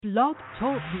Blog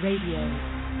Talk Radio.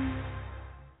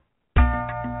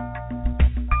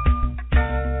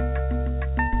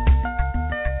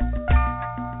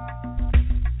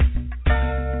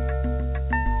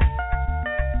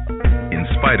 In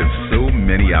spite of so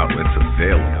many outlets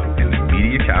available in the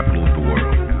media capital of the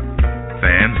world,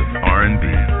 fans of R&B,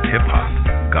 hip-hop,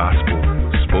 gospel,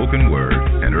 spoken word,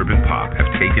 and urban pop have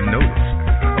taken notice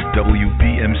of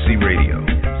WBMC Radio.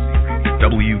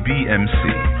 WBMC,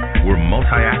 we're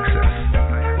multi-access.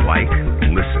 Like,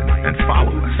 listen, and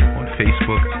follow us on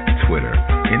Facebook, Twitter,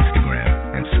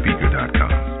 Instagram, and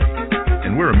Speaker.com.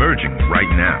 And we're emerging right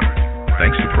now,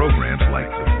 thanks to programs like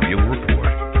The Real Report,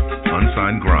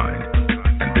 Unsigned Grind,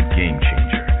 and The Game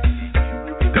Changer.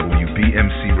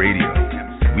 WBMC Radio.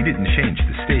 We didn't change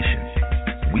the station.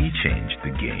 We changed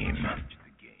the game.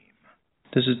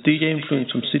 This is DJ NFLUENCE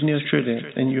from Sydney, Australia,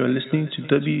 and you are listening to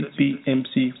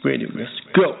WBMC Radio. Let's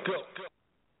go!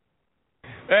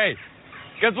 Hey,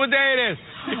 guess what day it is?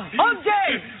 Hump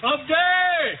day! Hump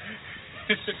day!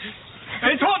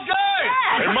 It's hump day!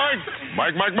 Yeah. Hey, Mike!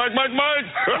 Mike! Hey, Mike!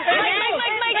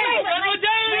 Guess what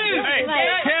day it is? Hey,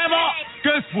 Camera,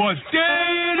 guess what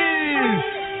day it is?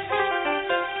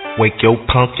 Wake your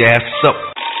punk ass up.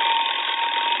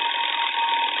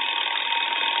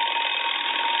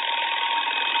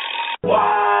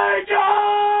 Wake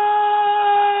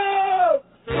up!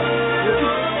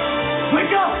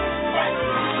 Wake up!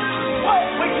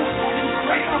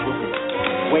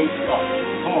 Wake up!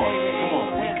 Come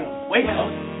on, wake up! Wake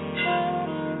up!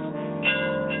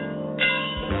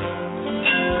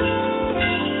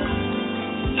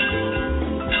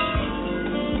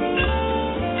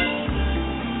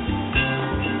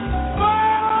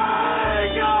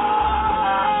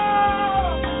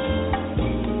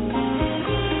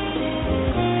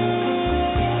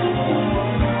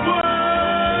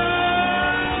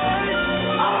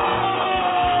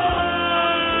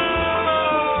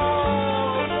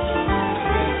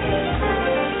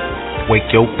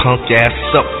 Wake your punk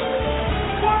ass up.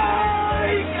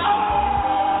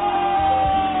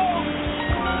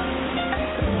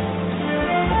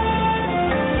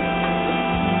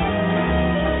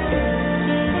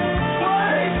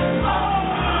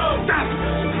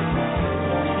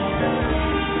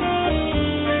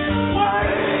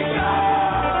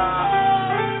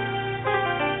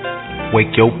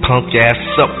 Wake your punk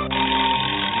ass up.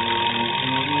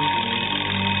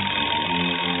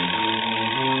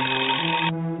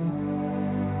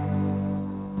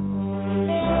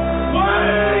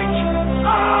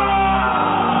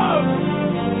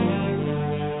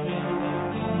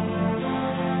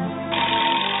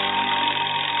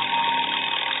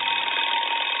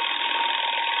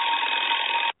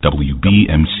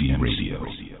 WBMC Radio.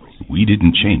 We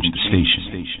didn't change the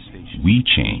station. We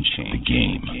changed the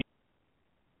game.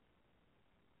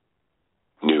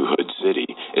 New Hood City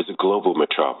is a global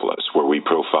metropolis where we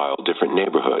profile different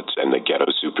neighborhoods and the ghetto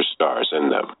superstars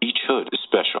in them. Each hood is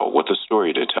special with a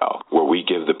story to tell, where we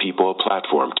give the people a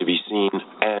platform to be seen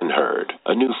and heard.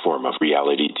 A new form of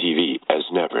reality TV as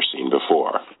never seen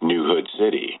before. New Hood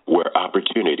City, where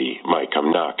opportunity might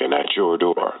come knocking at your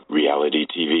door. Reality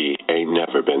TV ain't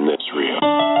never been this real.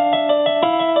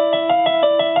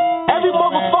 Every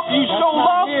motherfucker you show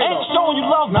love ain't showing you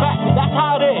love back. That's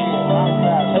how it is.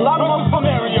 A lot of motherfuckers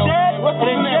dead and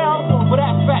in jail for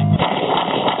that fact.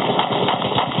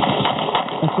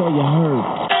 That's all you heard.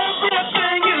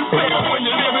 Everything is fair when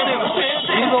you're living in a city.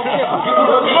 Everything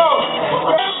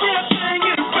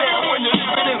is fair when you're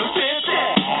living in a city.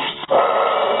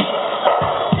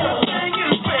 Everything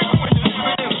is fair when you're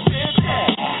living in a city.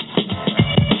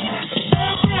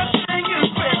 Everything is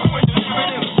fair when you're living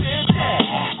in a city.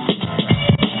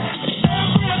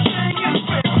 Everything is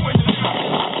fair when you're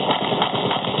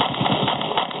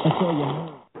living in a city. That's all you heard.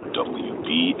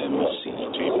 WBMC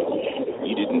Radio.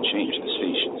 We didn't change the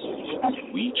station.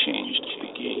 We changed the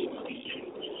game.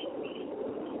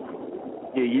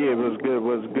 Yeah, what's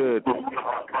good?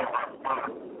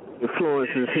 Influence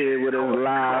is here with us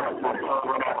live.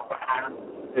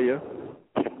 Yeah.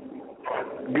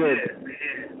 Good.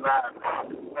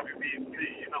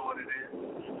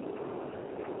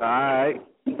 Alright.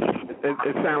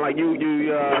 It sounds like you're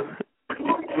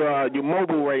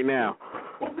mobile right now.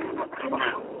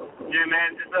 Yeah,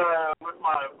 man, just with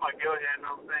my girl here, you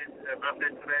know what I'm saying? Her birthday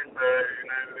today, so,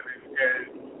 we're gonna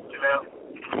chill out.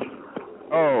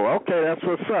 Oh, okay, that's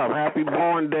what's up. Happy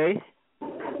born day.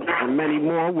 And many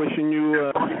more. Wishing you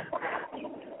a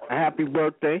happy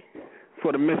birthday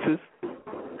for the missus. Yeah,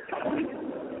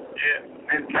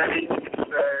 and Maddie,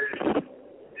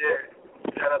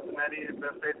 shout out to Maddie, her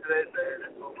birthday today, so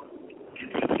that's cool.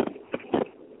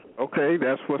 Okay,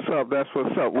 that's what's up. That's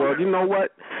what's up. Well, you know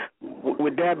what?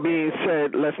 With that being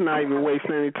said, let's not even waste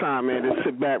any time, man. Just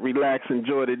sit back, relax,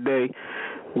 enjoy the day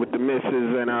with the missus,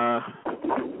 and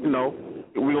you know,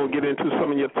 we're gonna get into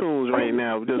some of your tunes right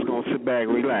now. We're just gonna sit back,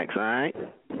 relax. All right.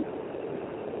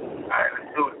 All right,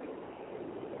 let's do it.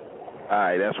 All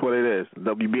right, that's what it is.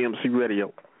 WBMC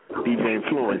Radio, DJ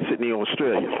NFLUENCE, Sydney,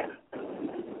 Australia.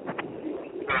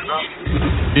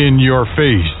 In your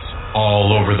face,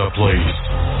 all over the place.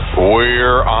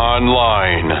 We're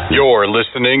online. You're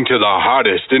listening to the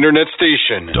hottest internet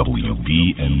station,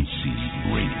 WBMC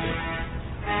Radio.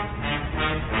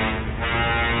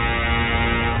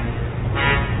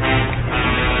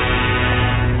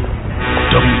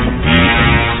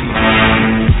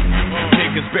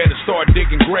 Better start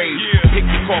digging graves. Pick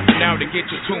your coffin out and get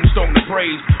your tombstone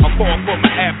appraised. I'm far from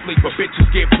an athlete, but bitches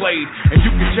get played. And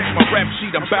you can check my rap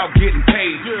sheet, I'm about getting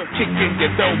paid. Kick in your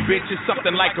dough, bitch, it's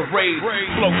something like a raid.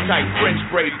 Flow tight, French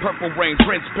braid, purple rain,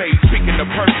 Prince paid. Speaking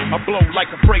of purse, I blow like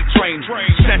a freight train.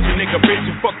 Snatch a nigga, bitch,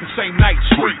 and fuck the same night.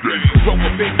 Street roll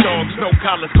with big dogs, no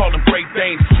collars, call them Great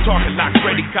Danes. Target lock,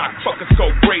 ready cock, fuck a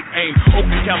scope, great aim.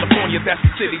 Oakland, California, that's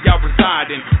the city I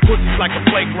reside in. Pussy's like a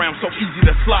playground, so easy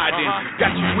to slide in.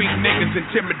 Got you weak niggas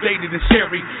intimidated and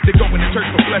scary. They go into church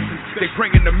for blessings, they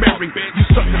praying to Mary. You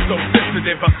suckers so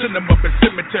sensitive, I send them up in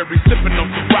cemetery, sipping on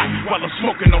some rock while I'm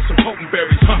smoking on some potent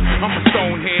berries. I'm a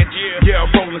stonehead, yeah, a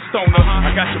rolling stoner. I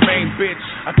got your main bitch,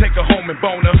 I take her home and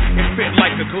bone her. It fit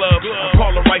like a glove, I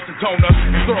call her isotona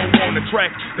and throw her on the track,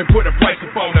 then put a price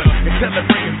up on her and tell her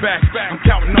bring it back. I'm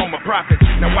counting on my profits,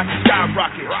 now watch it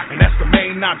skyrocket, and that's the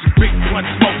main object. Big blunt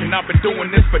smoking, I've been doing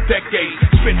this for decades.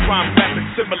 Spit rhyme rapping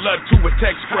similar to a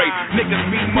tech spray. Niggas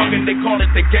me mugging, they call it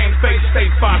the game face. Stay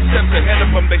 5 steps ahead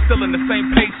of them, they still in the same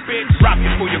pace. Bitch,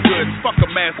 rockin' for your goods. Fuck a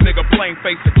mask nigga, plain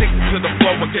face. Addicted to the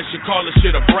flow, I guess you call this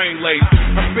shit a brain lace.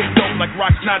 I spit dope like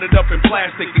rocks knotted up in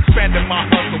plastic. Expanding my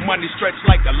hustle, money stretched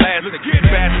like elastic.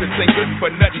 Bastards ain't good for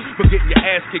nothing, but getting your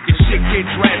ass kicking. Shit get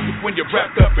drastic when you're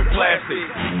wrapped up in plastic.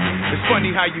 It's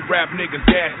funny how you rap niggas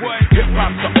gassing. Hip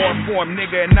hop's the art form,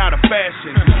 nigga, and not a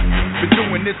fashion. Been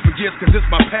doing this for years cause it's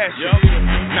my passion.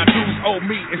 Now dudes owe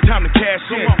me, it's time to cash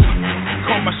in.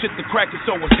 Call my shit the cracker,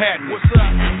 so what's happening?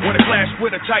 Wanna clash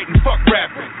with a titan, fuck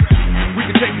rapping. We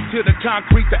can take it to the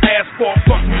concrete, the asphalt.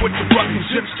 Fucking with the fucking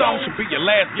gemstone should be your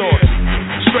last thought.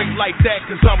 Straight like that,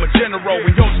 cause I'm a general.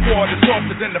 And your squad is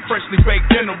softer than the freshly baked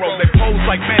dinner roll. They pose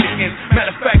like mannequins,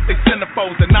 matter of fact, they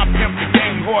centerfolds. And I pimp the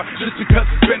game hard just because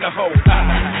it's been a hoe.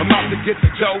 I'm out to get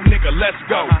the dough, nigga, let's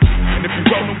go. And if you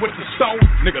rollin' with the stone,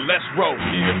 nigga, let's roll.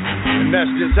 And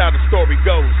that's just how the story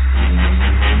goes.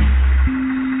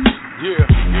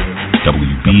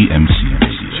 WBMC.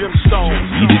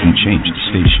 We didn't change the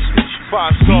station.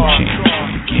 We changed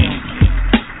the game.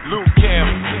 Luke Cam.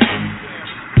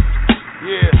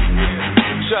 Yeah.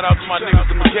 Shout out to my niggas,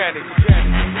 the mechanics.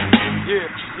 Yeah.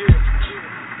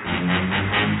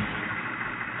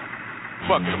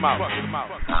 Fucking them out.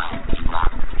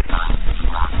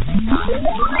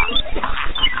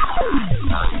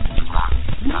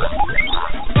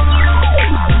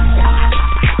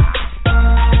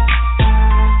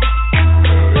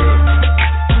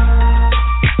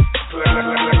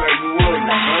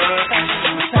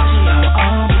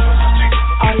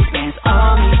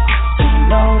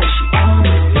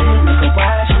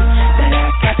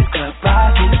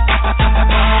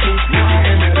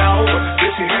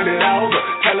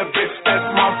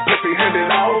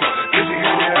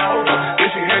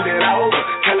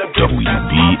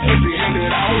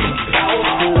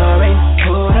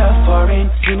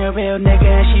 Real nigga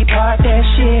and she part that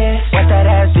shit. What that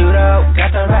ass do though?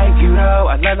 Got the right view though.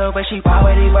 I love her but she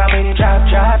poverty and drop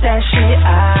that shit.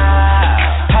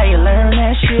 How you learn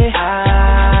that shit?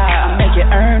 Make you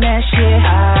earn that shit.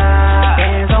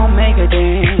 Bands don't make a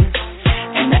dance,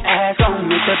 and the ass don't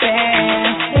miss a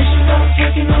band. And she go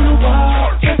taking on the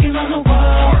wall, taking on the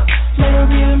wall. Let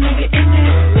a real nigga in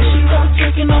there. And she go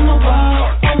taking on the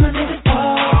wall, all the niggas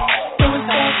ball. Doing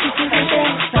fast, she can get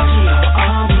that. So she all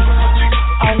on me.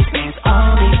 All these bands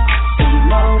on me, so you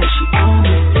know that she on me.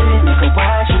 Silly nigga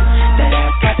watching, that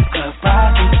ass got the club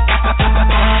rocking.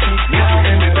 Then she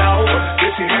hand it over,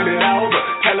 then she hand it over.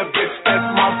 Tell a bitch that's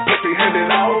my pussy, hand it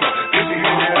over. Then she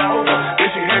hand it over, then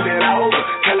she hand it over.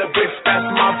 Tell a bitch that's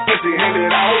my pussy, hand it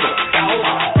over.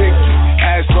 Vicky,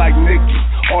 ass like Nikki.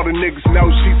 All the niggas know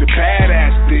she's a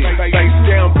badass dick. Face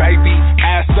down, baby,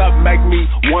 ass up, make me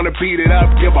wanna beat it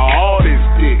up, give her all this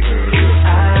dick.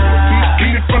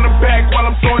 Beat it from the back while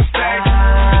I'm throwing stacks.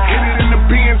 Hit it in the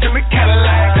Benz and the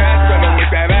Cadillac. Ass pedal,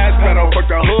 make that ass pedal, fuck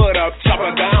the hood up, chop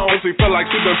her down, she feel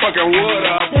like she been fucking wood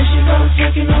up. There she go,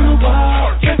 checking on the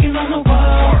wall, checking on the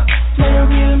wall. Let her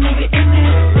real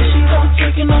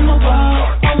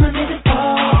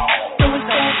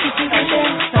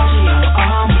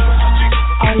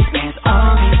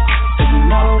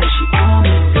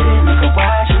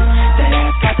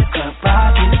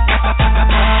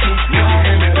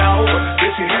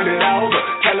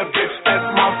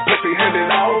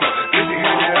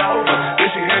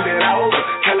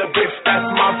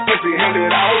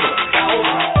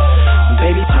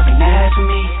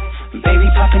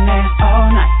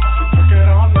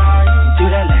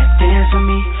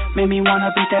made me wanna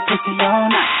beat that pussy all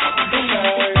night.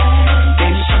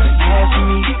 Baby, she was asking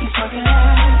me, you can fuck it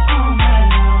out all night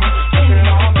long.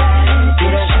 Do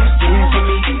that shit dance for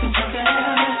me, you can fuck it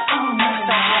out all night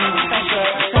long.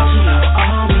 So she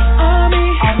on me, all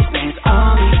these bands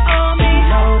on me. You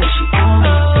know that she on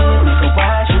me, so make her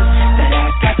watch you. That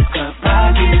ass got the club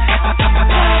rockin', rockin'.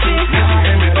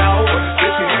 Hand it over,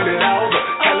 then she hand it over.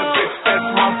 Tell a bitch that's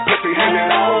my pussy, hand it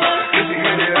over. Then she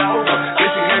hand it over, then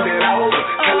she hand it over.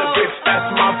 Tell a bitch that's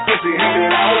my pussy, hand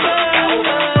it over.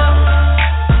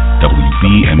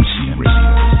 WBMC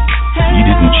Radio. We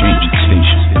didn't change the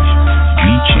station.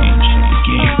 We changed the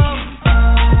game.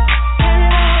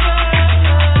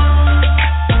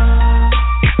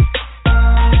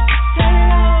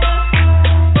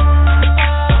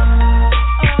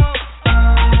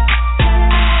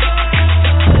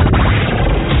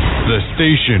 The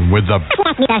station with the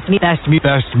best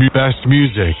music.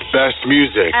 Best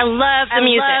music. I love the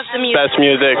music. Best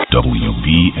music.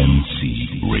 WBMC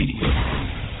Radio.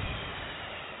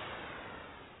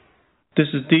 This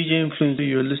is DJ NFLUENCE.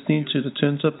 You're listening to the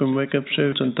TurntUp WakeUp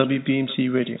Show on WBMC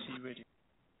Radio.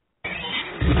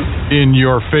 In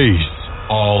your face,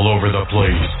 all over the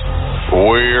place.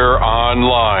 We're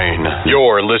online.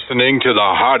 You're listening to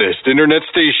the hottest internet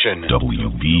station.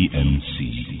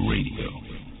 WBMC Radio.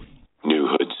 New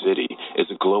Hood City is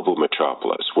a global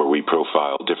metropolis where we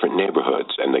profile different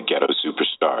neighborhoods and the ghetto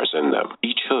superstars in them.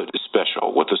 Each hood is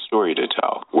special with a story to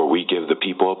tell, where we give the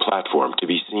people a platform to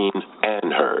be seen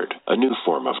and heard. A new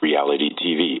form of reality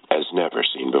TV as never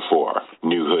seen before.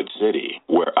 New Hood City,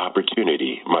 where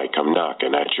opportunity might come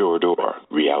knocking at your door.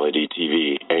 Reality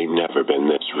TV ain't never been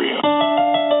this real.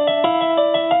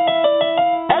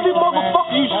 Every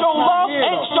motherfucker you show love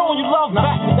ain't showing you love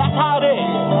back. That's how it is.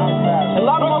 A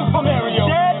lot of us from area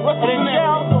dead and in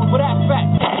jail for that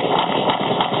fact.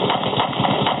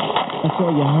 That's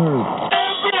all you heard.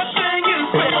 Everything is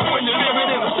fair when you're living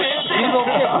in a city.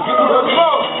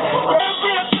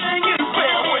 Everything is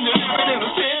fair when you're living in a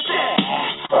city.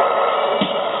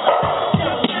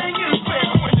 Everything is fair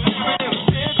when you're living in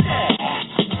a city.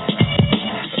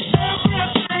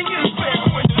 Everything is fair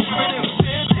when you're living in a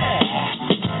city.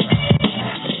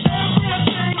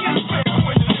 Everything is fair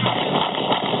when you're living in a city.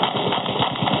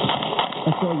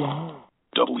 That's all you heard.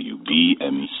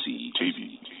 WBMC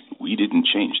TV. We didn't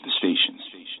change the station.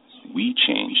 We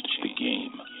changed the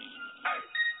game.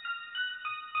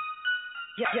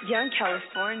 Young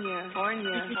California.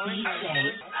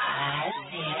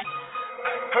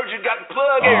 Heard you got the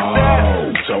plug in. What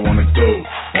I wanna do?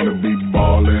 Wanna be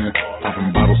ballin',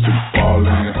 poppin' bottles till you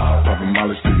fallin', poppin'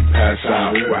 mollies till you pass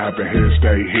out. What happened here,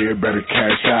 stay here, better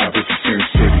cash out. This is Sin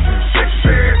City, Sin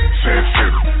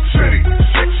City,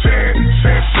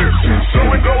 Sin City.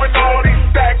 Going all these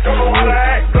stacks, don't know how to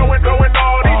act. Going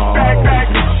all these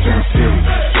stacks. Sin City,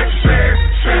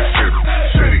 Sin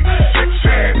City.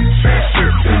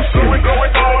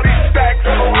 Going all these stacks,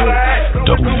 don't know how to act.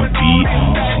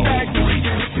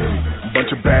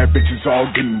 Bunch of bad bitches all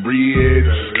getting rich.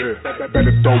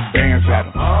 Better throw bands at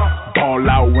them. Ball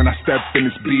out when I step in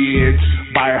this bitch.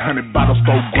 Buy 100 bottles,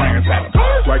 throw grands at them.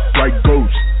 Right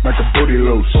goose, make a booty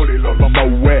loose. Mo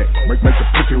wet, make the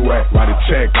pussy wet. Write a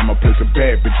check, I'ma place a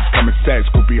bet. Bitches coming set,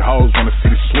 Scoopy hoes wanna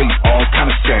see the sweet. All kind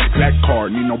of sex. Black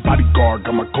card, need no bodyguard,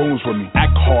 got my goons with me.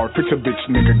 Act hard, fix a bitch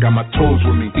nigga, got my tools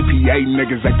with me. EPA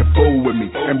niggas act the fool with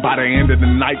me. And by the end of the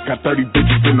night, got 30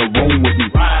 bitches in the room with me.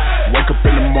 Wake up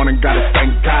in the morning, gotta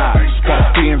thank God.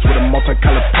 Spot fins with a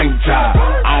multicolored paint job.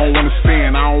 I don't wanna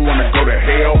sin, I don't wanna go to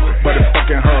hell. But if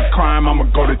fucking her a crime, I'ma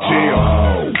go to jail.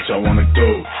 What I wanna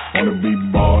do? Wanna be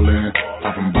ballin',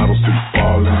 poppin' bottles till you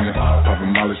fallin',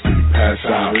 poppin' mollies till you pass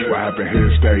out. What happened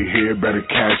here, stay here, better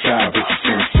cash out. This is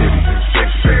Sin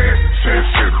City, Sin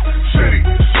City.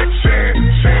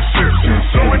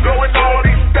 Going all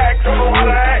these stacks, don't know how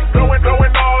to act. Going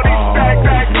all these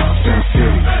stacks. Sin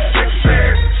City,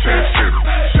 Sin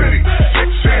City.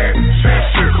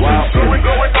 Wow. Going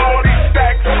all these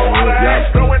stacks, don't know how to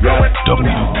act.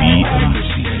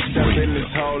 WBMC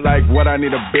like what I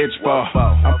need a bitch for.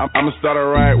 I'ma start a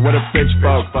riot with a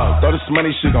pitchfork. Throw this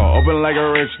money shit gon' open like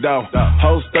a rich dog.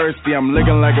 Hoes thirsty, I'm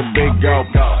licking like a big gulp.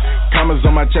 Commas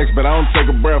on my checks, but I don't take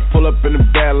a breath. Pull up in the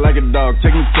bed like a dog.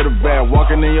 Take me to the bed.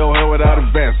 Walking in your head without a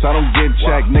vest. I don't get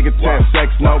checked. Nigga test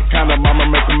sex, no condom. I'ma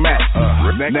make a mess.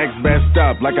 Next best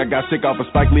up, like I got sick off of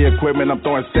Spike Lee equipment. I'm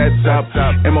throwing sets up.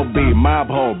 MOB, mob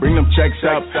hole, bring them checks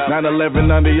up. 9/11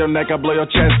 under your neck, I blow your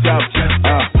chest up.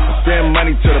 Send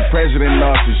money to the president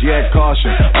office, yeah, caution.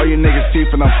 All you niggas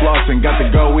teeth and I'm flossing. Got to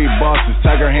go eat bosses.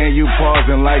 Tiger hand, you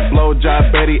pausing. Like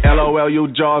blowjob Betty, LOL, you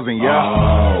jawsing,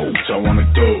 yeah. What I wanna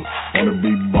do? Wanna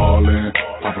be ballin',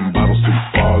 poppin' bottles till you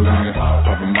fallin',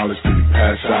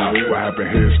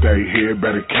 happen here, stay here,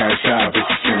 better cash out. It's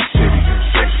Sin City.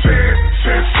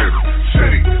 Sin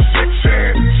City.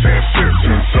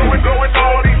 Throwing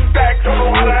all these stacks, don't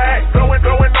know how to act. Throwing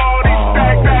all these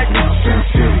stacks. Sin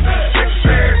City.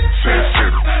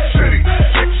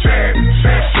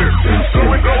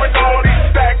 Throwing all these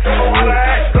stacks, don't know how to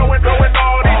act. Throwing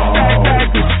all these stacks.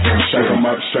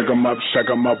 Shake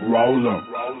 'em up, roll 'em.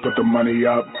 Put the money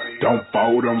up, don't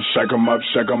fold 'em. Shake 'em up,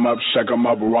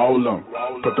 roll 'em.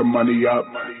 Put the money up,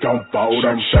 don't fold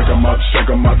 'em. Shake 'em up,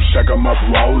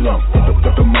 roll 'em.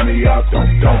 Put the money up,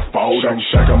 don't fold 'em.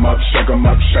 Shake 'em up,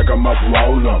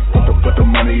 roll 'em. Put the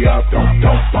money up, don't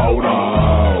fold 'em.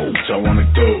 Oh, what y'all wanna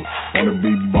do? Wanna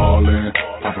be ballin',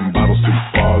 poppin' bottles till you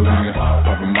fallin',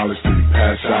 poppin' mollies till you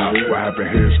pass out. What happened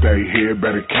here, stay here,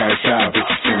 better cash out.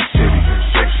 It's Sin City.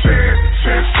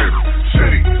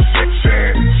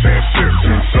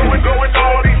 Throwing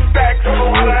all these stacks, don't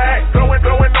know how to act. Throwing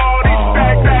all these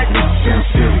stacks. Sin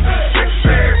City.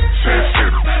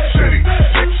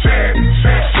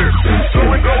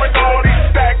 Throwing all these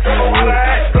stacks, don't know how to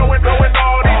act. Throwing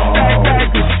all these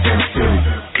stacks.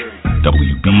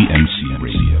 WBMC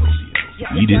Radio.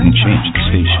 We didn't change the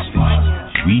station.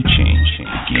 We changed the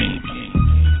game.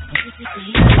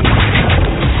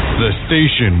 The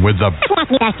station with the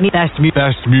best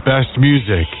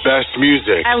music.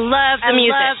 I love the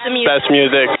music. Best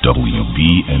music.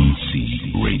 WBMC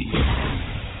Radio.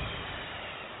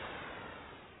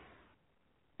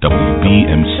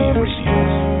 WBMC Radio.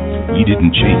 We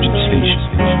didn't change the station.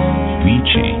 We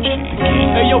changed the game.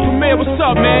 Hey, yo, Premier, what's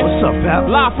up, man? What's up, Pap?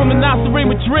 Live from the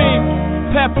Nasarima Dream.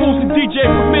 Pat Poose and DJ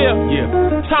Premier. Yeah.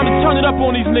 Time to turn it up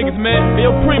on these niggas, man. Hey,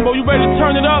 yo, Primo, you ready to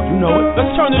turn it up? You know it.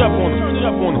 Let's turn it up on them.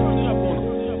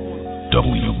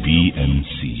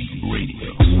 WBMC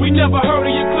Radio. We never heard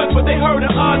of your clip, but they heard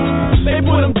of us. They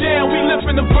put them down, we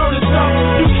lifting the burners up.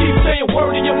 You keep saying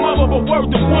word to your mother, but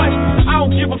word to what? I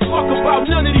don't give a fuck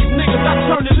about none of these niggas, I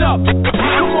turn it up.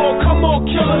 Come on,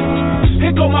 killers.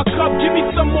 Here go my cup, give me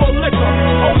some more liquor.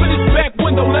 Open this back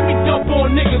window, let me dump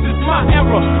on niggas, it's my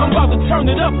era. I'm about to turn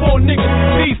it up on niggas.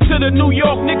 Peace to the New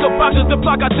York nigga, boxers the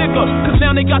block I thicker. Cause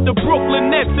now they got the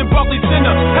Brooklyn Nets and Barclays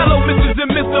Center. Hello, Mrs.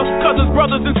 and Mr., cousins,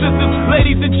 brothers and sisters,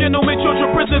 ladies and gentlemen, children,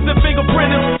 prisoners and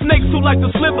fingerprinters. Snakes who like to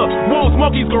slither, wolves,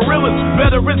 monkeys, gorillas,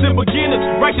 veterans and beginners,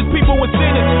 righteous people and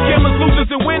sinners, gamblers, losers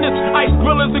and winners, ice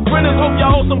grillers and grinners. Hope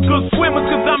y'all some good swimmers,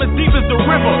 cause I'm as deep as the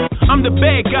river. I'm the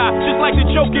bad guy, just like the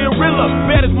Joker and Rilla.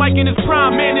 Bad as Mike in his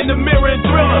prime, man in the mirror and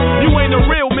Thriller. You ain't a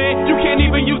real man, you can't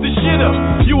even use the shitter.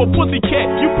 You a pussycat,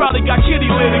 you probably got kitty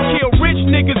litter. Kill rich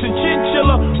niggas and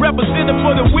chinchilla, representing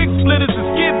for the wig splitters and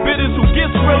skin bitters who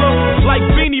get thriller. Like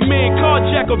Beanie Man,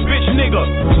 carjack a bitch nigga.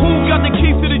 Who got the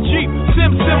keys to the Jeep?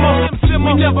 Simmer.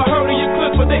 We never heard of your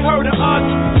clip, but they heard of us.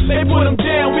 They put them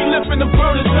down, we lifting the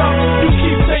burners up. You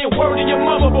keep saying word to your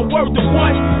mother, but word to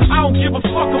what? I don't give a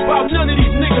fuck about none of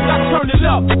these niggas, I turn it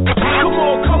up.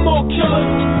 Come on, killers.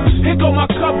 Here go my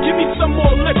cup, give me some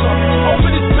more liquor.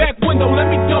 Open this back window, let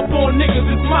me dump on niggas,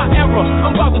 it's my era.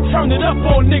 I'm about to turn it up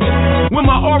on niggas. When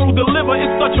my oral deliver,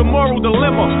 it's such a moral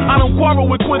dilemma. I don't quarrel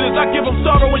with quitters, I give them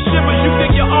sorrow and shivers. You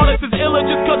think your artist is iller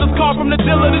just cause it's called from the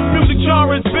dealer. This music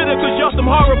genre is bitter cause y'all some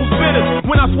horrible spitters.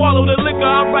 When I swallow the liquor,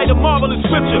 I write a marvelous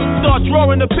scripture. Start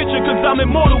drawing the picture cause I'm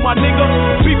immortal, my nigga.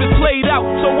 Beef is played out,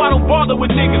 so I don't bother with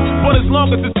niggas. But as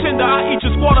long as it's tender, I eat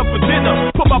your squad up for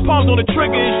dinner. Put my palms on the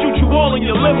trigger and shoot you all in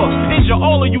your liver. Injure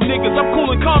all of you niggas, I'm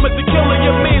cool and calm as a killer.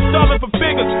 Your man starving for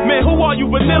figures. Man, who are you,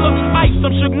 vanilla? Ice,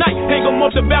 I'm Suge Knight, hang 'em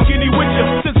off the balcony with you.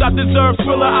 Since I deserve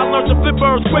thriller, I learned to flip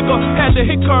birds quicker. Had to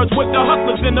hit curves with the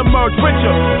hustlers and emerge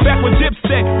richer. Back when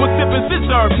Dipset was sipping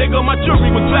scissor, nigga, my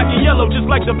jewelry was black and yellow just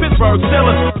like the Pittsburgh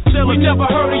Steelers. We never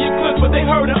heard of your clip, but they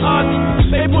heard of us.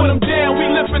 They put them down, we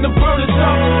lifting the burners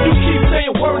up. You keep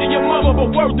saying word to your mother,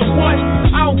 but word to what?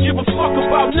 I don't give a fuck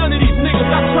about none of these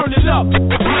niggas, I turn it up.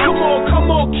 Come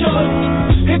on, killers.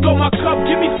 Here go my cup,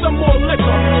 give me some more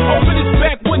liquor. Open this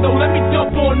back window, let me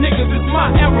dump on niggas, it's my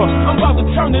era. I'm about to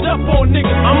turn it up on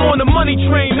niggas. I'm on the money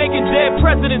train, making dead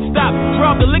presidents stop.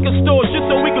 Rob the liquor stores just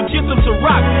so we could get some to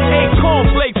rock. Ain't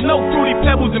cornflakes, no fruity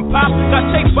pebbles and pop. Got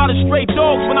chased by the stray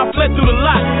dogs when I fled through the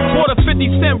lot. Bought a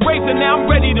 50-cent razor, now I'm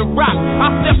ready to rock. I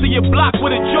stepped to your block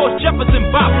with a George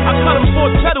Jefferson bop. I cut him for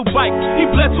a pedal bike, he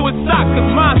bled to his sock. Cause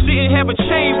mine didn't have a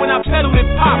chain when I pedaled and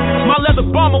popped. My leather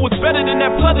bomber was better than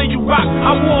that pleather you rock.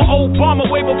 I wore Obama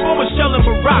way before Michelle and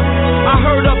Barack. I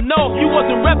heard up north, you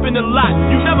wasn't repping a lot.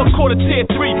 You never caught a tier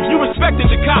 3, you respected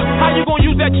the cop. How you gonna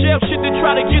use that jail shit to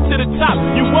try to get to the top?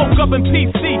 You woke up in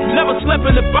PC, never slept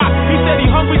in the box. He said he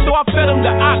hungry, so I fed him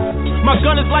the ox. My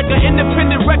gun is like an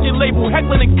independent record label,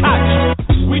 heckling and Koch.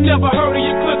 We never heard of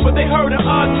your clip, but they heard of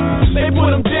us. They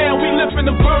put them down, we lifting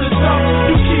the burners up.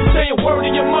 You keep saying word to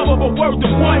your mother, but word to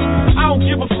what? I don't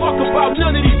give a fuck about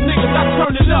none of these niggas, I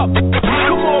turn it up.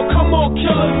 Come on,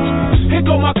 killers. Here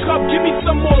go my cup, give me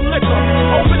some more liquor.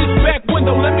 Open this back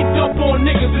window, let me dump on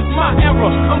niggas. It's my era,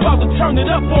 I'm about to turn it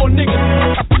up on niggas.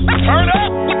 Turn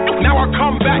up, now I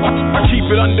come back. I keep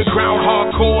it underground,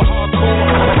 hardcore.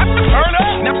 Turn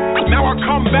up, now I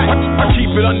come back. I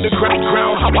keep it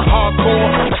underground, hardcore.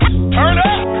 Turn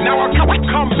up, now I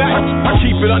come back. I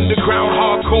keep it underground,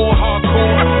 hardcore.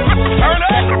 Turn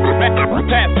up,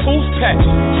 pat, who's pat?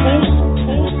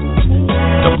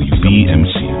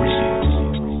 WBMC Radio.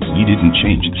 We didn't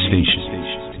change the station.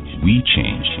 We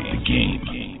changed the game.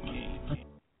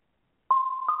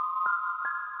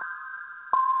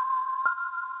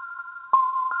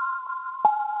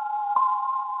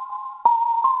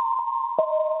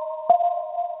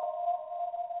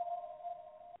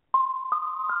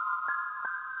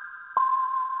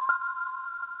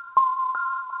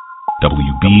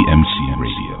 WBMC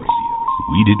Radio.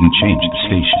 We didn't change the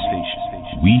station.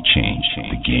 We changed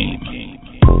the game.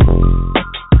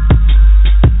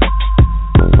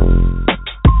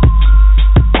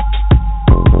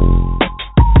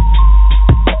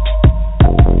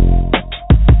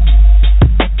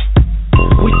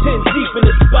 We 10 deep in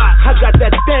the spot. I got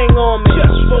that thing on me.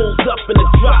 Just rolls up in the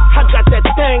drop. I got that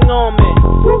thing on me.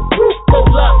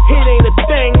 Roll up, it ain't a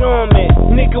thing on me.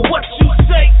 Nigga, what you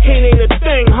say? It ain't a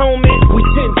thing, homie. We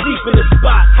 10 deep in the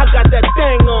spot. I got that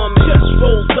thing on me. Just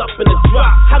rolls up in the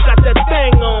drop. I got that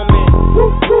thing on me.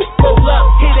 Roll up,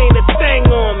 it ain't a thing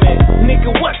on me.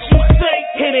 Nigga, what you say?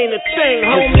 It ain't a thing,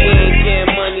 homie. If we ain't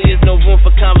getting money, there's no room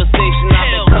for conversation.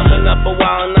 I've been coming up a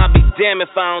while and I'll be damn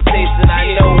if I don't taste it.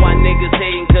 I know why niggas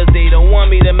hating cause they don't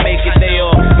want me to make it. They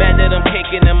all mad that I'm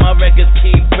caking and my records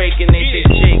keep breaking. They say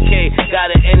JK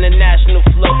got an international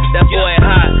flow. That boy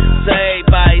hot, so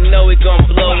everybody know it gon'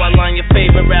 blow. I line your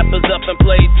favorite rappers up and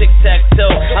play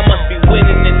tic-tac-toe. I must be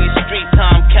winning in these streets,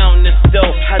 how I'm counting this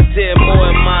dough. I did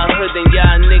more in my hood than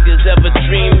y'all niggas ever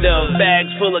dreamed of.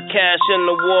 Bags full of cash in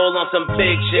the wall on some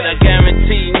big shit. I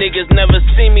guarantee you niggas never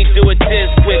see me do it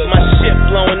this quick. My shit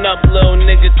blowing up, little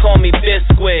nigga, call me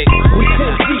Bisquick. We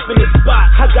 10 deep in the spot,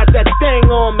 I got that thing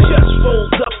on me. Just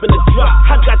rolls up in the drop,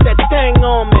 I got that thing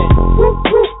on me.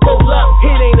 Roll up,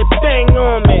 it ain't a thing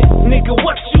on me. Nigga,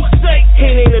 what you say?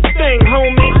 It ain't a thing,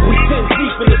 homie. We 10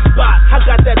 deep in the spot, I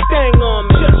got that thing on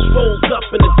me. Just rolls up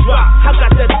in the drop, I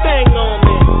got that thing on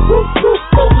me.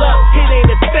 Roll up, it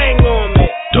ain't a thing on me.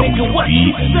 Nigga, what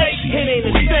you say? It ain't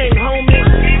a thing, homie.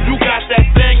 You got that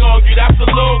thing on you, that's a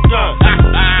low gun.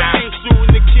 Y'all ain't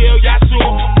shooting to kill, y'all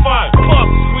shooting for fun. Fuck,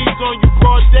 squeeze on you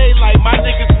broad daylight, my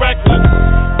niggas reckless.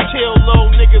 Kill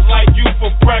low niggas like you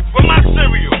for breakfast. For my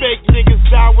cereal. Fake niggas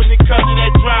die when they cut to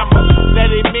that drama. That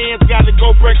they man's gotta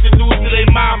go break the news to their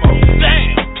mama.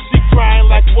 Damn, she crying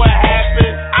like what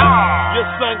happened? Your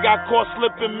son got caught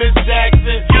slipping, Miss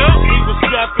Jackson. He was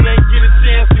strapping, ain't get a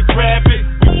chance to grab it.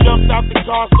 We jumped out the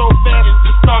car so fast and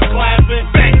just start clapping.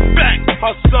 Bang, bang.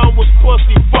 Her son was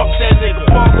pussy, fuck that nigga.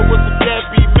 Father was a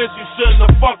deadbeat, miss you shouldn't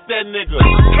have fucked that nigga.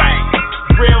 Bang.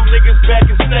 Real niggas back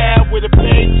in style with a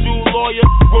paid Jew lawyer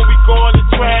when we go on the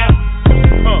trial.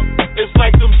 It's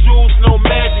like them Jews, no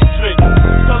magic trick.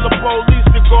 Tell the police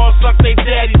to go and suck they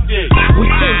daddy dick. We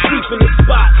 10 deep in the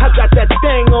spot, I got that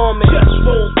thing on me. Just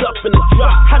rolls up in the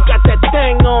drop, I got that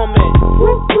thing on me.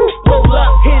 Roll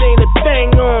up, it ain't a thing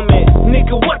on me.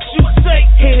 Nigga, what you say?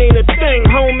 It ain't a thing,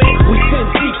 homie. We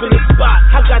 10 deep in the spot,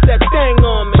 I got that thing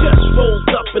on me. Just rolls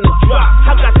up in the drop,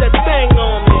 I got that thing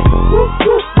on me.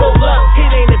 Roll up,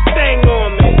 it ain't a thing on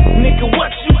me. Nigga,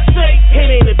 what you say? It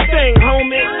ain't a thing,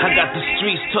 homie. I got the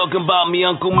streets talking about me,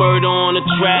 Uncle Murder on the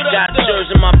track. Got shirts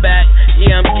in my back,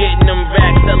 yeah, I'm getting them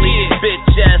racks. I leave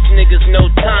bitch ass niggas no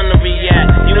time to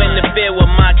react. You interfere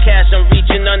with my cash, I'm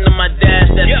reaching under my dash.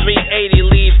 That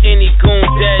 380 leave any goon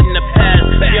dead in the past.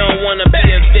 You don't wanna be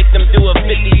a victim, do a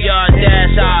 50-yard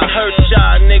dash. I hurt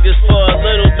y'all niggas for a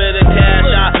little bit of cash.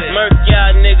 I murk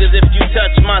y'all niggas if you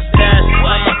touch my stash.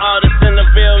 I'm an artist and a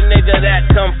real nigga that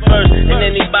come first. And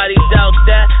anybody doubt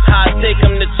that, I take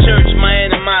them to church. My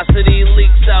animosity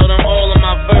leaks out on all of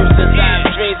my verses. I have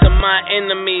dreams of my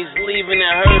enemies leaving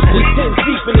in hearses. We 10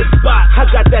 deep in the spot, I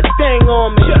got that thing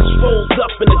on me. Just rolls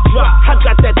up in the drop, I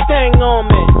got that thing on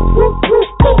me.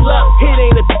 Roll up, it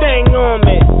ain't a thing on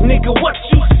me. Nigga, what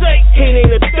you say? It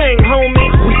ain't a thing, homie.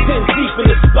 We 10 deep in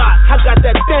the spot, I got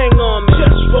that thing on me.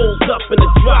 Just rolls up in the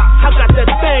drop, I got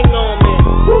that thing on me.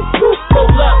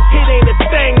 Roll up, it ain't a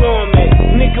thing on me.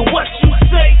 Nigga, what you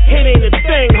say? It ain't a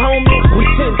thing, homie. We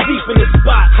 10 deep in the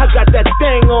spot, I got that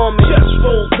thing on me. Just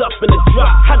rolls up in the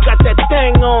drop, I got that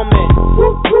thing on me.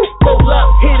 Roll up,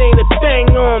 it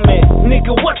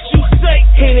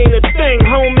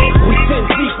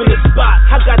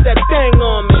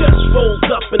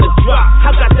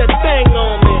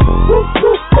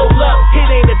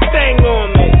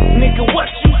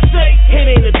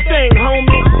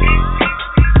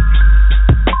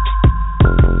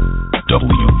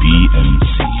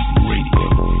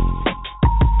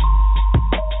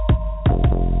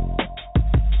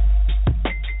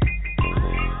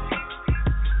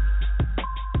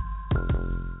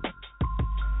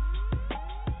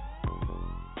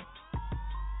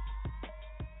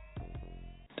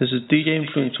This is DJ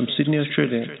Influence from Sydney,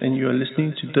 Australia, and you are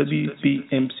listening to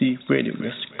WBMC Radio.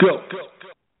 Let's go.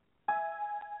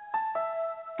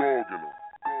 Dogging them,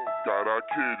 got our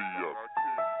kitty up.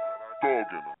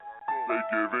 Dogging them, they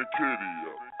giving kitty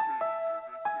up.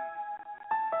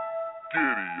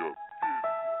 Giddy up.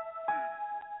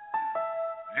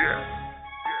 Yeah.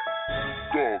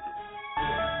 Dogging them,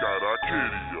 got our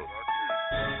kitty up.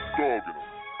 Dogging them,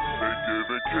 they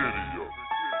giving kitty up.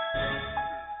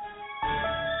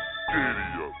 Giddy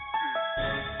up.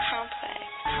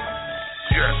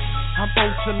 Yes. I'm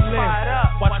ultra lit.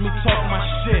 Watch me talk my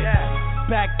shit.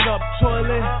 Backed up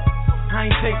toilet. I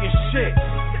ain't taking shit.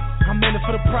 I'm in it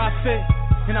for the profit,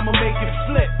 and I'ma make it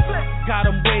flip.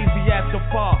 Got 'em wavy at the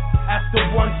bar after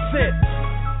one sip.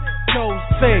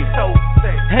 Say,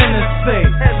 Hennessy.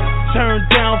 Turn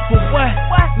down for what?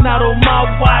 Not on my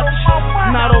watch.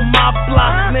 Not on my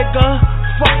block, nigga.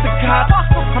 Fuck the cops.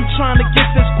 I'm trying to get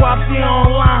this guapi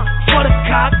online for the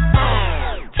cops.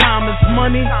 Time is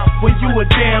money when you a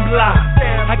damn lie.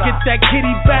 I get that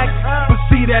kitty back, but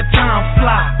see that time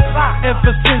fly.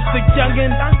 Ever since the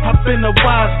youngin', I've been a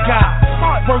wise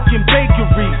guy. Working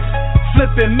bakeries,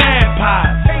 flipping mad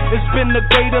pies. It's been a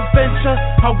great adventure,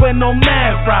 I went on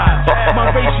mad rides.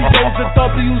 My ratios of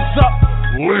W's up.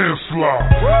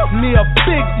 Landslide. Me a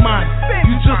big man,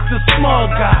 you just a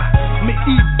small guy. Me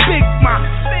eat big man,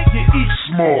 you eat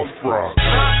small fry.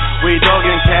 We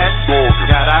dogging cats,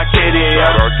 got our kitty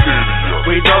up.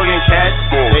 We dogging cats,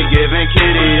 they giving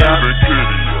kitty up.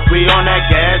 We on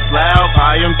that gas loud,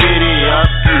 volume giddy up.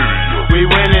 We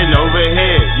winning over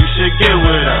here, you should get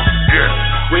with us.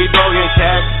 We dogging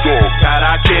cats, got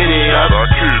our kitty up.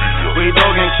 We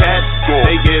dogging cats,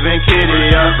 they giving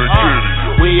kitty up.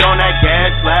 We on that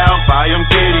gas loud, volume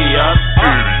giddy up.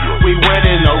 We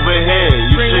winning over here,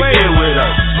 you should get with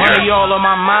us. Money all on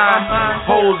my mind,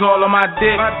 holes all on my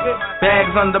dick,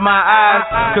 bags under my eyes,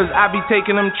 cause I be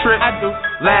taking them trips.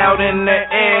 Loud in the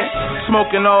air,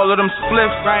 smoking all of them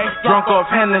spliffs, drunk off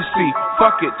Hennessy,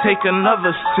 fuck it, take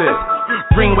another sip.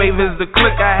 Ring wave is the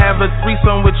click, I have a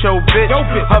threesome with your bitch.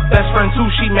 Her best friend too,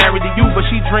 she married to you, but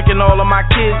she drinking all of my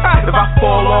kids. If I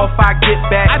fall off, I get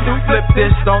back. Flip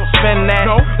this, don't spend that.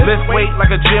 Lift weight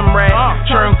like a gym rat,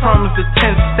 churn crumbs to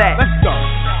 10 stacks.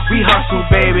 We hustle,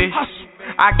 baby.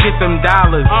 I get them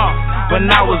dollars. When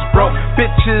I was broke,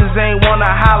 bitches ain't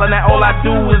wanna holler. Now all I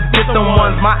do is get them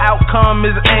ones. My outcome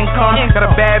is income. Got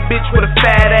a bad bitch with a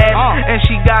fat ass, and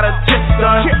she got her tits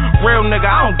done. Real nigga,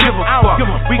 I don't give a fuck.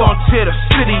 We gon' tear the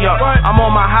city up. I'm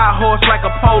on my high horse like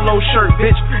a polo shirt,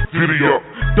 bitch. Giddy up.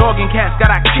 Dog and cats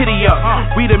got our kitty up.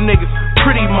 We them niggas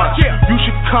pretty much. You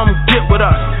should come get with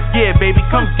us. Yeah, baby,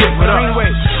 come get with us.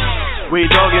 We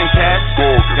dogging cats,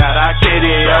 got our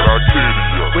kitty up.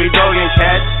 We dogging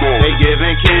cats, they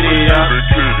giving kitty up.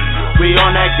 We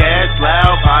on that gas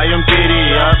loud, volume giddy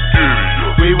up.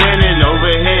 We winning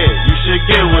over here, you should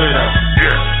get with us.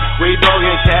 We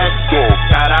dogging cats,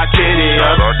 got our kitty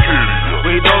up.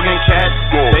 We dogging cats,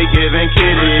 they giving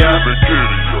kitty up.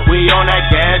 We on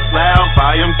that gas loud,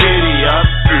 volume giddy up.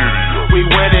 We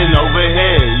winning over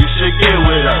here, you should get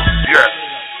with us. Yeah.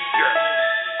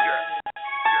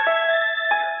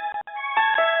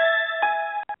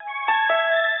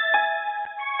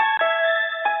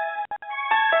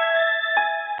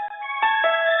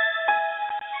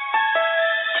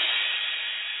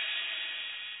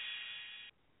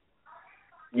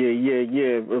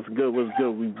 What's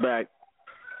good? We back.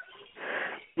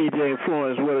 DJ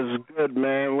Influence, what is good,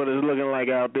 man? What is it looking like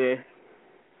out there?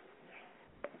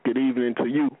 Good evening to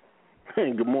you,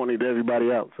 and good morning to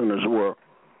everybody else in this world.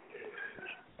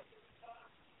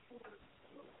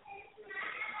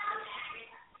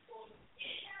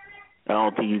 I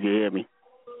don't think you can hear me,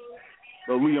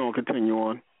 but we're going to continue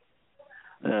on.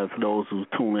 For those who's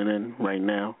tuning in right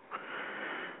now,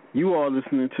 you are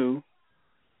listening to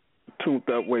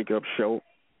TurntUp WakeUp Show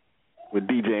with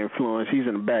DJ Influence. He's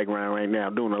in the background right now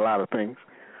doing a lot of things.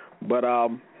 But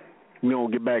we're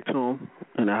going to get back to him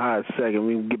in a hot second.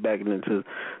 We're going to get back into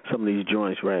some of these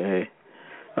joints right here.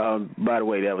 By the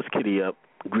way, that was Kitty Up,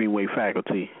 Greenway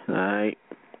Faculty. All right.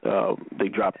 They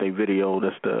dropped a video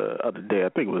that's the other day. I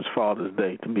think it was Father's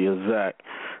Day, to be exact.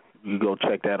 You go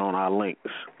check that on our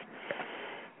links.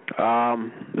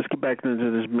 Let's get back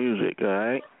into this music, all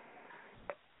right?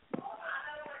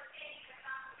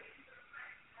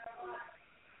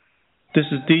 This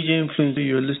is DJ Influence.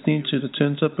 You're listening to the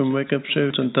TurntUp and WakeUp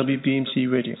Show on WBMC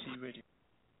Radio.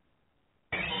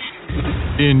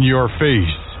 In your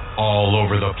face, all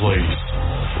over the place.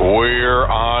 We're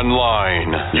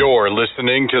online. You're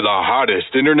listening to the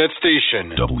hottest internet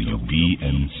station,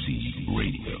 WBMC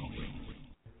Radio.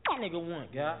 Nigga one,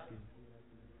 guy.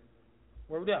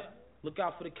 Word up. Look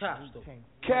out for the cops, though.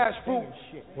 Cash fruit.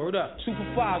 Word up. 2 for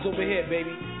 5s over here,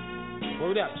 baby.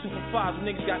 Word up. 2 for 5s.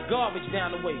 Niggas got garbage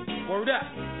down the way. Word up.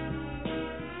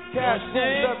 Cash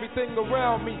fruit, everything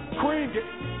around me. Cream it.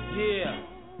 Yeah.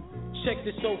 Check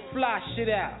this so fly shit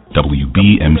out.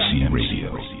 WBMC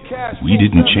Radio. We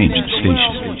didn't change the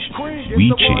station. We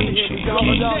changed the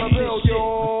game.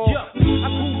 Yeah,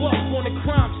 I grew up on the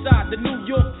crime side, the New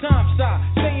York Times side.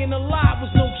 Staying alive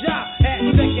was no job. At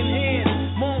second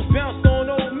hand, moms bounced on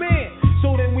old man.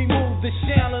 So then we moved to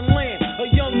Shallon Land. A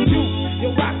young youth,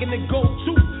 you're rocking the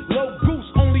go-to. Low goose,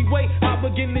 only way I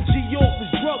begin to G-York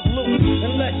was drug loot.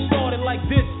 And let's start it like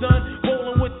this, son.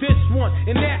 Rolling with this one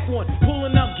and that one.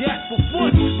 Pulling out gas for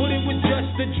fun. But it was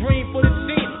just a dream for the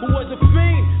teen who was a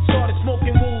fiend. Started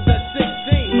smoking rules at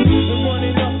 16. And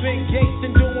running up in gates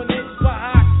and doing hits for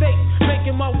high stakes.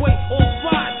 Making my way on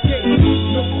 5 skates.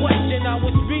 No question I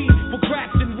was speed for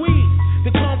cracks and weed.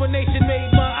 The combination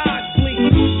made my eyes bleed.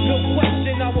 No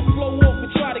question I would flow off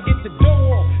and try to get the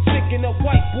dough off. Sticking up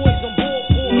white boys on board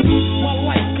boards. My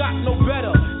life got no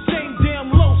better. Same damn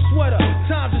low sweater.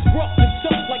 Times is rough and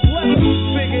tough like leather.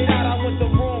 Figured out I went the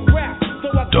wrong route.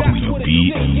 So I got with a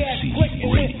sick ass quick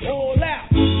and went all out.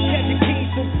 Catching keys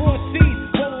from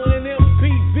 4C's. Rolling in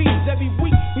MPVs. Every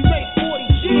week we make 40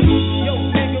 G's. Yo,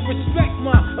 nigga, respect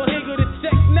my a nigga to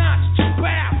check notch.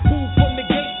 Bow. Move from the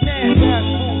gate now. Cash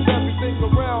moves everything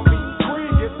around me.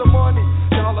 Cream, get the money.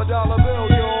 Dollar bill,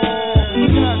 yo.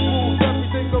 Cash moves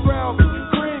everything around me.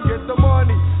 Cream, get the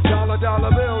money. Dollar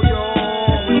bill, yo.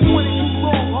 22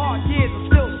 long hard years, I'm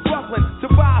still struggling.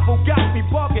 Survival got me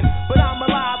bugging, but I'm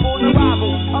alive on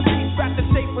arrival. I'm beat back the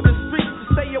shape of the streets to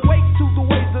stay awake to the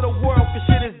ways of the world, cause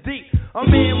shit is deep. A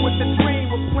man with a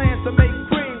dream with plans to make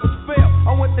cream was fail.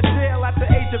 I went to jail at the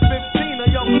age of 15, a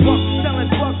young buck selling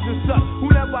drugs and such, who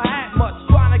never had much,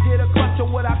 trying to get a clutch of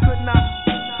what I could not.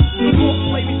 The court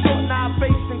played me short, now I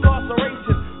face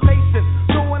incarceration. Pacing,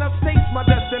 throwing up states, my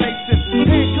destination.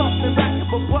 Handcuffed and back up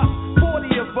a buck,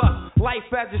 40 of us. Life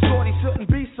as a shorty shouldn't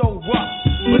be so rough.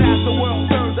 But as the world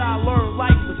turns, I learned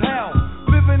life is hell.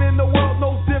 Living in the world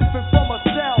no different from a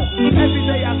cell. Every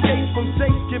day I skate from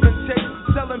chase, giving chase,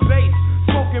 selling bass,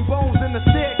 smoking bones in the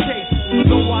staircase.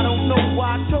 So I don't know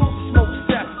why I chose to smoke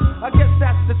steps. I guess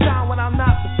that's the time when I'm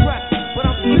not depressed, but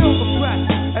I'm still depressed.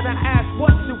 And I ask,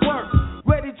 what's your worth?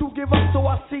 Ready to give up, so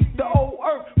I seek the old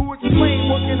earth, who explain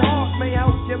working hard may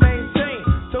help you maintain,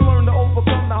 to learn to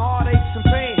overcome the heartaches and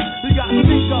pain. You got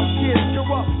stick up kids,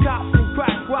 corrupt cops and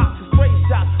crack rocks and stray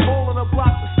shots, all in a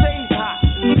block that stays hot.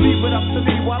 Leave it up to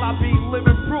me while I be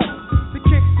living proof to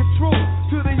kick the truth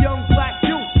to the young black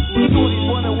youth. The shorties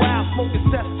running wild, smoking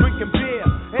cess, drinking beer,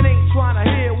 and ain't trying to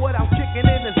hear what I'm kicking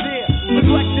in his ear.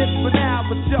 Neglect it for now,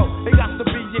 but yo, it got to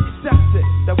be accepted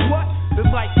that what? This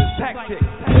life is hectic.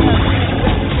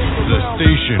 The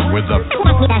station with the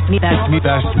best music.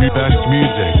 Best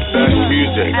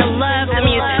music. I love the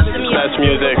music. Best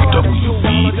music.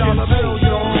 WBMC.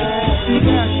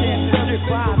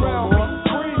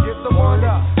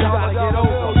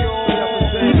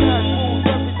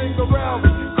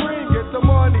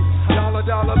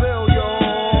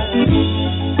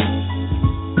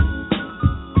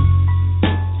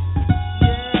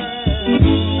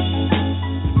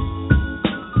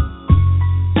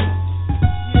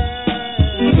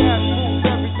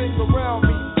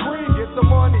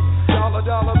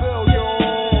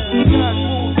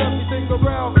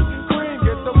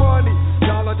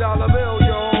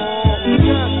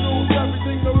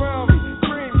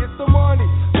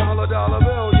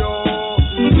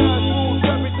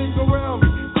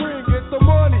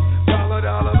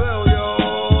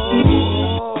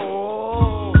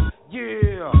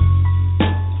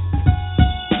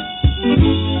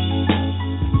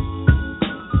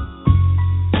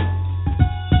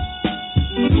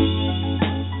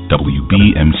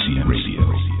 WBMC Radio.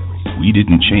 We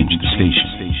didn't change the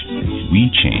station. We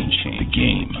changed the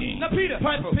game. Now Peter,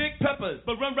 Piper, pick peppers,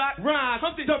 but run rock, rhyme,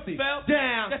 Humpty, Dumpty, fell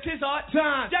down. That's his art,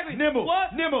 time, Jackson, nimble,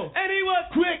 what? Nimble, and he was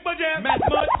quick, but jam, Matt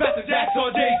Mud, Pastor Jack,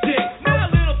 or J.D.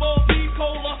 Now little Bo B,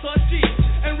 Cole lost her sheep,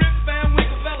 and Rip Van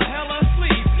Winkle fell a hell of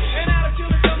sleep, and out of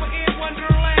children summer in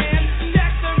Wonderland,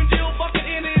 Jack serving Jill bucket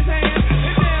in his hand,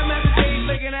 and damn Master J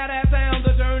making out that sound,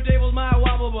 the turntables might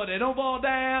wobble, but they don't fall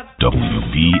down.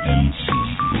 WBMC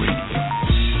Radio.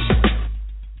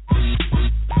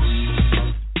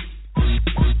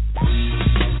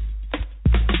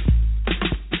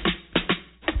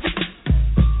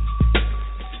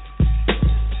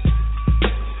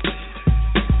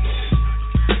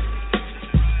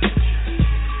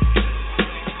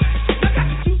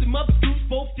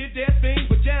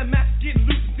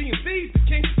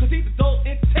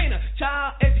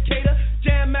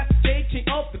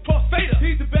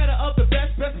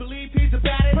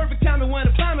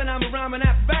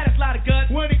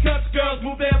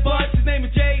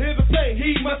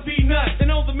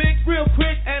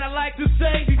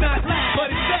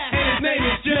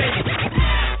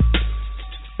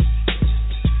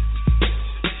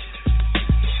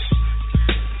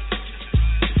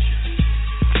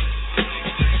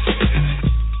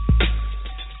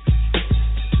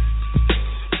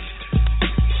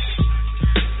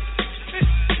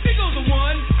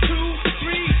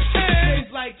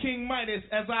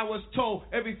 I was told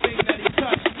everything that he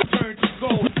touched turned to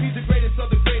gold. He's the greatest of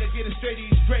the great, I get it straight,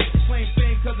 he's great. Claim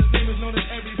fame cause his name is known in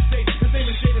every state. His name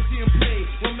is Jay to see him play,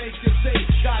 what makes you say,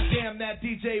 goddamn that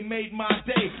DJ made my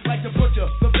day. Like the butcher,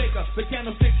 the baker, the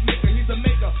candlestick maker. He's a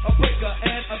maker, a breaker,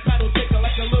 and a title taker.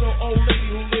 Like a little old lady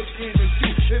who lives in the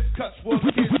shoe. If cuts were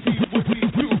kids, he would be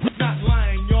you. Not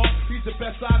lying, y'all, he's the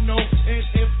best I know. And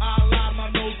if I lie, my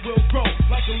nose will grow.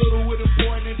 Like a little wooden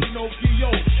boy named Pinocchio.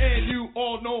 And you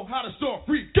all know how the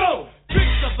story go. Big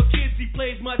stuff for kids, he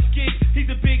plays much gigs. He's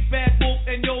a big bad wolf,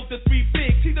 and yo, the three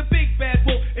pigs. He's a big bad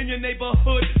wolf in your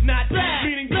neighborhood. Not bad,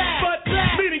 meaning bad, but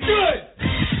bad, meaning good.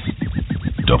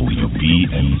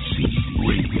 WBMC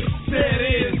Radio. There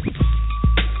it is.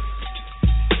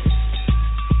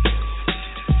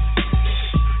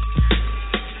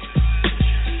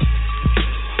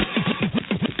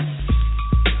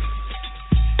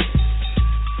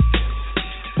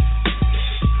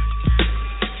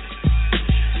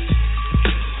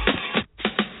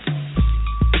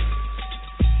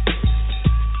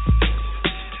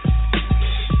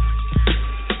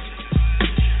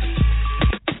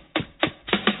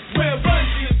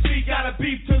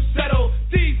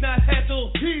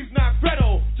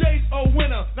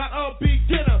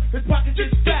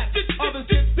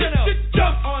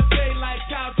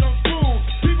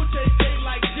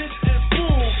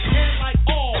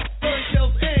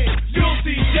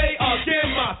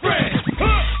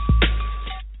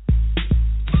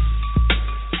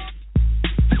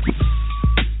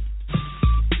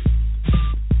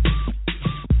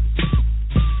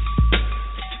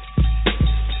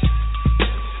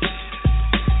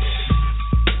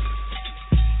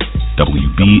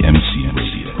 WBMC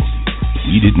Radio.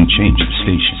 We didn't change the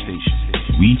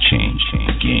station. We changed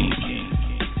the game.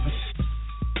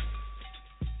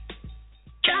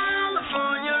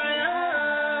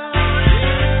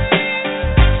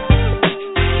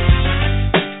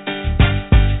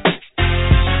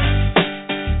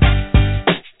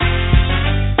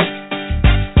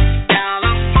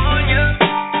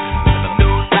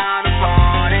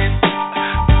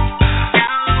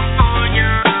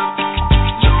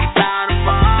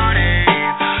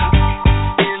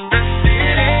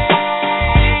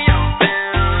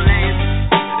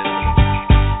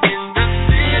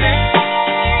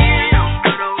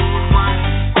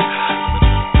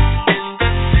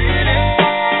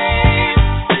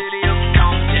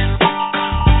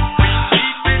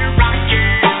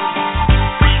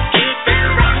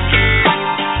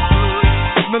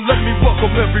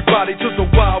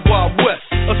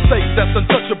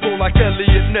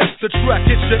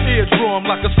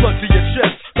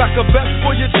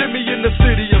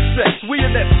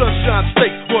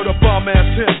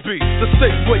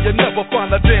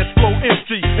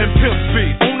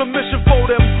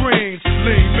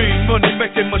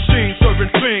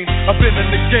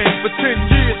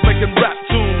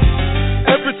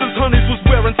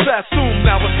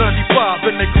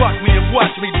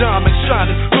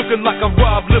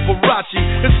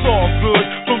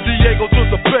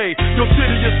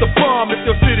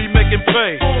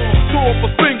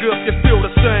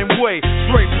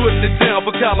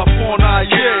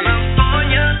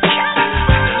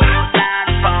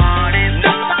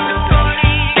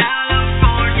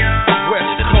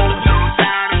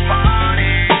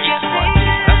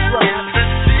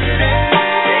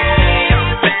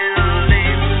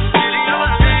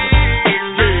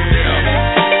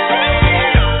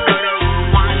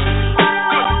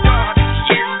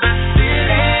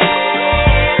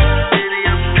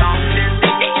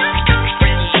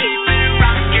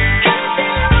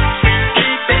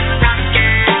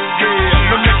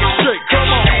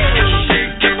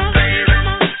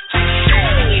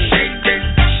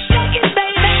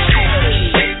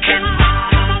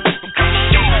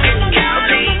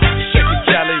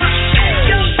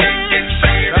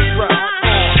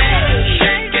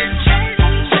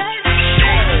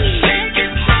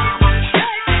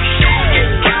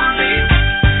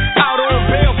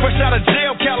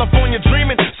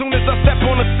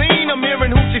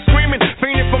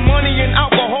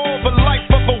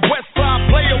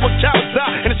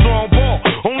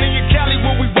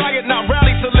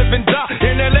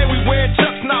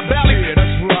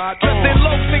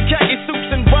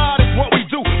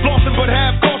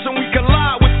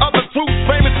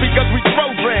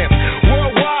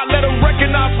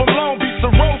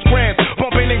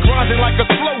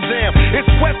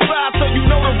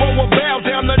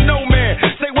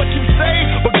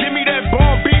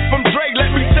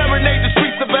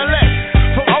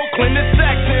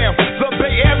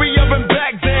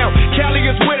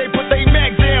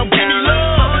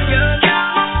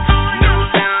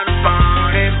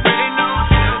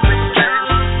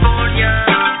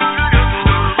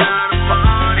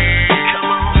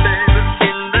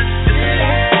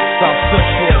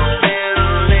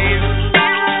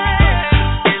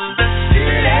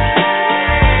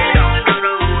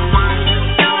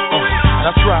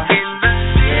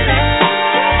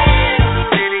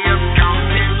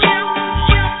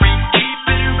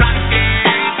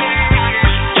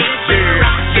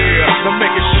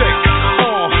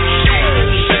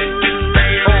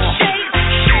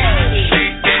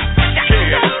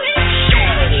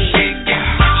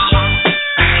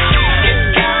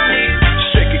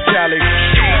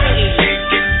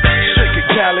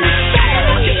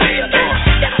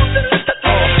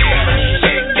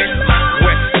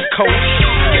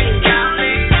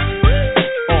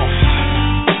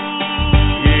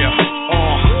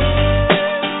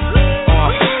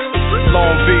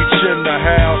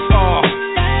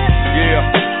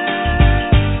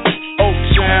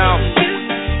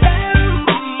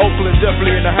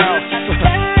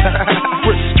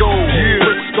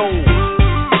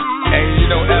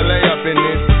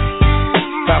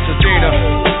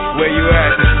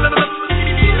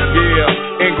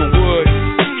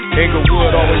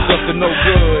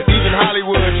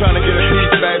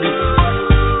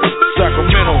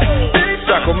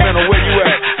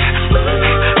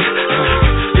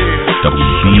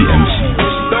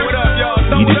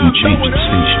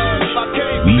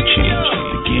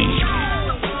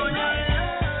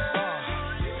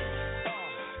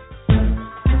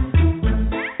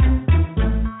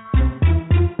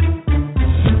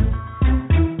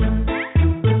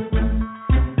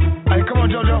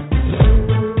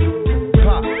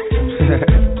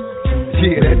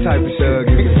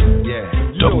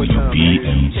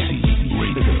 WBMC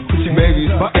Radio. Baby,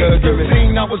 by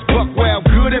 15, I was buck wild,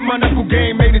 good at my knuckle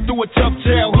game, made it through a tough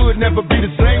childhood, never be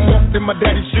the same. Walked in my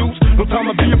daddy's shoes, no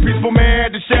time to be a peaceful man,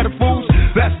 had to shatter fools.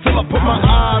 That's till I put my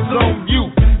eyes on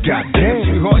you. Goddamn,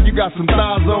 sweetheart, you got some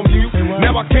thighs on you.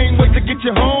 Now I can't wait to get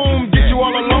you home, get you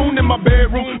all alone in my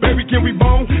bedroom. Baby, can we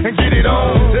bone and get it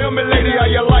on? Tell me, lady, how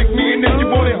you like me, and if you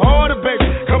want it harder, baby,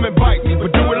 come and bite me,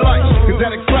 but do it light, cause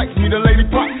that excites me, the lady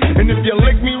pop. And if you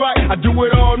lick me right, I do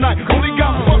it all night. Only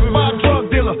got fucked by a drug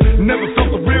dealer, never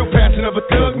felt the real passion of a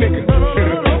thug nigga.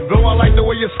 Though I like the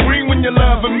way you scream when you're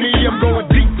loving me, I'm going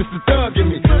deep, it's the thug in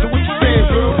me. So what you saying,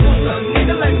 girl? A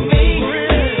nigga like me.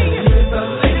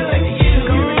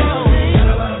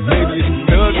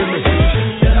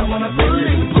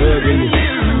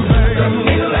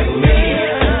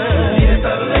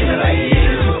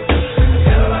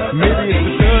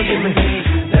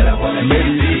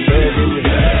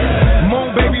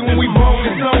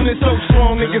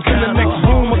 Niggas in the next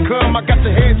room will come, I got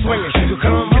the head swinging.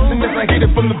 Come kissing as I hit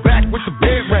it from the back with the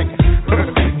bed ringing.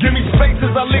 Give me space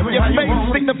as I lick your face.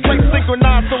 Stick the place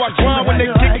synchronized so I grind when they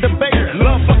kick the bass.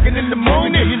 Love fucking in the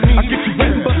morning. I get you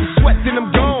wet but the sweat then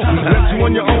I'm gone. Left you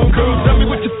on your own, girl. Tell me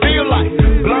what you feel like.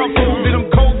 Blindfolded, I'm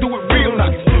cold, do it real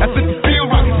nice. That's if you feel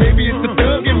right. Maybe it's the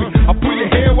thug in me. I'll pull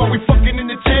your hair while we fucking in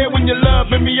the chair when you're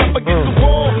loving me up against the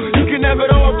wall. You can have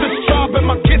it all, just try, but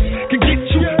my kiss can get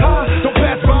you high. Don't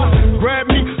pass by. Grab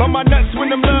me by my nuts when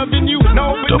I'm loving you.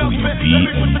 No, open up,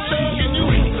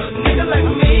 nigga like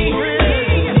me.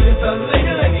 It's a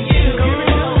lady like you.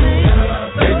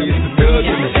 Baby, it's the thug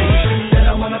in me. That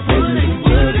I wanna put in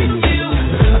you.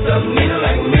 A thug nigga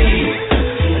like me.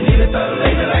 I need a thug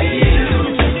lady like you.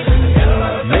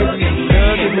 Baby, it's the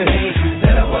thug in me.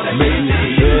 That I wanna put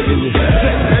in you.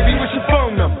 Baby, what's your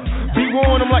phone number? Be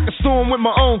warned, I'm like a storm with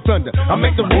my own thunder. I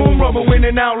make the room rubber, in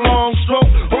and out, long stroke.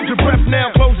 Hold your breath now,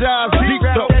 close your eyes, deep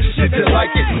though. Shit just like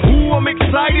it. Ooh, I'm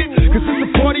excited, cause it's a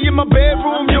party in my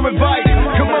bedroom, you're invited.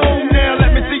 Come on now,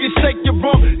 let me see you shake your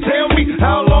bump. Tell me,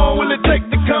 how long will it take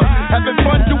to come? Having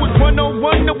fun, do it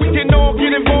 101, that we can all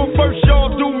get involved. First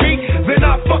y'all do me, then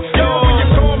I fuck y'all. When you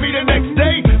call me the next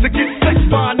day, to get sex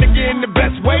by a nigga in the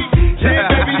best way. Yeah,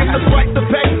 baby, it's the price to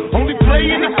pay. Only play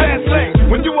in the fast lane.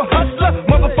 When you a hustler,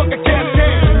 motherfucker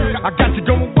cascade. I got you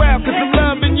going wild, cause I'm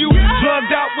loving you.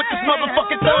 Drugged out with this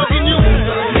motherfucking thug in you.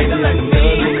 Nigga like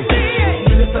me.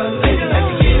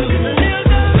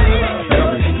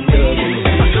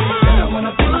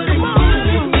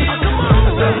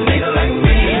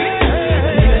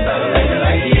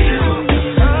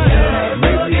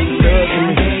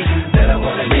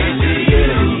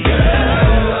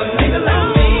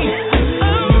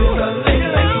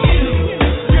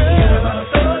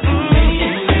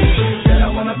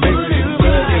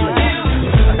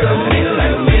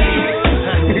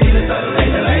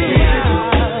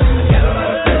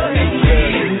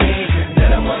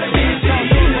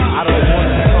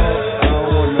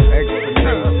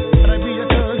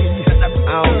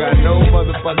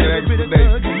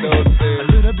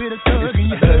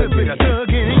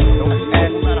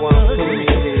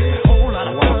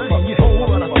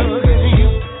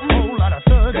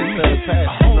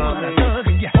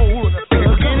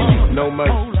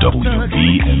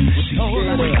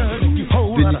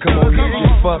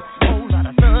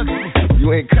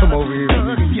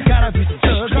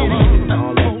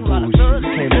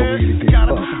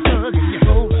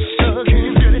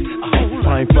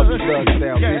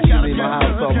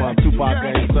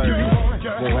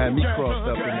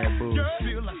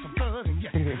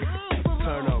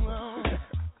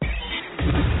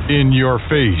 In your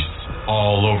face,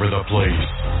 all over the place.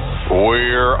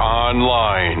 We're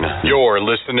online. You're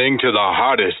listening to the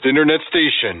hottest internet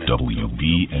station,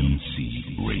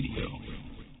 WBMC Radio.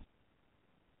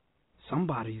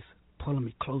 Somebody's pulling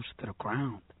me close to the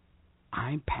ground.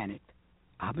 I ain't panicked.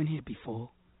 I've been here before.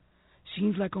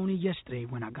 Seems like only yesterday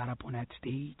when I got up on that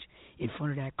stage in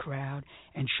front of that crowd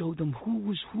and showed them who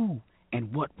was who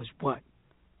and what was what.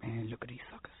 Man, look at these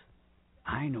suckers.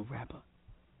 I ain't no rapper.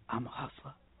 I'm a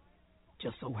hustler.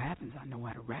 Just so happens I know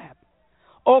how to rap.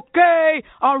 Okay,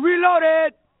 I'm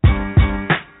reloaded. I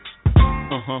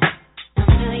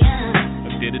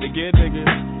did it again, nigga.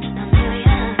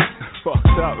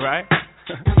 Fucked up, right?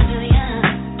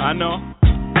 I know.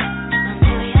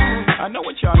 I know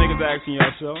what y'all niggas asking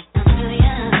yourself.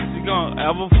 You gonna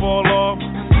ever fall off?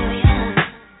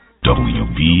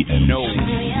 WBMC No.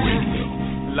 Radio.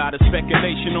 A lot of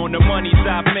speculation on the monies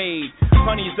I've made,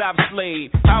 honeys I've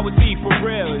slayed. How is he for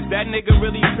real? Is that nigga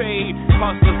really paid?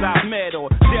 Hustlers I've met or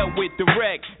dealt with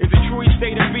direct. Is it true he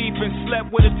stayed in beef and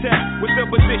slept with a tech? What's the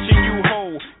position you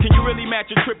hold? Can you really match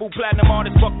a triple platinum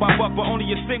artist buck by buck, but only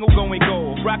a single going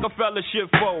gold? Rockefeller shit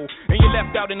fold, and you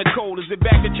left out in the cold. Is it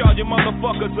back to charging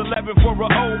motherfuckers 11 for a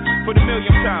O? For the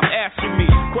millionth time asking me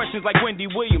questions like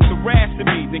Wendy Williams harassing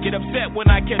me. They get upset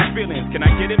when I catch feelings. Can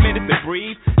I get a minute to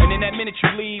breathe? And in that minute you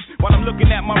leave, while I'm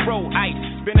looking at my roll, ice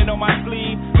spinning on my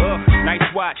sleeve. Nice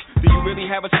watch. Do you really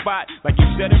have a spot like you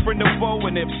said in front of foe?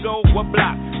 And if so, what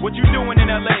block? What you doing in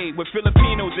LA with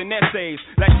Filipinos and essays,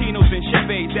 Latinos and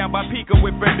Chevys down by Pico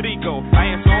with Federico?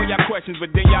 I answer all y'all questions, but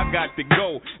then y'all got to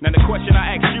go. Now the question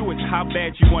I ask you is how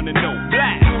bad you wanna know.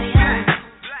 Blast!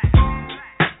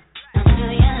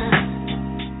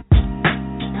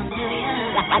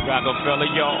 Rockefeller,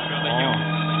 y'all.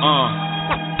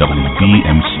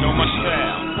 WBMC.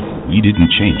 We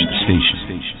didn't change the station.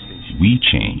 We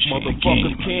changed the game.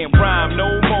 Motherfuckers can't rhyme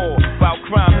no more. About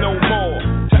crime no more.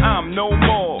 To I'm no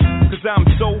more. Cause I'm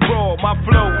so raw. My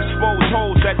flow expose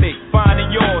holes that they find in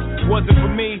yours. Wasn't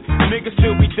for me, niggas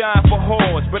still be dying for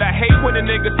whores. But I hate when a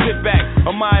nigga sit back,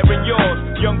 admiring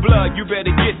yours. Young blood, you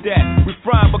better get that. We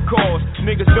frying because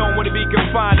niggas don't wanna be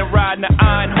confined to riding the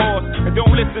iron horse. And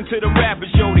don't listen to the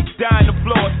rappers, yo, they dying the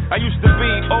floors. I used to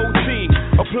be OT,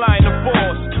 applying the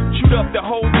force. Shoot up the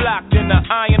whole block, then the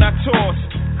iron I toss.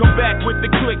 Come back with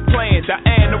the click plans,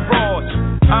 Diana Ross.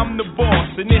 I'm the boss,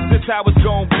 and this is how it's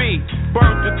gon' be.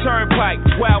 Burnt the turnpike,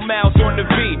 wild mouths on the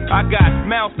V. I got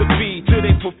mouths to feed till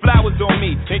they put flowers on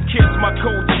me and kiss my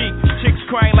cold cheek. Chicks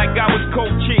crying like I was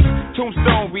cold cheeks.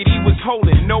 Tombstone read he was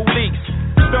holding, no leaks.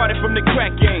 Started from the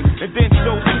crack game, and then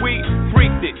So Sweet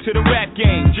freaked it to the rap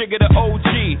game. Jigga the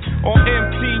OG on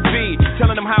MTV,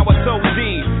 telling them how I sold D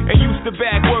and used to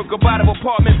bag work up out of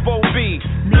apartment 4B.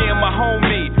 Me and my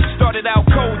homie started out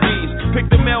Cody's, picked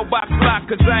the mailbox lock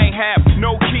cause I ain't have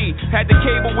no key. Had the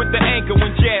cable with the anchor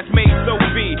when Jazz made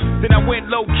Sophie. Then I went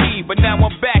low key, but now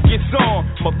I'm back, it's on,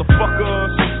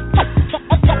 motherfuckers.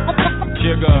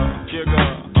 Jigga,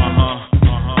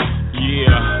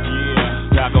 yeah,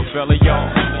 Rockefeller, y'all.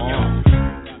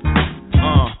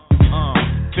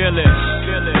 Feel it.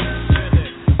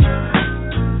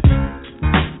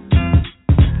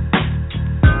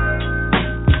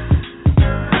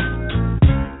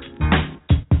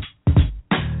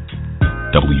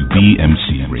 WBMC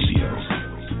Radio.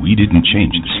 We didn't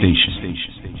change the station.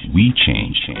 We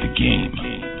changed the game.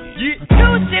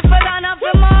 Lucifer on up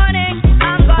the morning,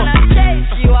 I'm gonna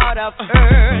chase you out of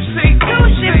earth.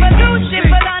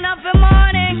 Lucifer on up the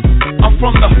morning. I'm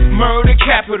from the murder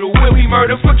capital, where we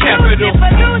murder for capital.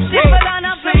 Lucifer on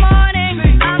up the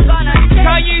morning, I'm gonna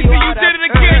chase you out of earth. You did it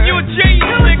again, you a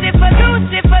genius.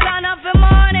 Lucifer on up the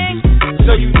morning.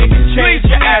 So you niggas change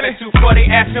your attitude for they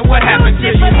asking what happened to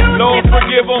you. Lord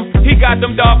forgive him, he got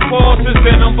them dark forces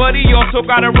in him, but he also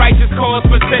got a righteous cause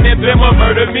for sending them to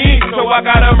murder me. So I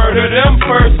gotta murder them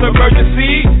first.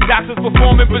 Emergency, doctors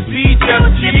performing procedures.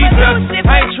 Jesus,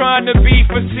 I ain't trying to be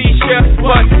facetious,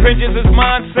 but vengeance is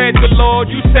mine, said the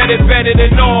Lord. You said it better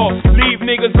than all. Leave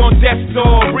niggas on death's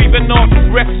door, breathing off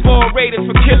respirators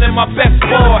for killing my best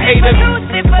four haters.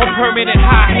 On permanent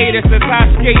high haters as I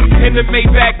skate in the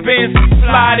Maybach Benz,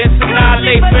 slide into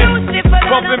annihilation.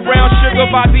 Bumping brown sugar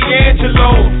by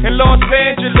D'Angelo in Los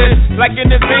Angeles, like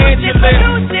an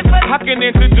evangelist. I can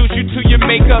introduce you to your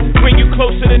maker, bring you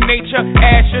closer to nature.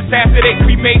 Ashes after they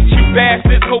cremate you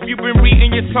bastards. Hope you've been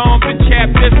reading your psalms and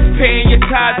chapters, paying your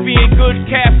tithes, being good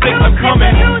Catholic. I'm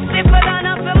coming. Lucifer on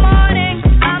up the morning,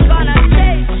 I'm gonna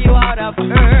chase you out of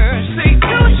earth.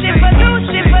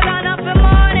 Lucifer on up the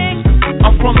morning.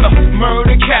 I'm from the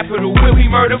murder capital, where we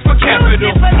murder for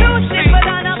capital. Lucifer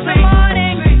on up the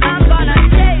morning, I'm gonna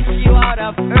chase you out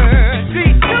of earth.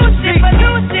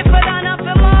 Lucifer on up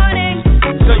the morning.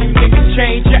 So you niggas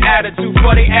change your attitude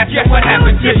before they ask you what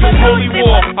happened to you. Holy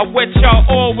war, I wet y'all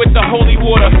all with the holy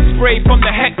water. Spray from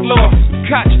the heck law,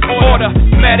 catch order,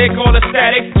 medic, all the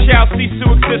static. Shall cease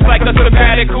to exist like a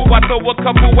sabbatical. I throw a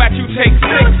couple at you, take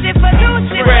six.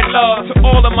 Spread love to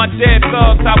all of my dead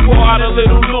thugs. I pour out a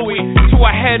little Louis to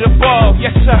a head above,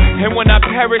 yes sir. And when I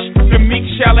perish, the meek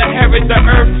shall inherit the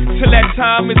earth. Till that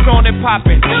time it's on and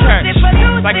poppin'. Church,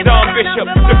 like Don Bishop,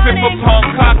 the fifth upon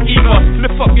cock Eva.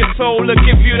 Lift up your soul to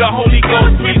give you the Holy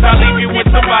Ghost. Please, I leave you with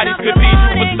somebody's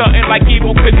cathedral for something like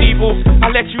Evil Knievel.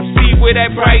 I let you see where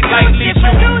that bright light leads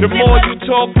you. The more you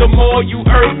talk, the more you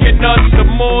irking us. The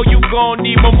more you gon'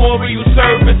 need memorial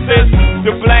services.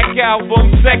 The Black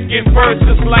Album, second verse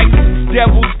is like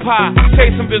devil's pie.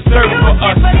 Take some dessert for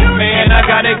us. Man, I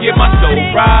gotta get my soul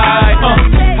right.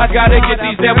 I gotta get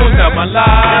these devils out my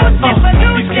life.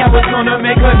 These cowards gonna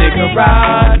make a nigga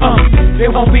ride. They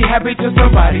They won't be happy till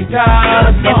somebody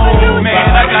dies. No,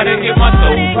 man, I gotta get my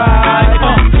soul right.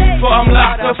 For I'm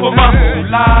locked up for my whole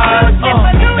life.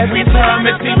 Every time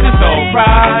it seems it's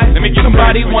alright. Let me get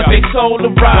somebody want their soul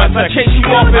to rise. I chase you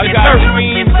off in the earth.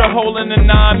 Dreams, a hole in the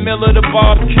 9 miller, the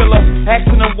Bob killer.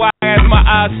 Asking them why as my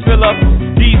eyes fill up.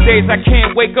 These days I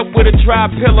can't wake up with a dry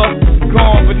pillow.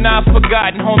 Gone but not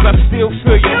forgotten, homes I still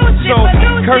feel you. So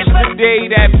curse the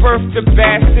day that birthed the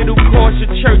bastard who caused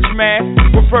your church mass.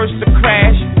 Reverse the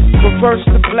crash, reverse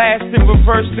the blast and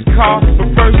reverse the car.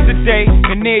 Reverse the day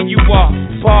and there you are,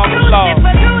 Bob the law.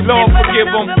 Lord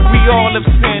forgive him, we all have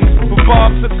sinned. But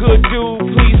Bob's a good dude,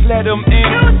 please let him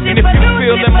in. And if you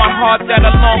feel in my heart that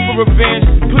I long for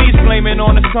revenge, please blame it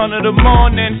on the son of the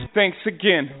morning. Thanks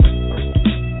again.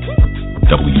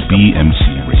 WBMC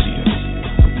Radio.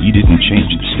 We didn't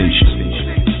change the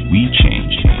station. We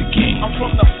changed the game. I'm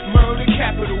from the murder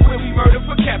capital, where we murder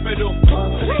for capital.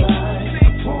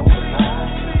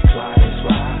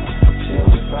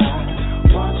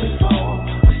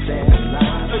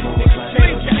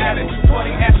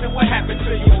 What happened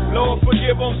to you? Lord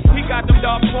forgive him, he got them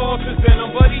dark forces in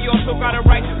him, but he also got a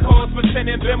righteous cause for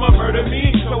sending them to murder me.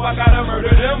 So I gotta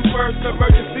murder them first,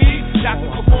 emergency.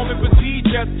 Doctor performing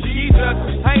procedures, Jesus.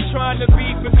 I ain't trying to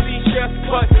be facetious,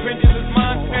 but vengeance is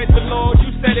mine, said the Lord.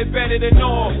 You said it better than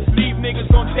all. Leave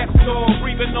niggas on death's door,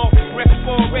 breathing off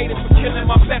respirators for killing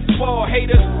my best four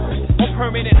haters. On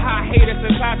permanent high haters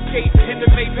as I skate in the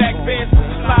Maybach Benz,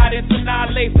 slide into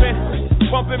annihilation.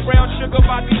 Bumping brown sugar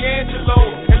by D'Angelo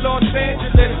in Los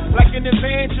Angeles, like an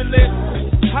evangelist.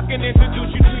 I can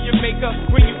introduce you to your maker,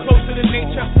 bring you closer to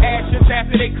nature. Ashes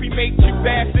after they cremate you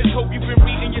bastards. Hope you've been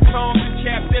reading your Psalms and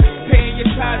chapters, paying your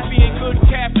tithes, being good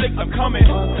Catholics. I'm coming.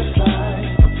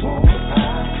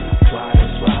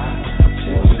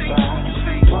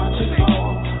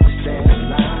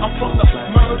 I'm from the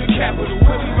murder capital,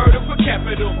 where we murder for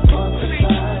capital.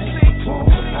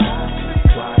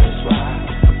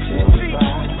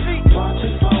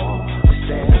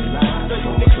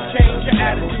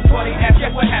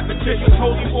 What happened to this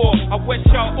holy war? I wet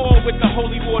y'all all with the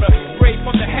holy water. Spray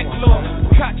from the heck Lord.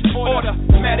 Catch order,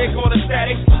 medic or the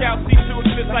static. Shall see to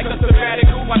exist like a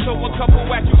sabbatical. I throw a couple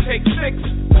at you, take 6.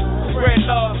 Spread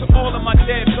love to all of my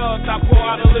dead loves. I pour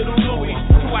out a little Louis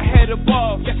to a head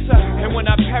above. Yes sir. And when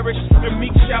I perish, the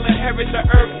meek shall inherit the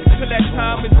earth. Till that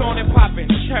time is on and poppin'.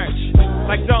 Church,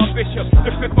 like Don Bishop,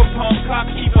 the 5th of Palm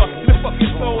Clock Eva. Lift up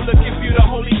your soul to give you the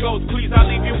Holy Ghost. Please, I'll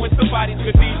leave you in somebody's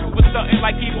cathedral with something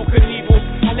like Evil Knievel.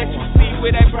 I'll let you see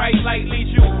where that bright light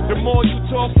leads you. The more you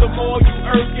talk, the more you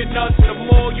irking us. The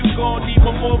more you gon' need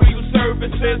memorial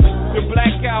services. The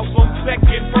Black Album,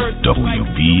 2nd verse.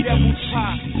 WBMC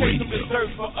Radio.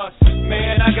 For us.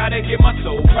 Man, I gotta get my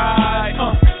soul right.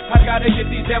 I gotta get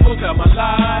these devils out my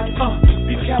life.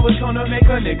 These cowards gonna make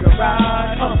a nigga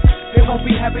ride. They won't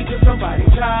be happy till somebody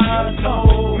dies.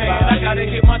 Man, I gotta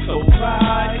get my soul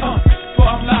right. For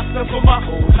I'm locked up for my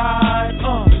whole life.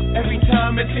 Every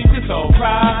time it seems it's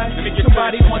alright.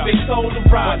 Somebody want their soul to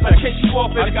rise. I chase you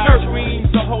off in the earth.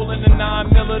 Dreams, a hole in the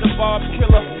 9 miller, the Bob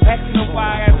killer. Asking them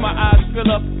why as my eyes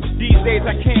fill up. These days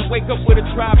I can't wake up with a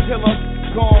dry pillow.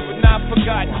 Gone but not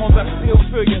forgotten, homes I still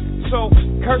feel you. So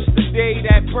curse the day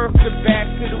that birthed the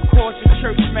bastard who caused your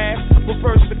church mass.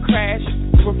 Reverse the crash,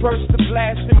 reverse the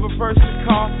blast and reverse the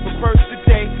car. Reverse the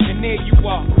day and there you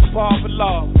are, Bob of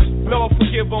law. Lord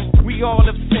forgive him, we all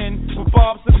have sinned. But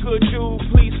Bob's a good dude,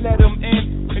 please let him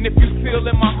in. And if you feel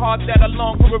in my heart that I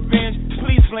long for revenge,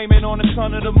 please blame it on the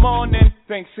son of the morning.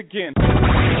 Thanks again.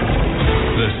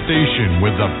 The station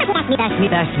with the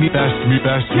best music. Best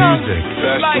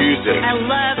music. I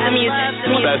love the music.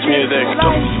 Best music.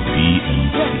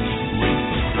 WBMC.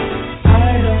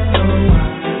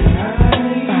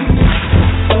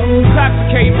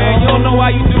 Intoxicate, man. You don't know why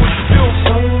you do what you do.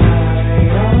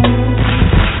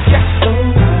 Yes.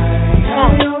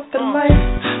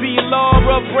 See a law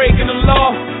of breaking the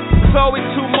law. It's always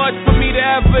too much for me to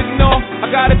ever ignore.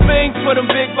 I got a thing for them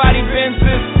big body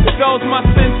Benzes. It goes my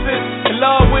senses. In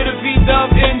love with a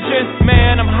V-dub engine.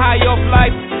 Man, I'm high off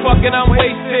life. Fucking, I'm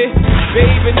wasted.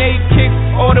 Babe and 8 kicks.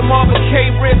 All them Marvel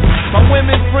K wrists. My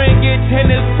women friend get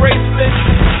tennis bracelets.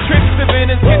 Tricks to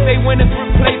Venice get they winners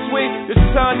replaced with. The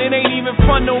sun, it ain't even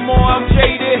fun no more. I'm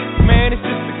jaded. Man, it's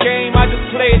just a game. I just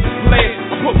play it to play it.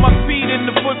 I put my feet in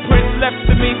the footprints left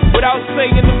to me. Without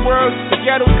saying the words, the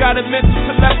ghetto's got a mental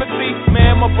telepathy.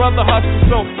 Man, my brother hustles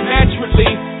so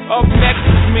naturally. Up next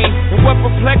is me, and what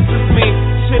perplexes me,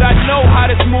 shit, I know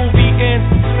how this movie ends.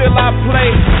 Still I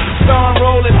play, starring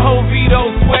role in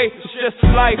Jovito's way. It's just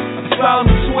life, I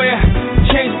solemnly swear.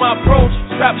 Change my approach,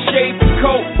 stop shaving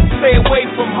coat. Stay away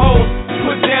from hoes,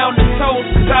 put down the toes,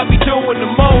 cause I be doing the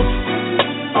most.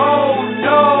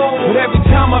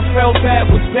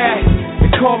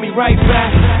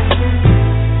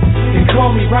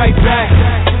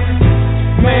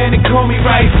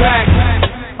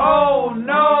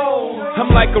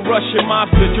 like a Russian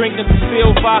mobster, drinking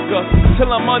distilled vodka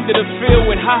till I'm under the field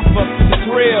with Hoffa. It's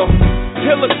real.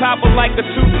 Pillar topper like a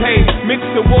toupee. Mix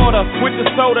the water with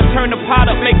the soda, turn the pot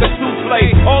up, make a souffle.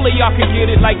 All of y'all can get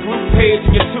it like group page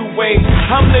in your two ways.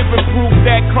 I'm living proof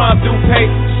that crime do pay.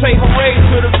 Say hooray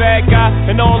to the bad guy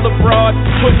and all the broads.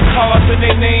 Putting cards in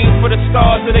their name for the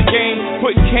stars of the game.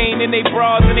 Putting cane in their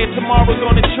bras and their tomorrows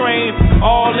on the train.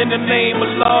 All in the name of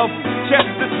love. Just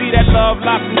to see that love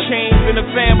locked in chains. And the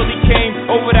family came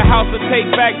over the house to take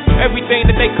back everything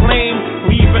that they claim.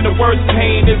 Even the worst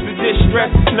pain is the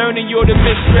distress. Learning you're the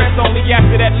mistress only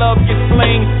after that love gets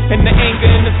slain. And the anger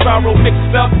and the sorrow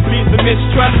mixed up leaves the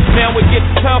mistrust. Now it gets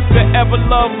tough to ever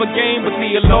love again, but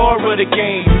the allure of the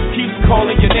game keeps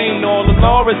calling your name. All the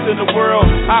Lauras in the world,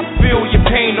 I feel your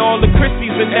pain. All the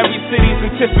Christies in every city's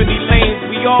and Tiffany lanes.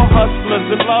 We all hustlers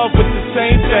in love with the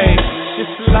same thing.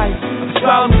 It's life, I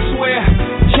solemnly swear.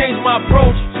 Change my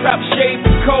approach, stop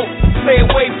shaving coat, stay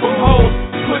away from hoes,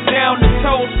 put down the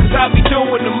toast, cause I be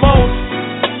doing the most.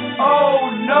 Oh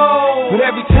no! But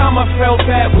every time I felt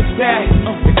that was that,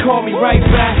 they call me right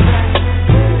back.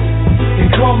 They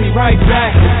call me right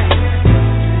back.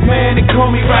 Man, they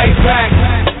call me right back.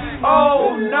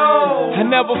 Oh no! I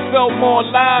never felt more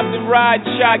alive than riding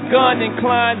shotgun,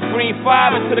 inclined green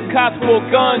 5 into the cops pull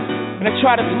guns. And I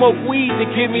try to smoke weed to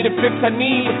give me the fix I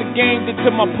need, but the game did to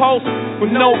my pulse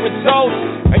with no results.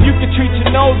 And you can treat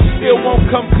your nose, it still won't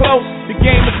come close. The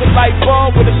game is a light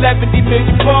bulb with 11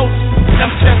 million volts. And I'm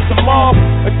just a moth,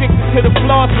 addicted to the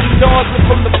floss. And the doors are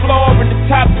from the floor and the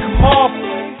top come off.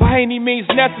 By any means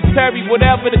necessary,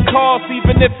 whatever the cost,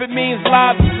 even if it means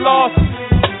lives is lost.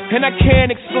 And I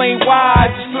can't explain why,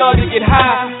 I just love to get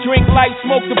high. Drink light,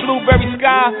 smoke the blueberry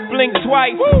sky, blink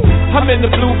twice. I'm in the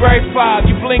blueberry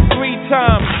 5, you blink 3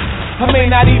 times. I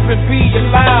may not even be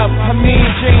alive. I mean,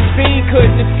 James Dean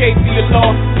couldn't escape the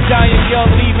alarm. Dying young,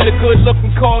 leaving a good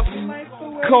looking corpse.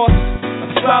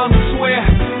 I solemnly swear,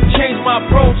 change my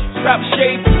approach, stop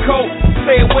shaving coat,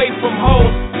 stay away from hoes,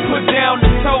 put down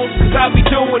the toast, cause I be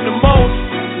doing the most.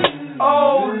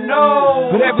 Oh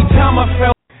no! But every time I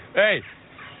felt. Hey!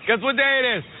 Guess what day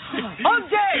it is? Hump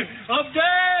day! Hump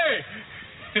day!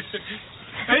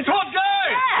 Hey, it's hump day!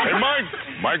 Yeah. Hey, Mike!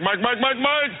 Mike! Hey,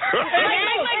 Mike!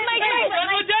 Guess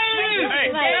what day it is?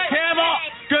 Hey, Tampa!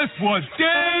 Guess what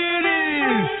day it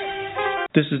is?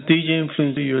 This is DJ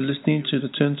NFLUENCE. You're listening to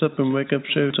the TurntUp WakeUp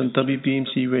Show on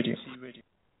WBMC Radio.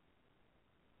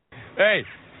 Hey,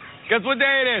 guess what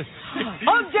day it is?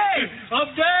 Hump day!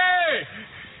 Hump day!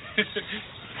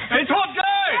 Hey, it's hump day!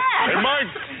 Yeah. Hey,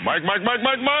 Mike! Guess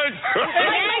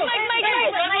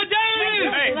what day it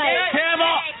is? Hey,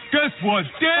 Tampa! Guess what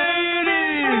day it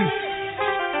is?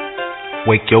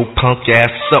 Wake your punk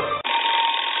ass up.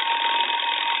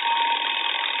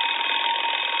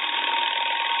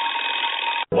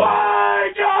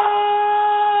 Wake up!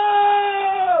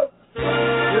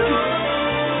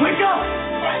 Wake up!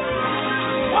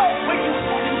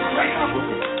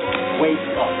 Wake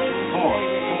up! Come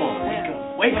on,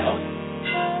 wake up!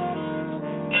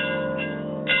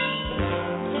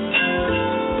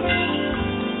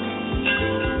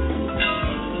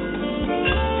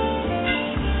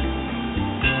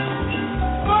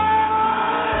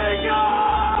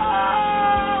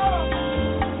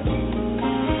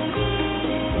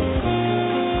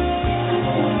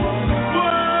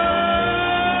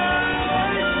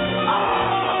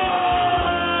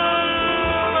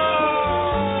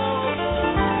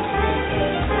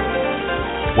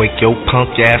 Wake your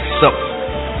punk ass up.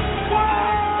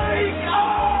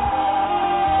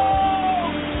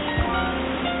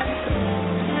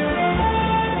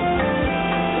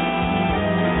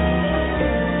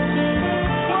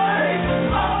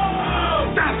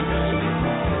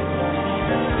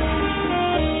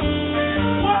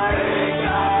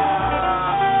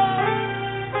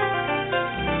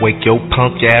 Wake your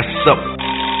punk ass up.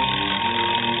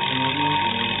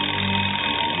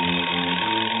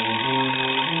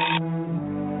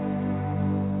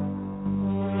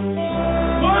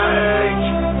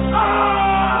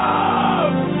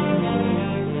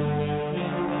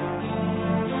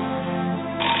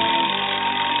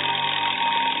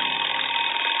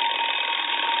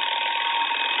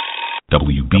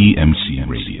 WBMC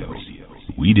Radio.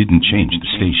 We didn't change the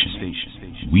station.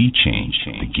 We changed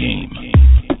the game.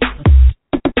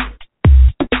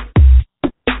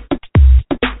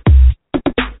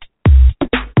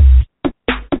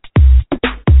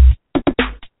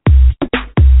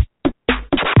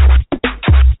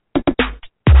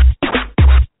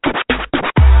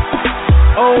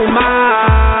 Oh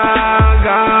my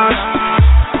gosh,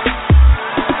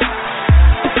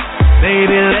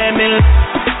 baby, let me.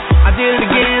 I did it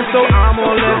again, so I'm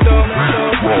gonna let go.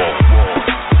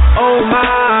 Oh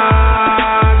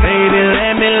my, baby,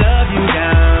 let me love you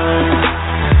down.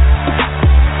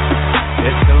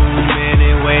 There's so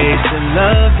many ways to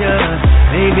love you.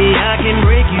 Maybe I can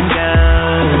break you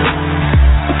down.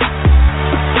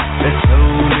 There's so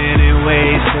many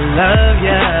ways to love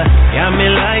you. Got me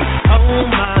like, oh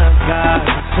my God,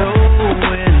 I'm so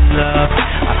in love.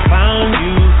 I found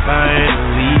you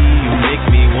finally. You make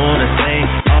me wanna say,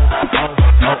 oh,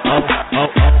 oh, oh, oh,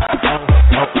 oh,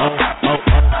 oh, oh,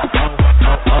 oh,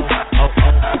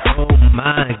 oh.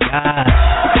 My God.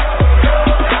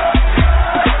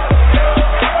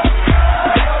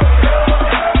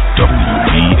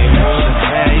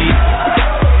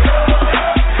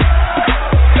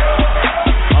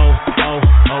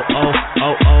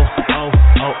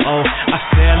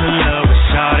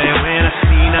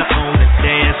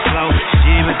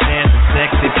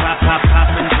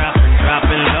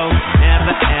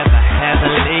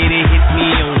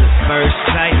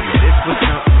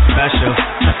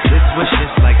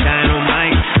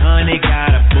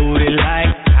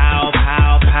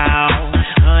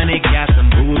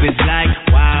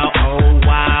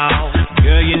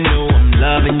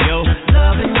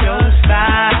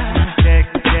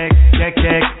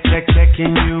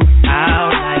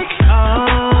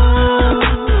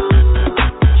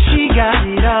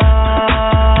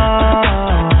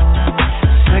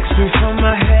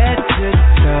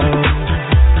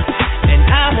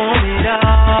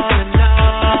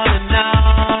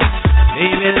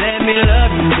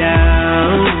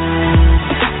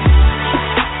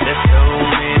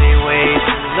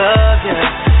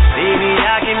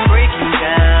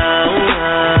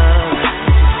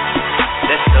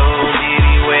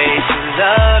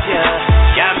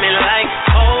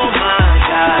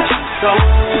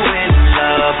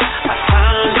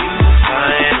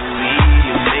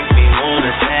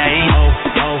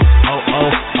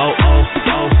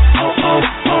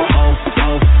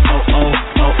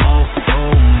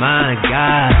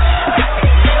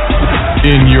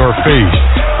 In your face,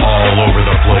 all over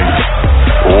the place.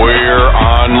 We're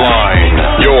online.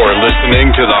 You're listening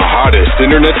to the hottest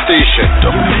internet station.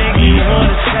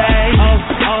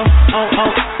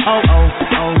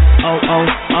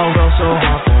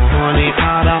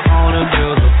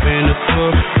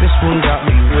 This one got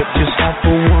me whipped just off for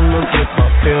one look. If I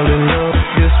fell in love,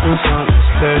 this one's something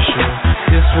special.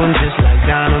 This one just like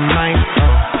dynamite.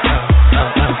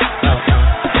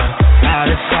 Out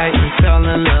of sight, we fell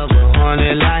in love with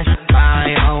honey like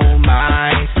my oh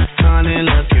my. Honey,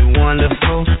 look, you're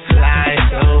wonderful, fly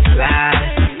so fly.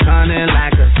 Honey,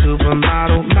 like a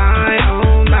supermodel, my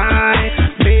oh my.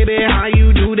 Baby, how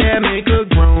you do that? Make a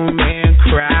grown man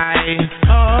cry.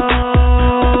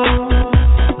 Oh,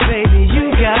 baby,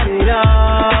 you got it all.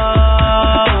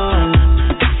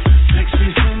 Sexy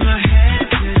from my head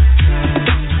to toe,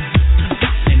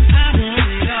 and I want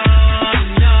it all,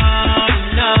 no.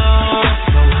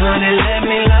 So honey, let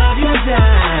me love you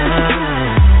down.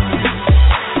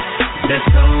 There's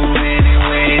so many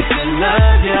ways to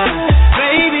love you.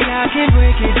 Baby, I can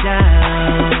break it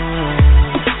down.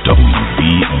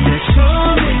 WBMC. There's so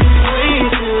many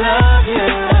ways to love you.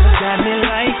 Got me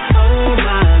like, oh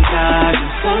my God,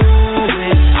 you're so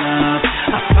in love.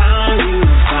 I found you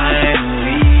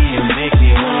finally. You make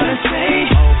me wanna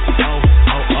say, oh, oh,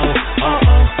 oh, oh,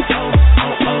 oh,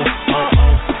 oh, oh, oh, oh,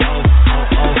 oh,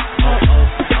 oh, oh, oh,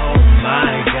 oh,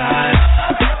 my God.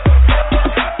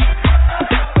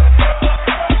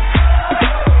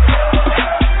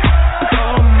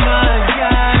 Oh my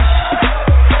gosh.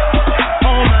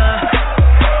 Oh my.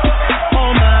 Oh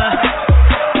my.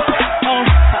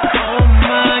 Oh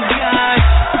my gosh.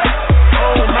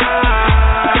 Oh my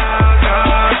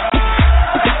gosh.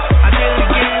 I did it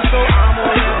again, so I'm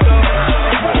on it though.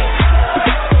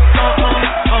 Oh my.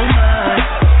 Oh my.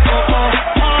 Oh my.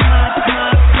 Oh my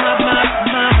gosh. Oh my.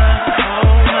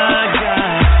 Oh my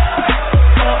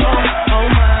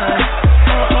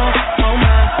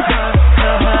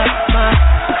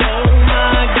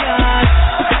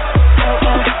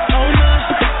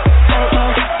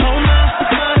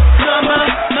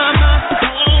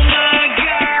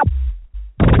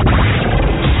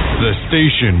The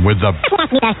station with the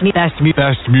best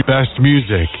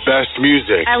music. Best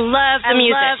music. I love the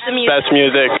music. Best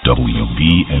music.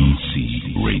 WBMC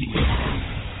Radio.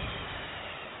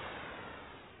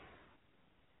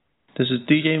 This is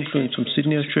DJ NFLUENCE from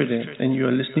Sydney, Australia, and you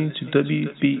are listening to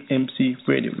WBMC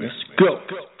Radio. Let's go.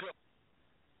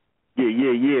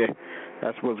 Yeah.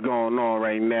 That's what's going on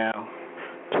right now.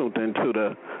 Tuned into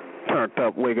the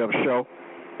TurntUp WakeUp Show.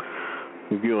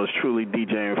 Yours truly,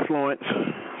 DJ NFLUENCE,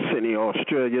 Sydney,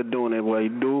 Australia, doing it what he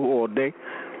do all day.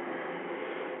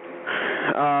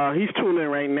 He's tuning in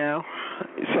right now.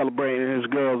 He's celebrating his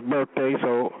girl's birthday,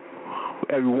 so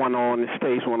everyone on the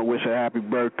stage want to wish her a happy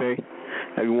birthday.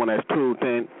 Everyone that's tuned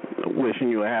in, wishing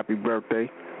you a happy birthday,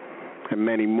 and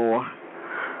many more.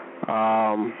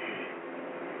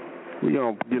 We're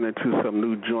going to get into some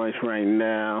new joints right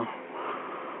now.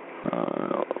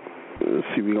 Let's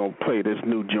see, we're going to play this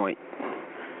new joint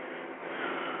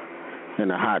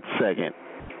in a hot second.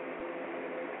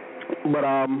 But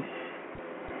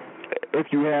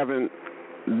if you haven't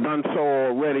done so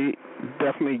already,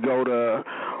 definitely go to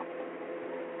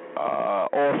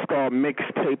All-Star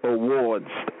Mixtape Awards,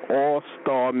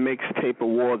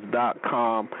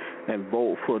 allstarmixtapeawards.com, and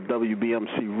vote for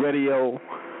WBMC Radio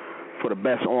for the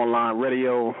best online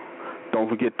radio. Don't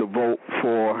forget to vote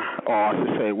for, or I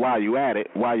should say, while you at it,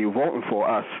 while you voting for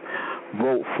us,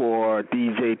 vote for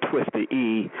DJ Twister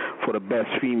E for the best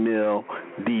female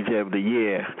DJ of the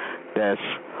year. That's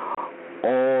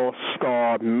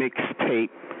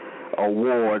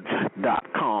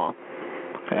allstarmixtapeawards.com.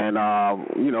 And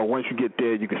once you get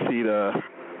there, you can see the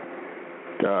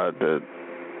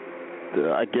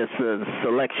I guess the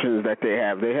selections that they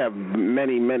have. They have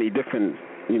many different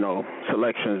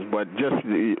selections, but just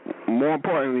more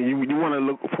importantly, you want to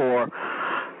look for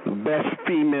the best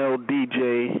female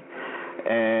DJ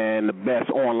and the best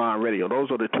online radio. Those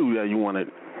are the two that you want to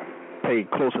pay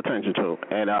close attention to.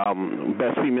 And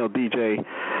best female DJ,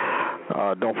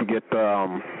 don't forget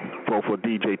vote for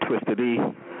DJ Twisted E.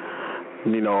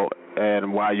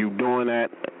 And while you're doing that,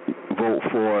 vote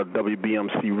for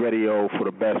WBMC Radio for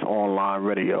the best online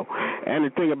radio. And the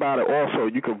thing about it also,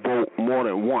 you can vote more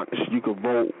than once. You can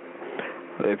vote,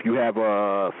 if you have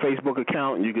a Facebook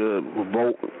account, you can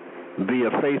vote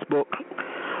via Facebook.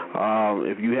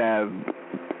 If you have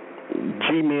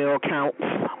Gmail accounts,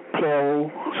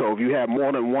 plural, so if you have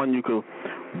more than one, you can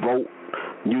vote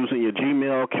using your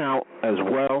Gmail account as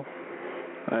well.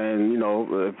 And,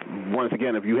 once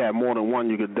again, if you have more than one,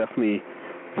 you could definitely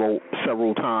vote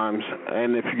several times.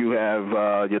 And if you have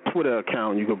your Twitter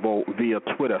account, you can vote via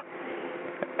Twitter.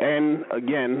 And,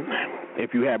 again,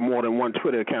 if you have more than one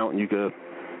Twitter account, you could,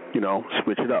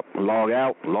 switch it up. Log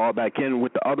out, log back in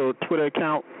with the other Twitter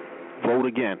account, vote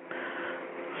again.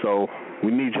 So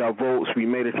we need your votes. We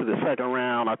made it to the second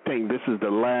round. I think this is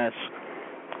the last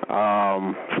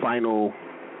final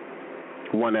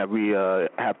one that we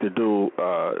have to do.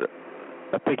 I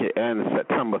think it ends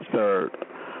September 3rd.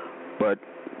 But,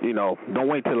 don't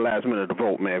wait till the last minute to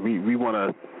vote, man. We want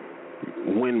to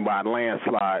win by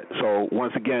landslide. So,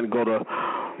 once again, go to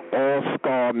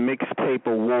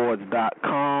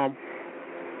allstarmixtapeawards.com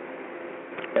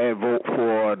and vote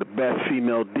for the best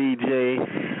female DJ,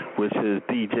 which is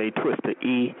DJ Twister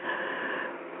E,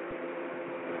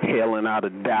 hailing out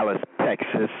of Dallas,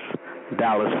 Texas.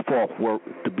 Dallas-Fort Worth,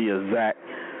 to be exact,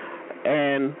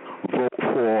 and vote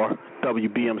for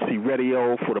WBMC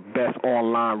Radio for the best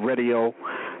online radio.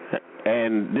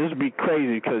 And this would be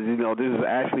crazy because, this is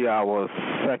actually our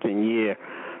second year.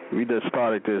 We just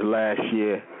started this last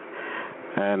year,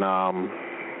 and,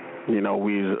 we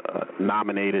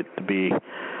nominated to be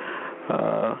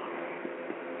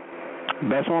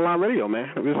best online radio,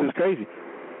 man. This is crazy,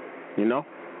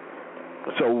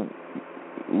 So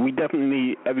we definitely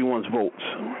need everyone's votes.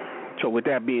 So with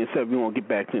that being said, we want to get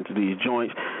back into these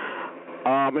joints.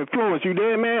 Influence, you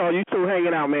there, man? Or you still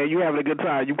hanging out, man? You having a good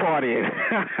time? You partying?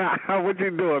 What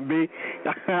you doing, B?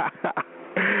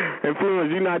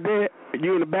 Influence, you not there?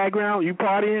 You in the background? You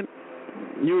partying?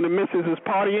 You and the missus is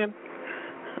partying?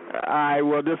 All right,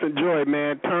 well, just enjoy it,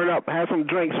 man. Turn up. Have some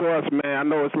drinks for us, man. I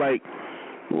know it's like,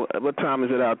 what time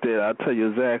is it out there? I'll tell you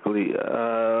exactly.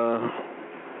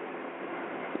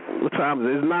 What time is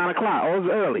it? It's 9 o'clock. Oh, it's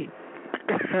early.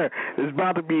 It's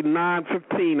about to be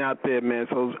 9:15 out there, man,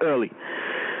 so it's early.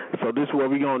 So this is what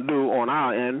we're going to do on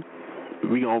our end.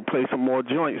 We're going to play some more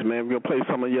joints, man. We're going to play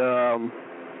some of your,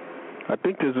 I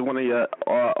think this is one of your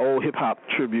old hip-hop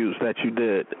tributes that you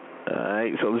did. All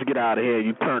right, so let's get out of here.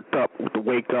 You turned up with the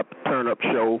Wake Up TurntUp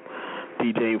Show.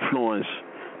 DJ NFLUENCE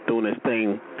doing this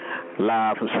thing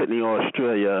live from Sydney,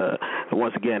 Australia. And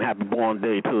once again, happy born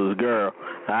day to his girl.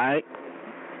 All right?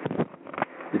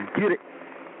 Get it.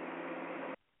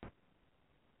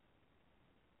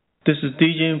 This is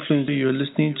DJ NFLUENCE. You're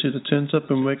listening to the TurntUp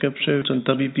WakeUp Show on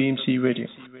WBMC Radio.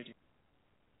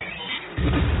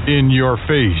 In your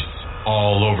face,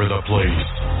 all over the place.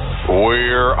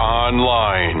 We're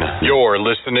online. You're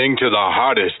listening to the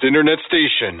hottest internet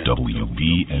station,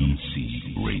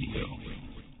 WBMC Radio.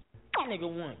 Nigga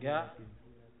one, guy.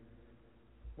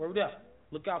 Word up.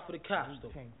 Look out for the cops, though.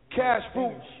 Cash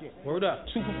fruit. Word up.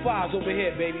 2 for 5s over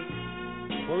here, baby.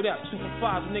 Word up. 2 for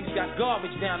 5s. Niggas got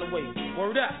garbage down the way.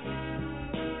 Word up.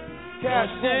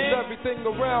 Cash fruit, everything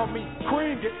around me.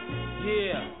 Cream it.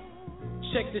 Yeah.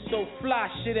 Check this so fly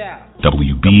shit out.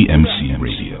 WBMC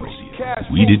Radio.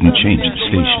 We didn't change the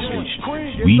station.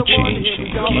 We changed the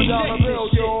game.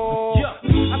 Yeah.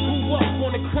 I grew up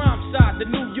on the crime side, the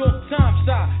New York Times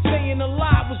side. Staying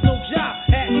alive was no job.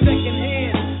 At second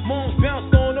hand. Moms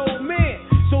bounced on old man.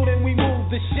 So then we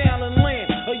moved to Shallon Land.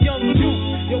 A young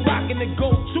youth, you're rocking the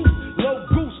go-to. Low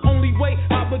goose, only way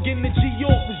I begin to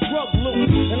G-York was drug loot.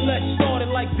 And let's start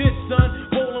it like this, son.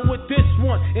 Rolling with this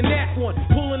one and that one.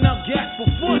 Pulling out gas for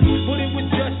fun. But it was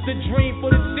just a dream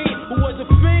for the teen who was a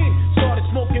fiend. Started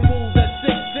smoking rules at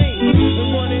 16.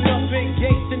 And running up in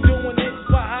gates and doing hits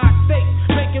by high stakes.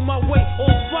 Making my way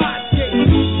on 5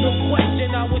 skates. No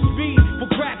question I was speed for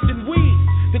cracks and weed.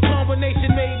 The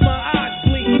combination made my eyes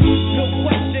bleed. No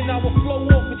question I would flow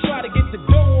off and try to get the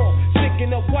dough off.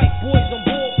 Sticking up white boys on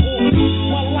board boards.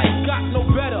 My life got no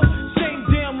better. Same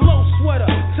damn low sweater.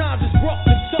 Times is rough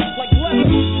and tough like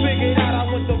leather. Figured out I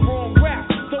went the wrong route.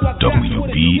 So I got with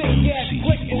a sick ass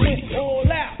click and went all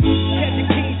out.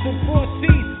 Catching keys from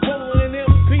 4C's. Rolling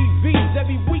in MPVs.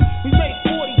 Every week we make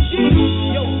 40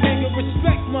 G's. Yo, nigga,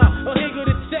 respect my a nigga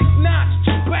to check notch.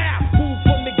 Bow. Move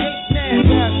from the gate now.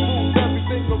 Cash moves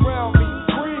everything around me.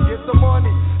 Cream, get the money.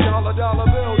 Dollar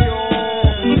bill, yo.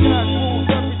 Cash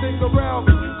moves everything around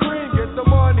me. Cream, get the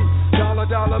money. Dollar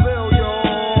bill, yo.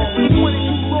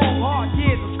 22 long, hard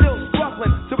years, I'm still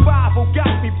struggling. Survival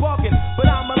got me bugging, but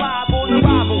I'm alive on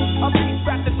arrival. I beat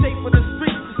back the shape of the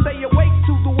streets to stay awake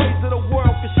to the ways of the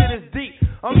world, cause shit is deep.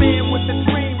 A man with a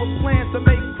dream with plans to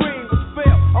make cream was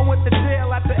fail. I went to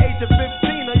jail at the age of 15,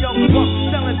 a young buck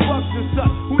selling drugs and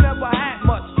such, who never had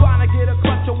much, trying to get a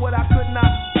clutch on what I could not.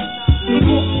 The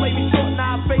court played me short,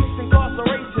 now I face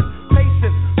incarceration.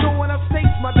 Pacing, throwing up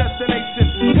states, my destination.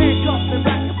 Handcuffs and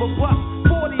back of a buck,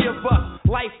 40 of us.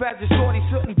 Life as a shorty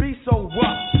shouldn't be so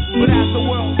rough. But as the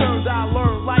world turns, I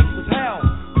learned life is hell.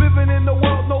 Living in the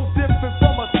world no different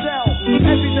from a cell.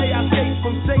 Every day I skate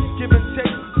from Jake, giving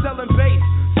chase, selling bass,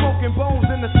 smoking bones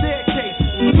in the staircase.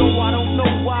 Though I don't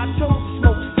know why I chose to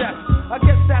smoke steps. I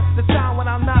guess that's the time when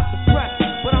I'm not depressed,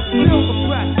 but I'm still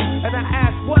depressed. And I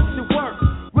ask, what's it worth?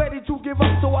 Ready to give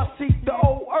up, so I seek the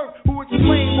old earth, who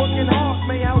explain working hard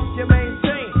may help you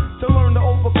maintain. To learn to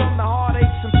overcome the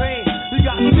heartaches and pain. You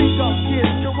got sick up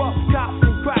kids, corrupt cops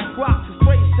and crack rocks and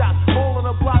stray shots, all in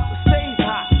a block that stays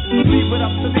hot. Leave it up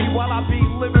to me while I be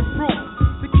living proof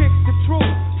to kick the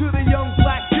truth to the young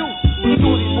black youth. The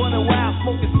shorties running wild,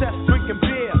 smoking cess, drinking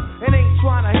beer, and ain't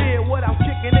trying to hear what I'm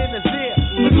kicking in his ear.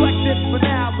 Neglect this for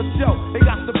now, but yo, it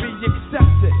got to be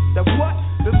accepted. That what?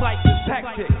 The life is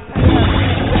hectic.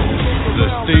 The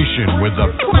station with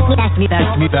the best music.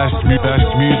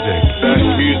 Best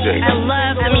music. I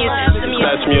love the music.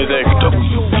 Best music.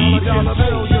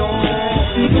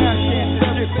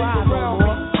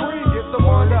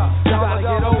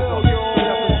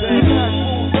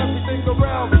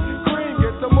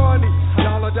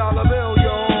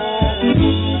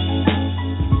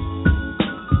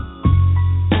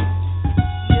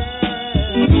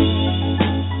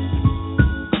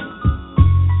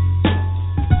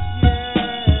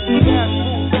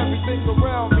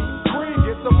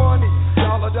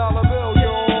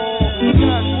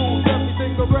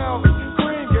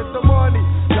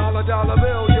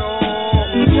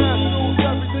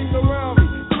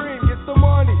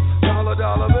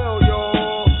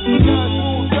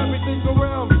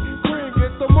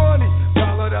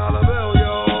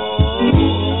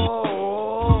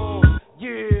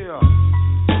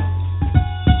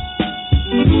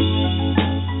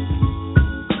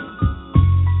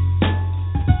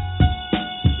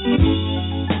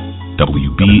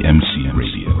 WBMC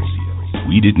Radio.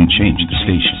 We didn't change the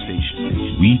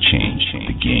station. We changed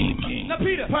the game. Now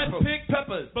Peter, Piper, pick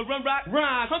peppers, but run rock,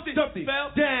 rhyme, Humpty fell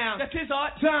down. That's his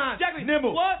hard time. Jackson,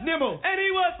 nimble, what? Nimble, and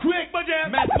he was quick, but jam,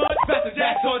 Matt Mud, Pastor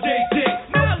Jack, or J.J.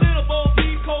 Now little Bo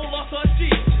Peep, Cole lost her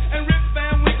sheep, and Rip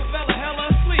Van Winkle fell a hell of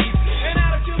sleep. And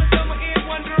out of Killer Summer in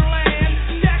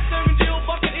Wonderland, Jack serving Jill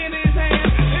bucket in his hand.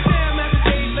 And damn, Master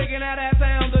J licking out that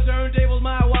sound. The turntables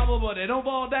might wobble, but they don't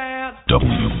fall down.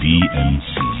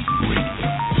 WBMC Radio.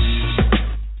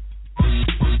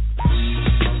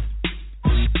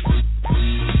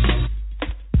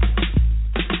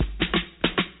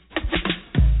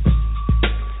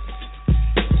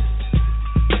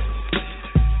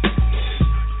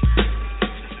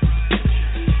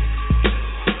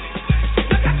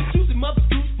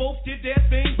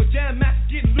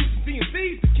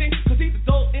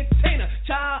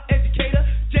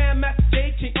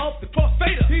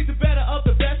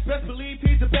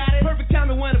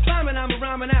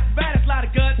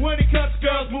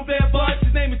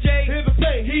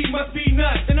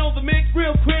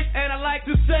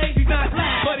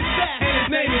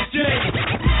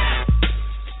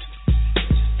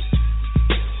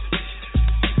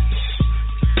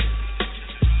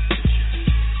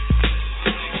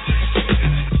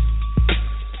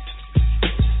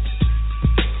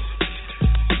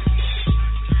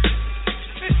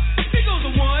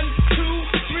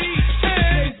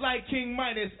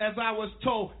 I was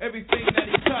told everything that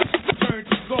he touched turned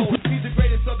to gold. He's the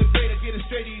greatest of the great, I get it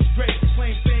straight, he's great.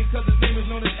 Claim fame cause his name is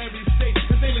known in every state.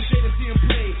 His name is Jay to see him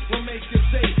play, what makes you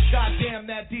say,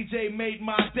 goddamn that DJ made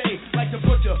my day. Like the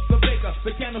butcher, the baker,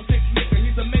 the candlestick maker.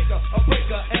 He's a maker, a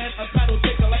breaker, and a title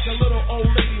taker. Like a little old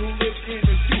lady who lives in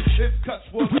the shoe. If cuts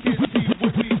was kids, he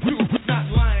would be too. Not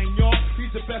lying, y'all,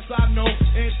 he's the best I know.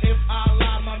 And if I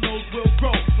lie, my nose will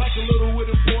grow. Like a little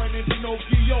wooden boy named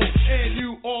Pinocchio. And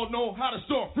you all know how the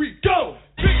story go.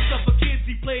 Tricks up for kids,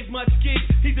 he plays much gigs.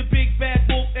 He's a big bad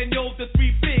wolf, and yo, the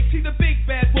three pigs. He's a big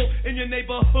bad wolf in your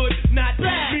neighborhood. Not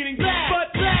bad, meaning bad,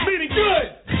 but bad, meaning good.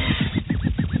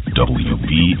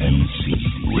 WBMC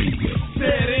Radio.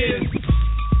 There it is.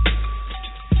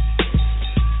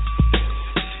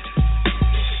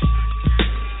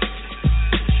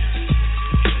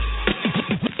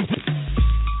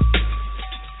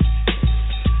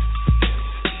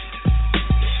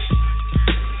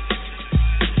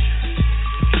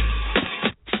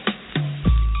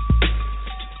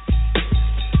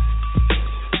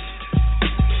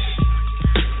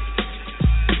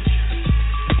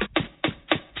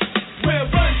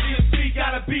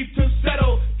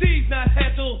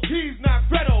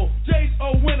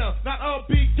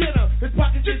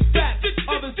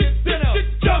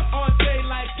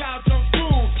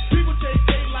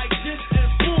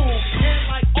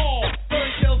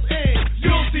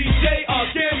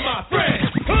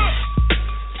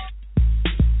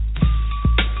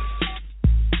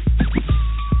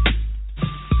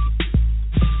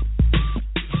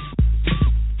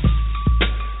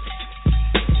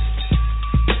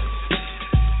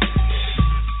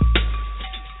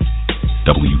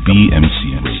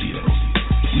 WBMC Radio.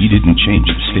 We didn't change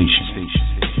the station.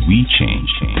 We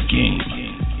changed the game.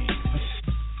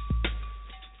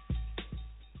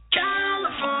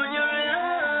 California,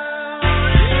 yeah.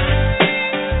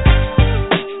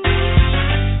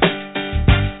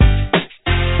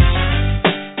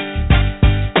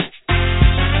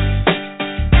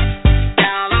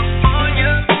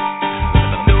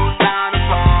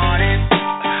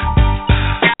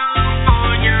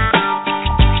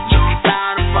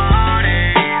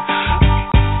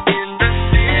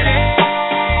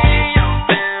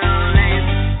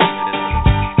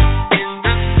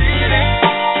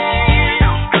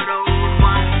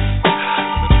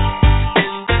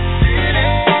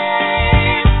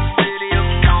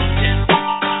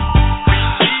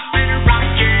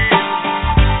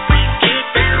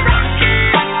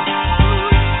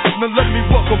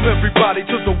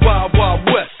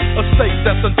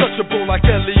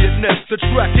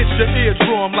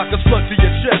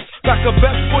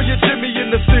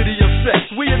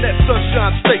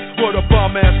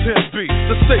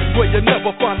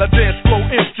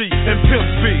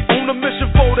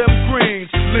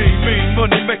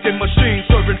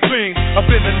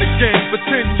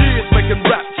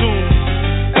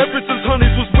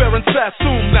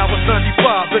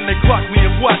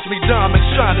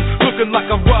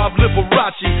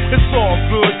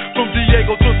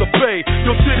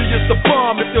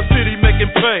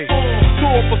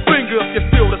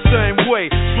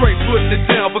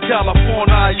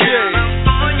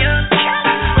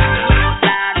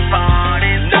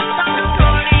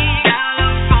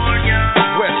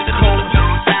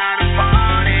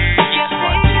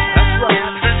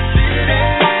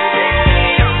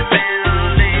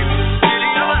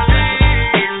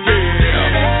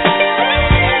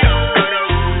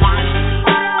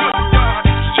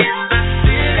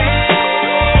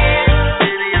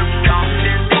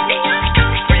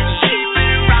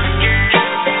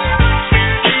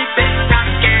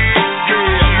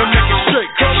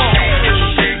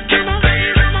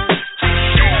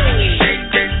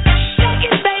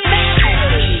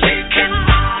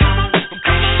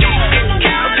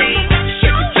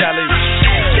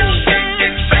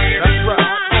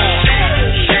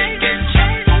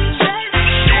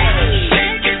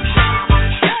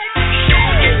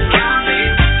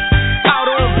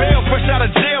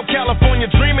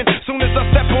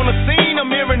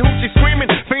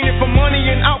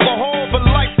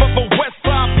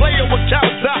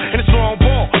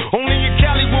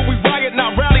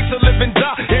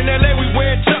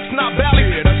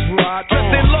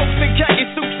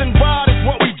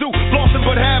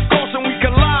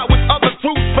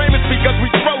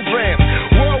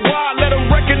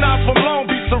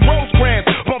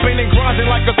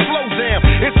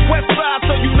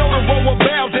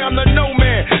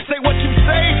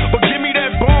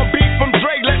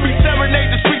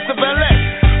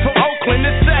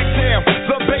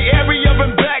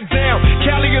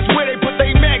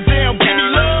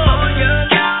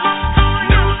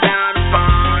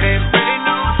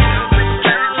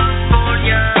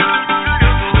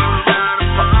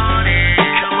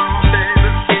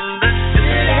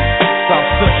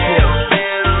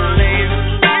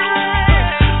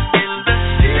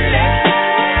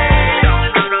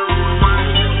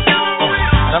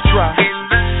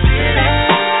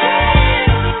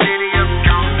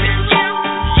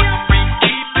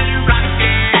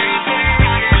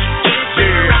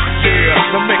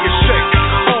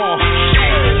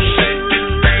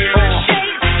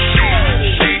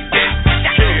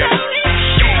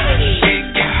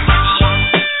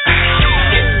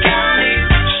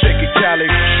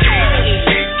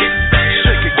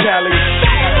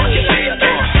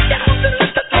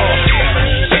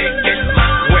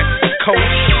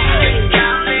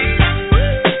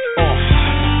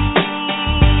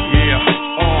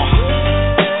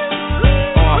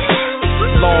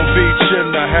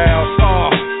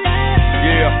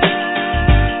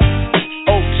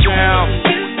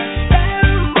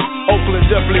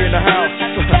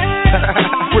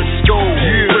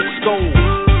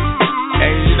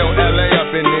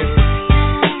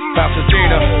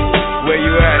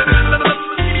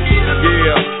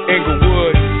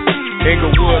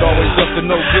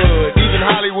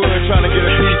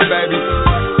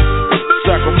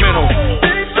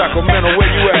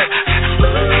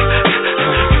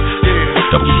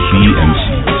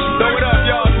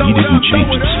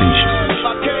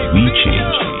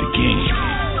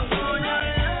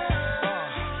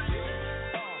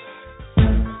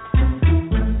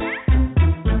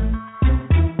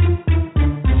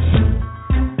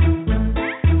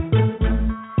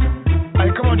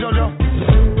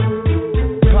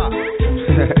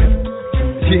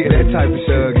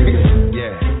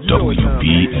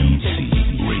 WBMC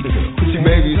Radio.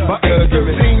 Baby, it's my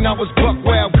 15, I was buck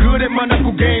wild, good at my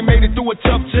knuckle game, made it through a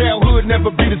tough childhood,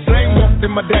 never be the same, walked in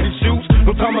my daddy's shoes,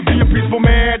 no time to be a peaceful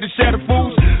man, had to shatter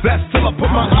fools, that's till I put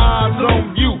my eyes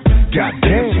on you.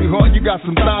 Goddamn, sweetheart, you got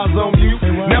some thighs on you.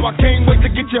 Now I can't wait to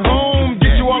get you home,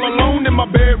 get you all alone in my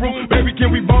bedroom, baby, can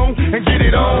we bone and get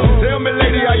it on? Tell me,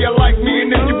 lady, how you like me,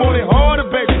 and if you want it harder,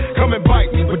 baby, come and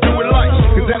bite me, but do it light,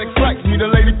 cause that excites me, the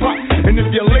lady pop, and if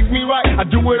you lick me right, I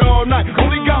do it all night.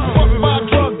 Only got fucked by a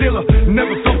drug dealer,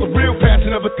 never felt the real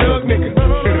passion of a thug nigga.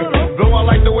 Though I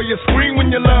like the way you scream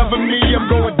when you're loving me, I'm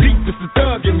going deep, it's the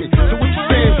thug in me. So what you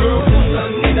saying, girl? A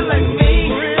nigga like me.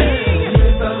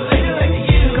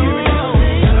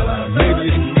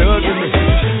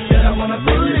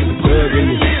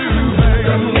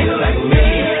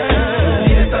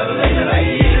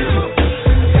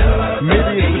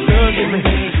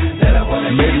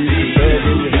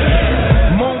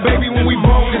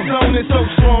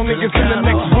 Niggas in the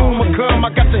next room will come, I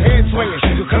got the head swinging.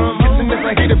 Come kissing as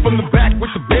I hit it from the back with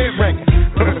the bed ringing.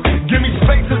 Give me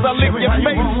space as I lick your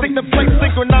face. Stick the place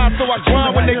synchronized so I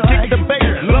drown when they kick the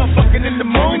bass. Love fucking in the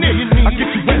morning. I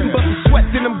get you wet but some sweat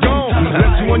then I'm gone.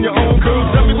 Left you on your own, girl.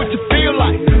 Tell me what you feel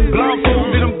like.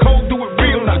 Blindfolded, I'm cold, do it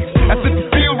real nice. As if you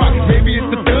feel right, maybe it's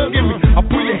the thug in me. I'll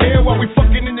pull your hair while we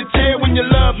fucking in the chair when you're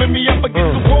loving me up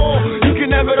against the wall. You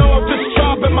can have it all, just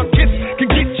try, but my kiss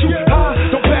can get you high.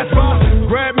 Don't pass by.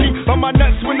 Grab me on my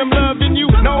nuts when I'm loving you.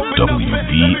 No, but no, nigga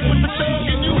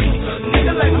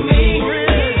like me.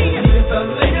 It's a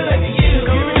lady like you.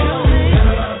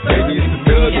 Baby, it's the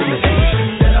thug in me.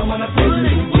 That I wanna put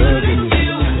it in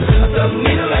you. A thug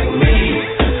nigga like me.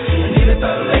 I need a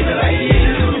thug lady like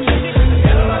you.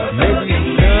 Baby, it's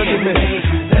the thug in me.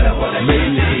 That I wanna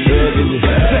use you.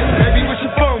 Baby, what's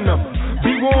your phone number?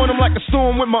 Be warned, I'm like a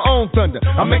storm with my own thunder.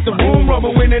 I make the room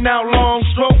rumble in and out, long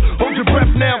stroke. Hold your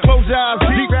breath now, close your eyes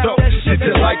deep though. Shit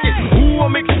just like it. Ooh,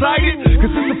 I'm excited,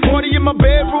 cause it's a party in my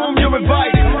bedroom, you're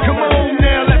invited. Come on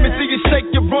now, let me see you shake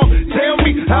your rump. Tell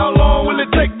me, how long will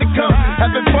it take to come?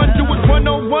 Having fun, do it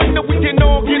one-on-one, that we can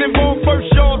all get involved.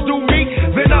 First y'all do me,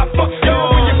 then I fuck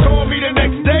y'all. And you call me the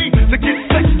next day to get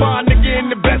sex by a nigga in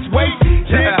the best way.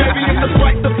 Yeah, baby, it's the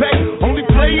price to pay. Only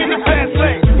play in the fast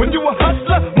lane. When you a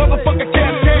hustler, motherfucker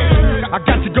can't stand. I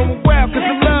got you going wild, cause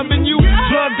I'm loving you.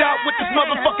 Plugged out with this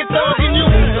motherfucking thug in you.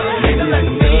 Nigga like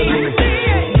me.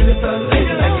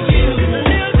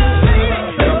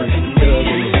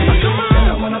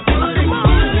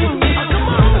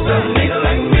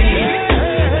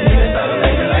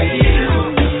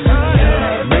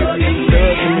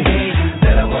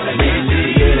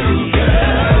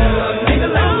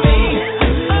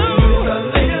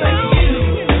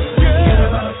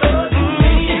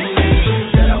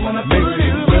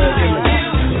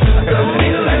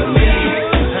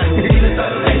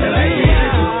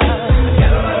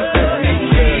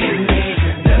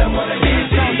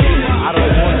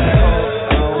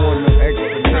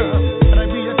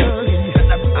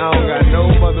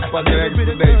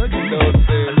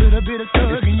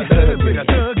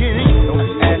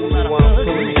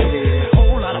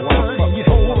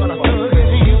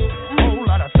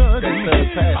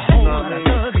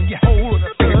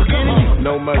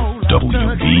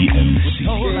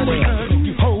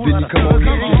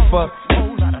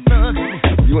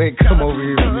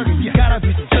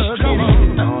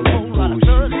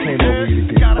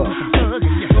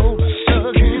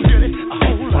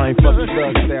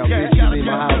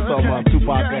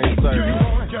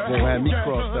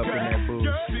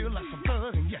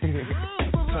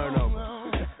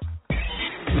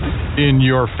 In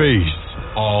your face,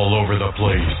 all over the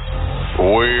place.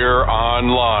 We're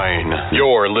online.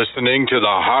 You're listening to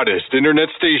the hottest internet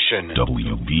station,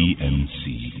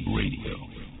 WBMC Radio.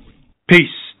 Peace.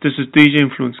 This is DJ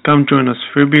NFLUENCE. Come join us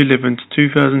February 11th,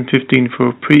 2015 for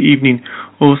a pre-evening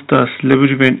all-star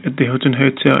celebrity event at the Hilton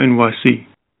Hotel NYC.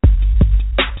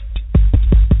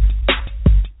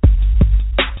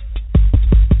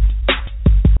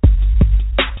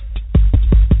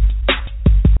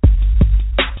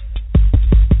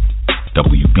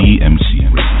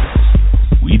 WBMC Radio.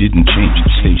 We didn't change the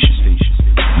station.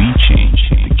 We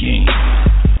changed the game.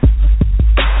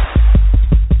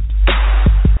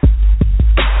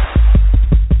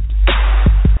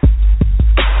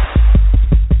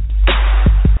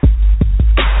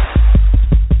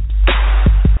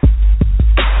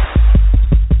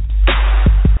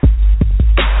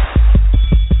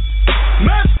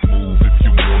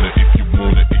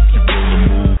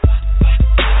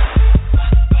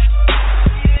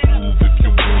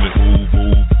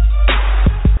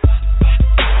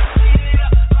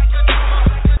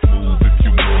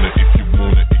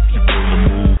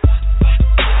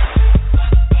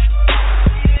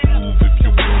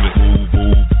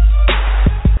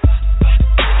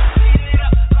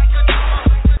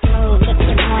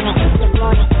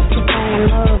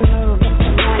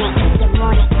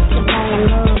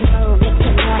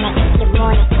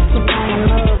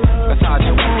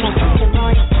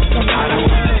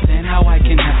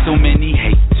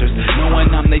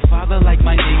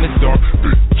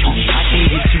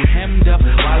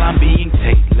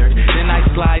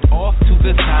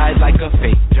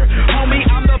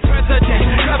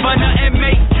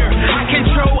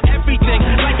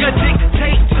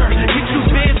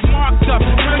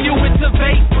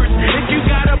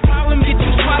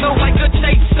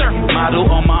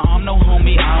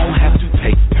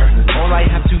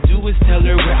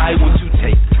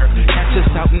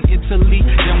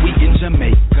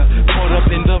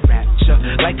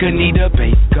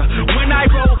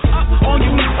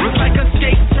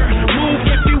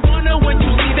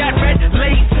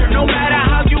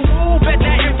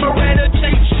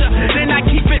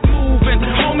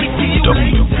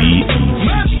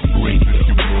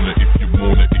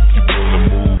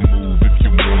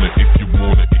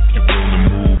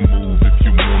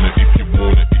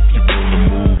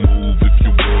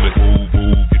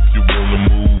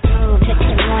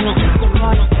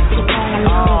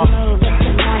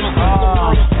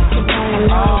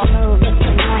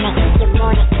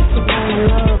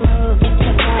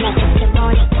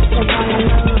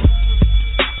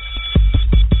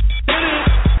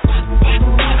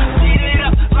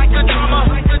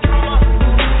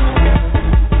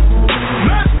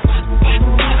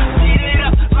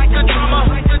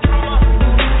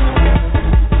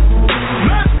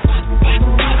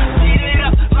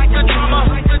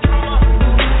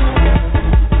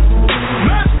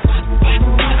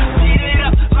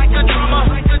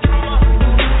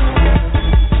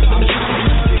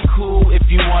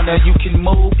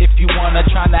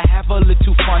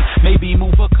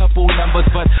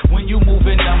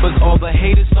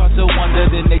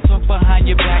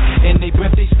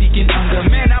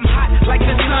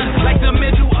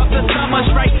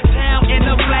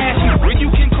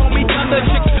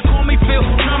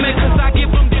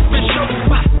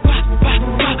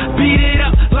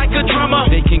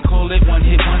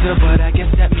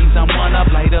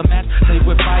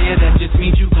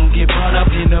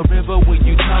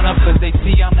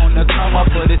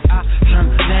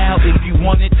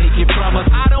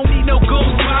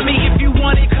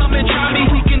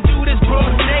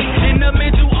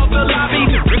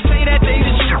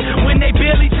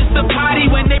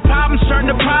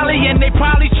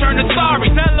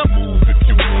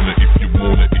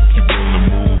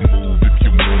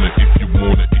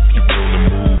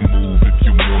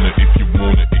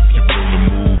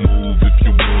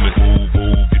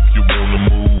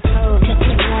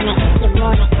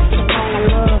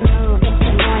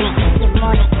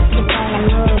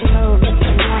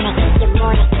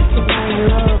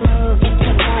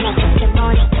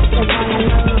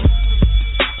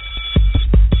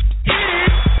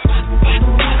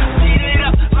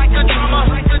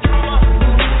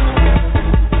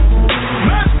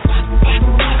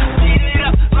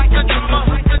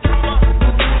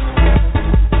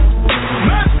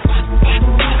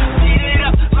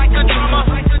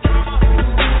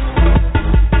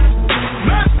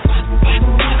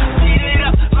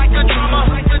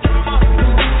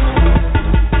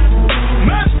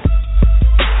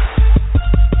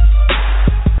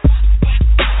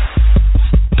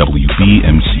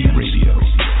 WBMC Radio.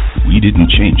 We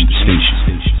didn't change the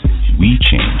station. We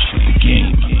changed the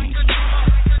game.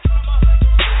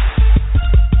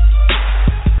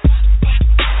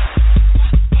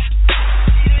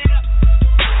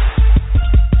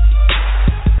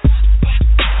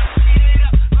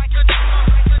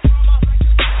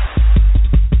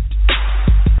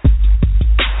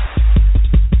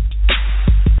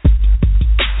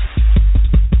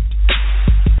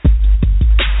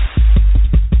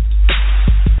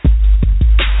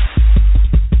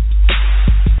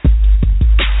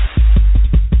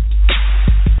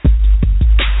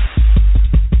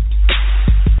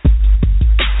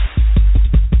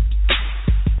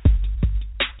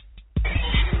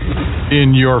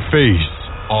 In your face,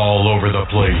 all over the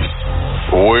place.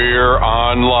 We're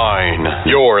online.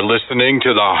 You're listening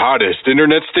to the hottest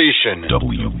internet station,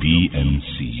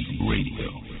 WBMC Radio.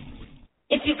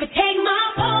 If you could take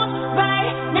my pulse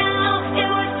right now, it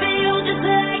would feel just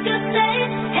like a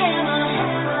sledgehammer.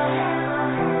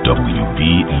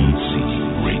 WBMC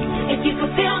Radio. If you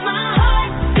could feel my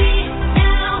heartbeat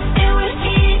now, it would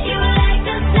hit you like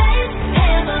a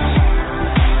sledgehammer.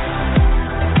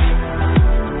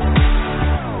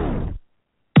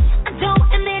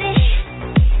 Don't admit it,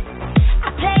 I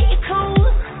play it cool,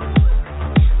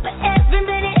 but every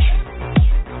minute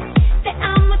that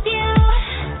I'm with you,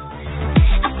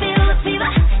 I feel a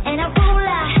fever and I won't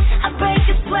lie, I break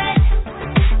a sweat.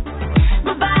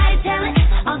 My body telling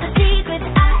all the secrets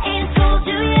I ain't told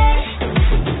you yet.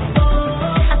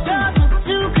 I struggle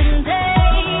to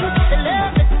contain the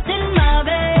love that's in my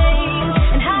veins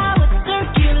and how it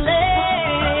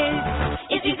circulates.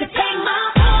 If you could take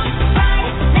my pulse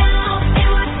right now, it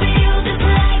would feel just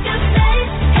like a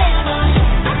sledgehammer.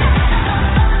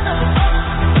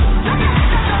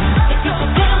 If you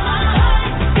could feel my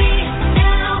heartbeat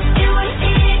now, it would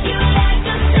hit you like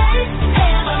a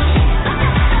sledgehammer.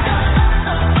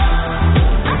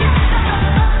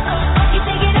 You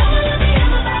take it all of me,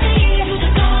 I'm about to eat. You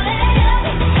just don't let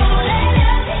it, don't let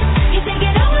it. You take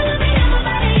it all of me, I'm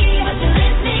about to eat. But you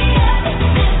lift me up,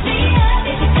 lift me up.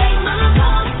 If you take my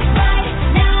pulse right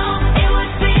now, it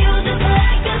would feel just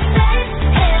like a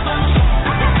sledgehammer.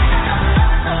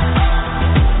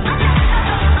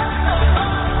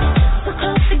 So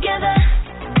close together,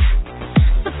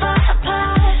 so far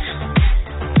apart.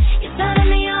 You're turning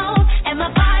me on, and my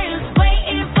body's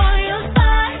waiting for your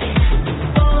spark.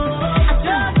 I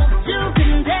struggle to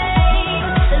contain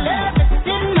the love that's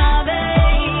in my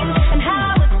veins and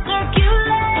how it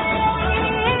circulates.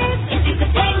 If you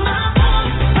could take my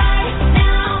pulse right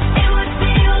now, it would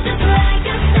feel just like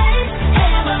a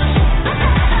sledgehammer.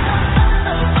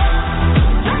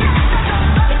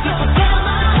 If you could feel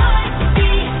my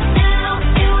heartbeat now,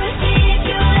 it would hit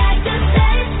you like a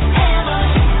sledgehammer.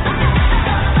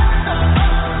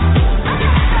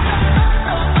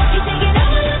 You take it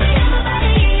all of me, I'm about to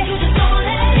eat. You just don't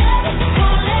let it,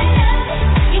 don't let it.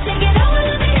 You take it all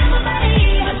of me, I'm about to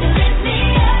eat. But you lift me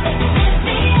up, lift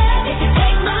me up. If you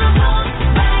take my pulse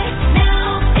right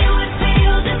now, it would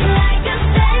feel just like a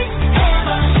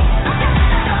sledgehammer.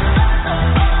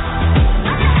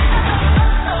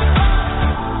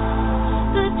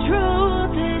 The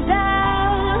truth is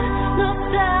out, no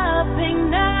stopping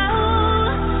now.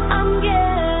 I'm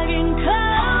getting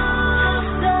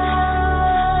closer.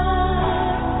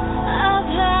 I've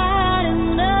had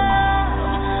enough.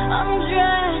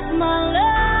 Undress my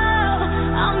love.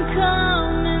 I'm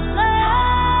coming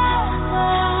out.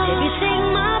 If you take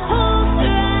my pulse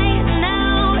right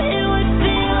now, it would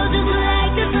feel just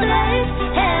like a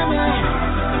sledgehammer.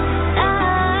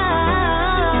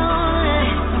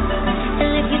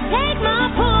 And if you take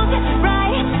my pulse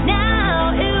right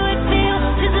now, it would feel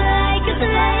just like a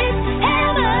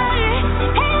sledgehammer.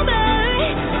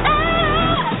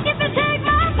 If you take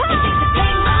my pulse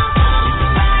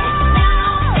right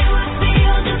now, it would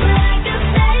feel just like a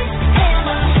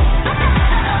sledgehammer.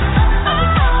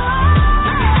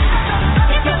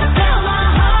 If you could feel my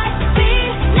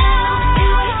heartbeat now, it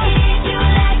would hit you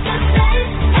like a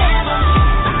sledgehammer.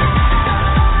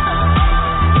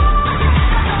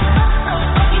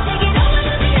 You take it all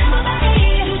of me, I'm about to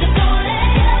eat. You just don't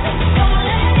let it, don't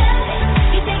let it.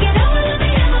 You take it all of me,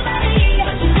 I'm about to eat.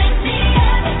 But you lift me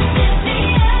up, lift me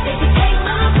up. If you take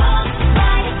my pulse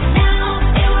right now,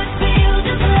 it would feel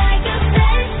just like a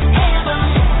sledgehammer.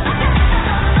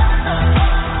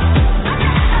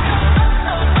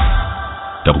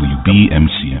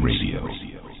 WBMC Radio.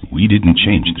 We didn't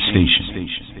change the station.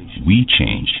 We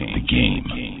changed the game.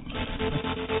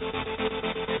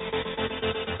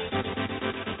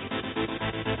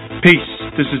 Peace,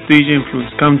 this is DJ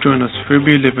Influence. Come join us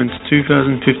February 11th,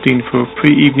 2015 for a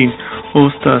pre-evening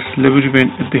All-Star Celebrity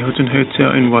Event at the Hilton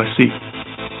Hotel NYC.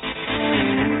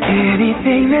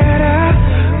 Anything that I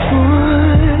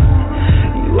want,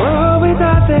 you always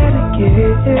are there to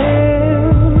give.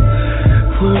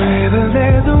 Wherever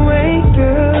there's a way,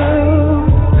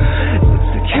 girl,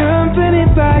 it's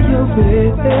accompanied by your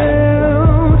will.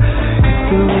 It's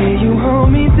the way you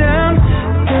hold me down,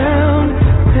 down,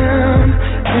 down,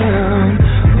 down,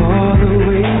 all the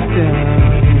way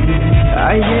down.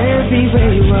 I am be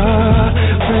where you are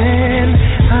when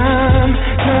I'm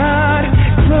not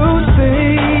close,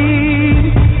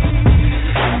 babe.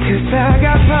 'Cause I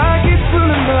got pockets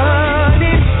full of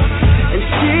money and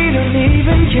she don't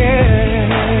even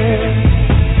care.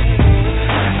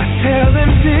 I tell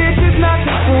them bitches not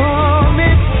to call me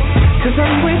 'cause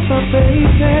I'm with my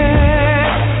baby.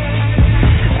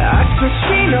 I swear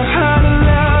she know how to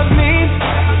love me.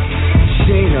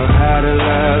 She know how to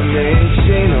love me.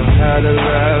 She know how to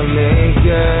love me,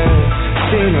 girl.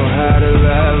 She know how to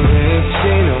love me.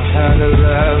 She know how to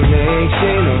love me.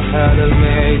 She know how to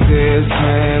make this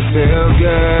man feel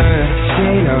good. She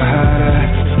know how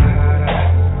to.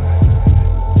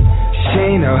 She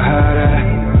know how to.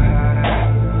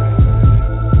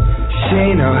 She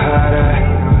know how to.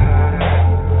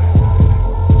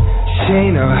 She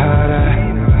know how to.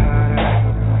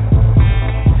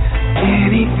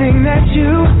 Anything that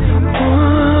you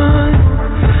want,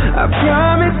 I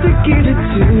promise to give it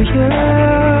to you.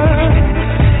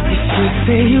 If you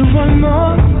say you want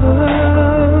more,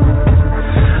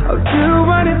 I'll do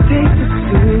what it takes to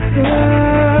suit you.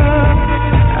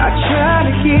 I try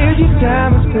to give you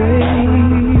diamonds,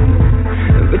 babe,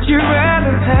 but you'd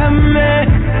rather have me.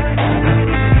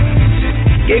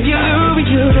 Gave you Louis,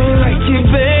 you don't like it,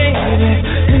 baby,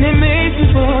 and it makes me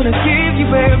wanna give you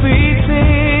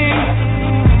everything.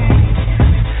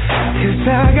 'Cause I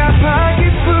got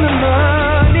pockets full of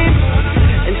money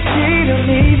and she don't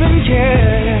even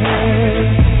care.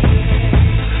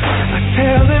 I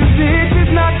tell them bitches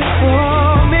not to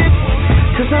call me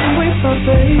 'cause I'm with my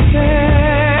baby.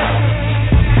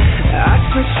 I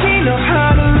swear she know how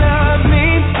to love me.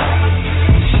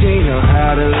 She know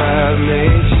how to love me.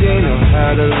 She know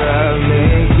how to love me,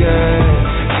 girl.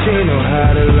 She know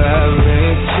how to love me.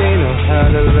 She know how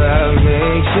to love me.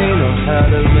 She know how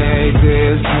to make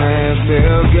this man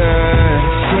feel good.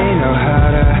 She know how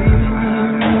to love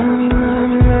me, love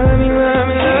me, love me, love me, love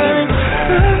me.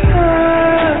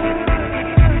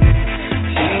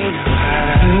 She know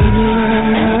how to love me,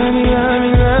 love me, love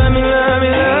me, love me, love me,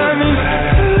 love me.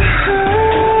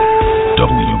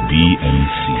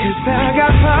 WBNC. 'Cause I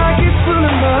got pockets full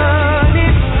of money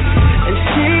and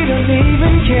she don't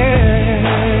even care.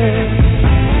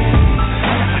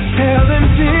 I tell them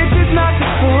bitches not to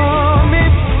call me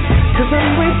 'cause I'm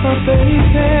with my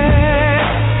baby.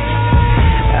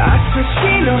 I swear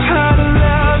she know how to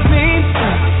love me.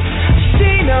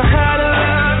 She know how to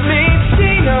love me. She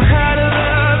know how to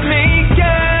love me,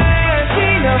 girl. She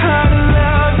know how to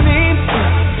love me.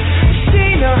 She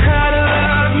know how to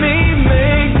love me.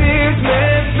 Make this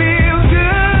man feel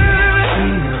good.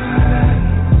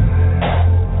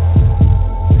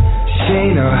 She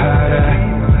know how to.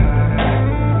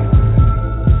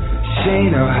 She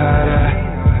know how to.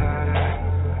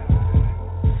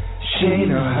 She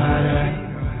know how to.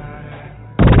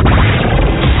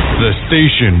 The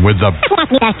station with the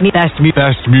best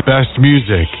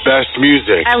music. Best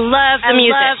music. I love the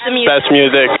music. Best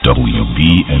music.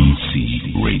 WBNC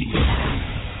Radio.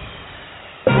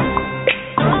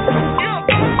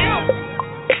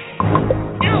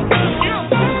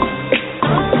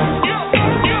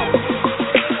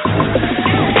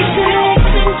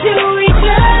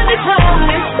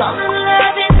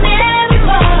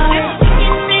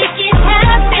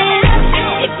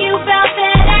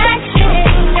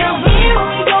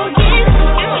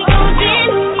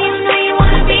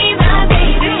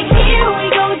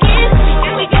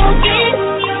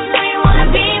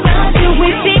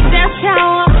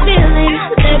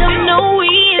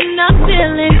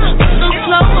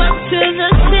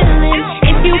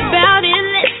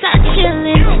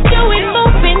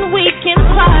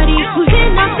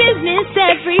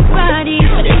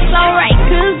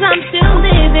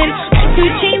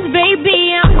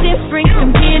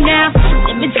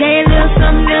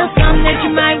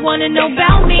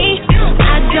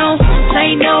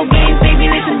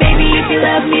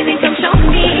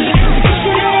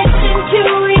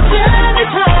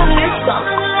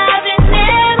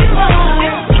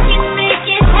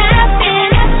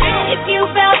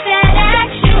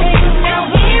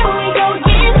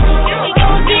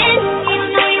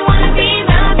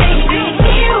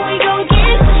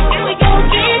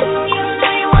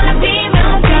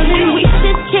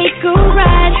 Take a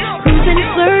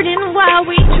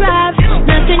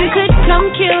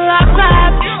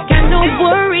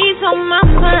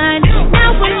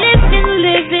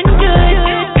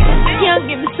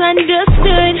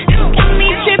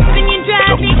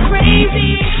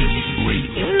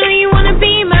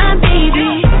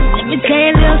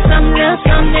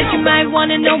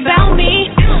know about me.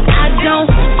 I don't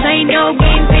play no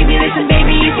games, baby. Listen,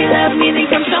 baby, if you love me, then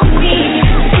come show me.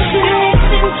 If you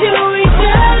listen to each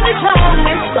other's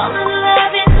hearts, fall in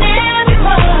love in every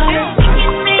part. We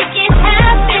can make it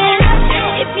happen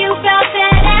if you felt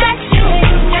that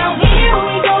action. Now here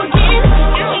we go again,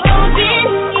 here we go again.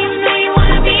 You know you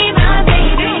wanna be my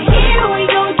baby. Here we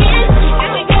go again, here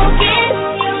we go again.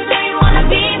 You know you wanna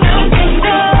be my baby.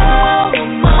 So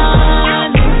I'm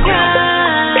on the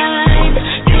grind,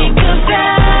 think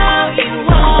about you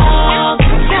all the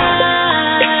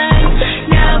time.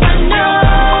 Now I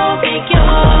know that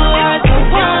you're the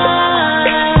one.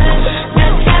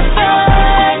 Let's have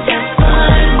fun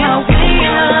while we're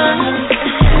young.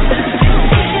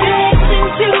 Listen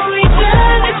to each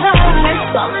other's hearts,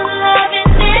 fall in love in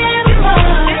every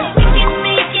part. We can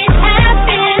make it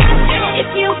happen if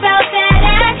you felt that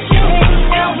action.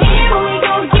 Now here we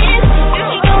go again, here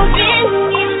we go again.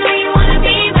 You know you wanna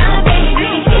be my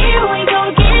baby. Here we go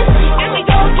again, here we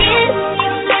go again.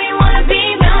 You know you wanna be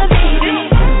my baby.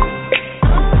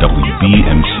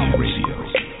 WBMC Radio.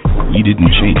 We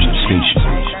didn't change the station.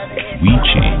 We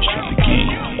changed the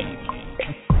game.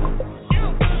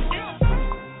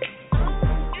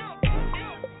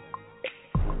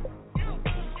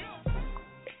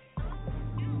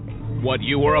 What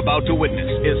you are about to witness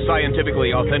is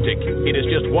scientifically authentic. It is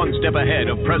just one step ahead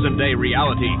of present-day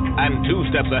reality and two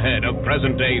steps ahead of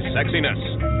present-day sexiness.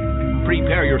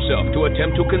 Prepare yourself to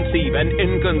attempt to conceive an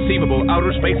inconceivable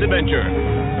outer space adventure.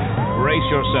 Brace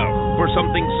yourself for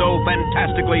something so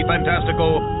fantastically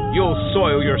fantastical, you'll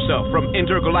soil yourself from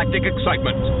intergalactic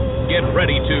excitement. Get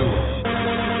ready to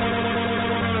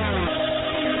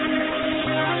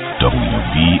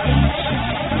WBMC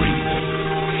Radio.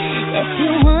 If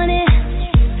you want it,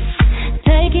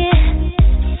 take it.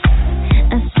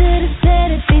 I should have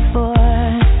said it before.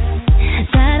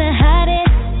 Try to hide it,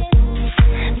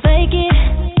 fake it.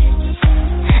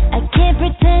 I can't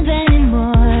pretend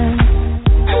anymore.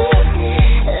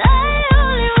 I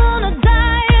only wanna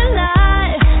die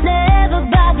alive, never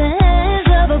by the hands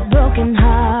of a broken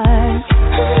heart.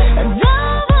 I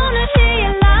don't wanna hear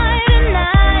you lie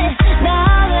tonight,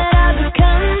 now that I've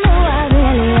become who I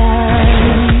really am.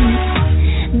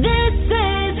 This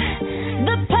is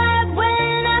the part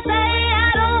when I say I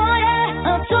don't want it.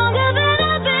 I'm stronger than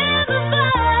I've been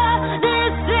before.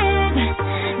 This is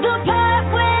the part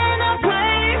when I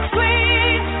break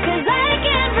free, 'cause I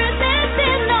can't resist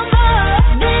it no more.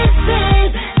 This is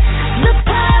the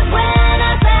part when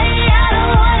I say I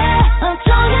don't want it. I'm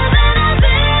stronger than I've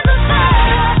been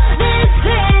before. This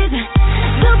is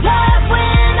the part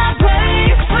when I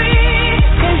break free,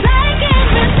 'cause I can't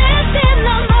resist it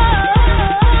no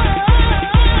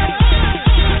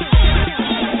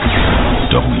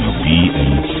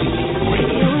WBMC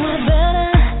Radio.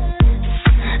 better,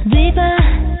 deeper.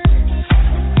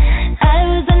 I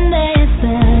was a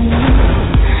nascent,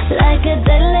 like a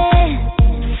deadly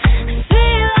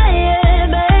feel like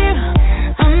babe,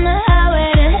 on the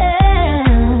highway to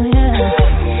hell, yeah.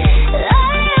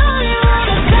 I only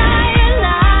wanna die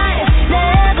alive,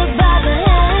 never by the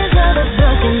hands of a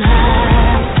broken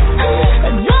heart.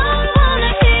 I don't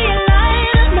wanna hear you lie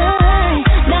tonight,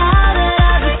 now that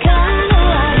I've become who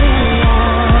I really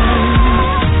am.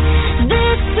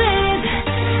 This is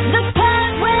the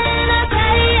part when I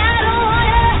say I don't want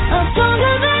it. I'm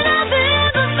stronger than I've been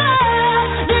before.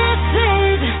 This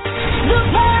is the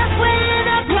part when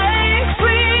I break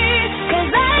free,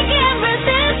 'cause I can't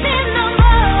resist it no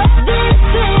more. This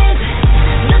is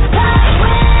the part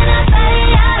when I say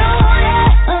I don't want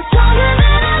it. I'm stronger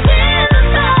than I've been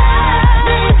before.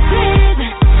 This is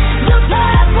the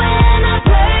part when I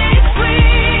break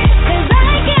free, 'cause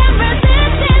I can't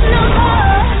resist it no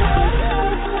more.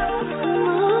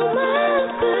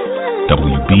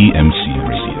 WBMC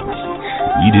Radio.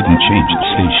 We didn't change the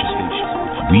station.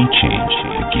 We changed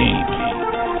the game.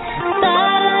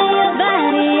 Thought of your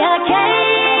body, I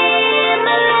came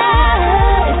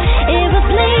alive. It was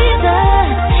laser,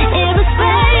 it was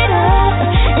straight up,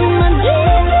 and my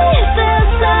dreams felt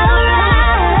so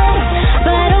right.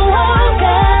 But I woke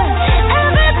up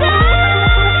every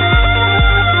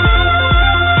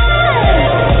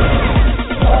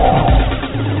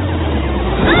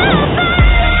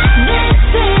This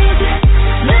is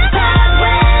the part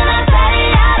when I say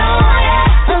I don't want it.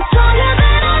 I'm stronger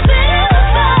than I've been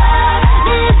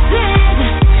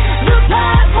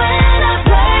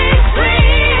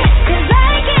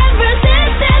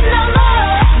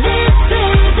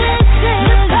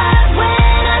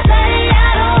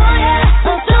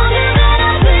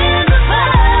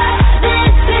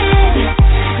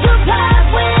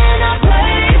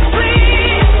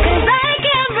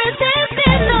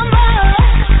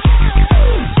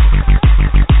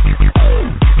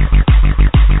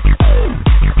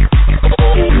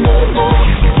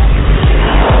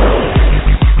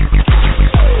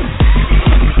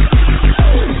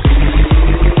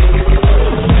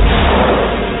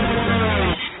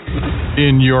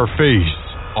your face,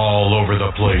 all over the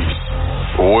place.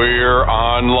 We're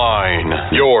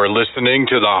online. You're listening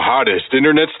to the hottest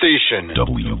internet station,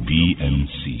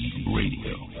 WBMC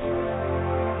Radio.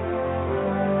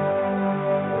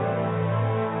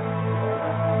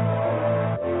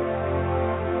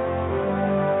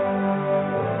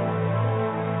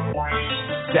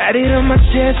 Tatted on my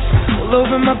chest, all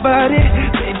over my body.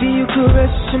 Baby, you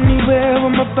caress anywhere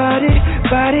on my body.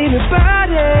 Body to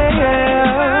body,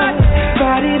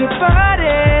 body to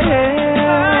body.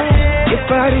 Your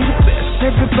body the best,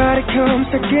 everybody comes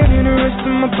to get in the rest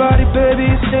of my body. Baby,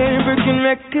 it's staying breaking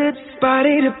records.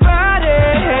 Body to body,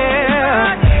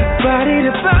 body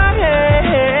to body.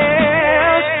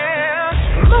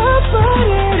 My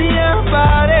body to your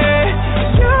body,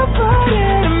 your body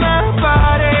to my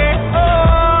body.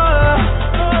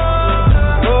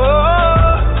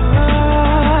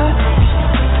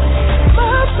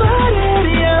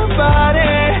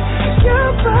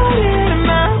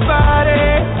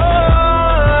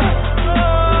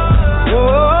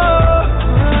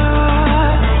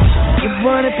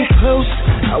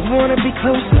 I wanna be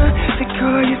closer. Take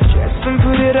all your stress and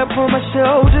put it up on my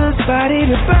shoulders. Body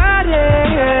to body,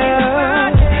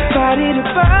 body to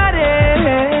body.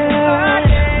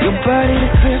 Your body to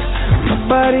cliff, my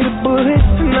body to bullet.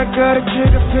 And I got a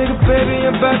trigger finger, baby,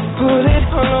 I'm about to pull it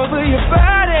all over your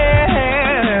body.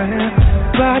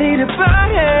 Body to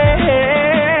body.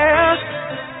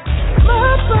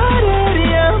 My body to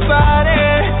your body,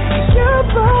 your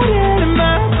body to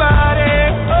my body.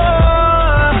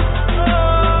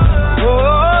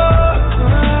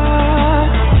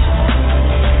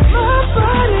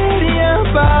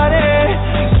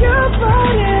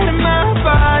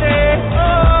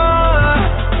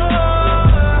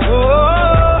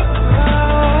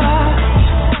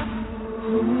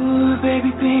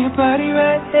 Body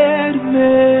right there to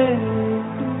me.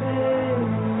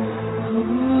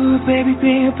 Ooh, baby,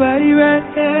 bring your body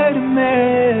right there to me.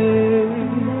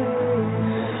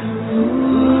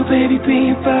 Ooh, baby, bring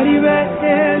your body right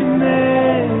there to me.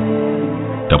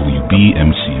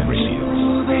 WBMC Radio.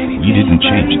 We didn't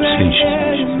change the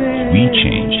station. We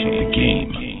changed the game.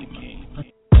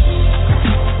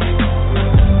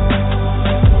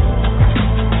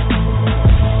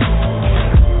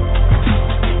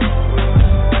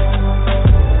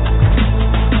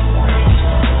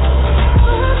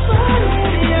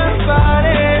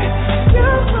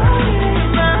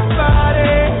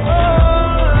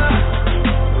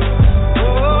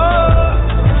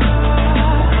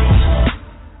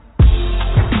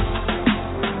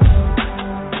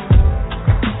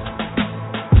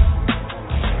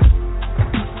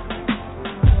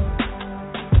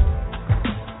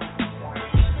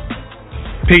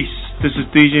 Peace, this is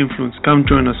DJ Influence. Come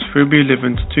join us February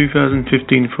 11th,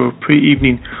 2015 for a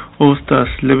pre-evening All-Star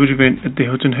Celebrity event at the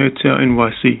Hilton Hotel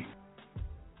NYC.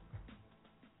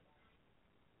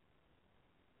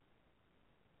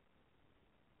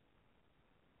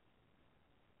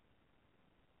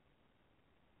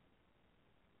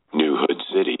 New Hood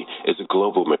City is a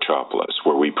global metropolis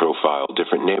where we profile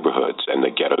different neighborhoods and the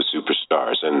ghetto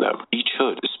superstars in them. Each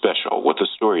hood is special with a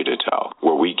story to tell,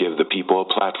 where we give the people a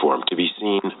platform to be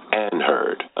seen and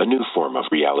heard. A new form of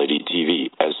reality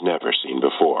TV as never seen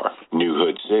before. New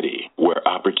Hood City, where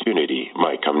opportunity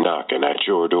might come knocking at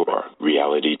your door.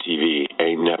 Reality TV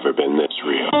ain't never been this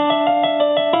real.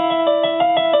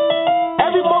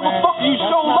 Every motherfucker you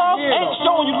show love ain't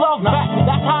showing you love back.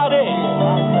 That's how it is.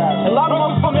 A lot of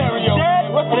motherfuckers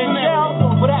dead and in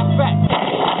jail for that fact.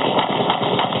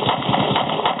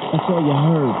 That's all you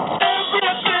heard.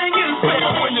 Everything is fair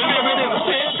when you're living in a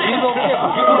city.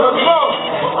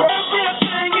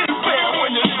 Everything is fair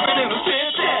when you're living in a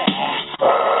city.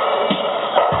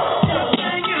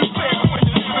 Everything is fair when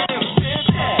you're living in a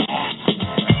city.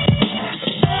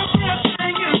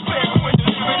 Everything is fair when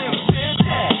you're living in a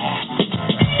city.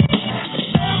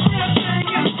 Everything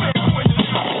is fair when you're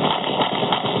living in a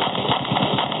city.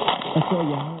 That's all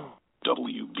you heard.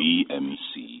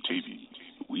 WBMC TV.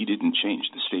 We didn't change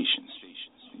the station.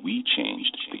 We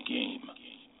changed the game.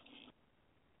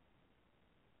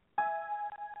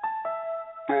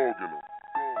 Dogging them,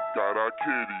 got our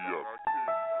kitty up.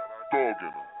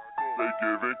 Dogging them, they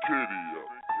giving kitty up.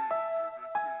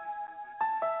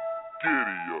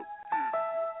 Giddy up.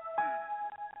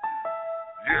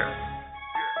 Yeah.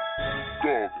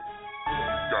 Dogging them,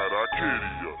 got our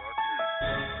kitty up.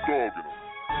 Dogging them,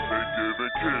 they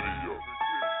giving kitty up.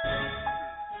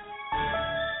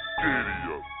 Giddy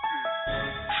up.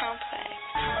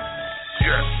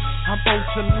 Yes. I'm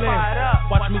supposed to live.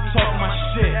 Watch me talk my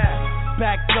shit.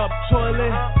 Backed up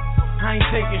toilet. I ain't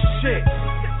taking shit.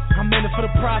 I'm in it for the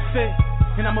profit.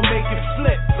 and I'ma make it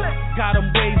flip. Got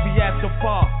 'em wavy at the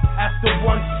bar, after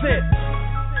one sip.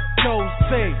 No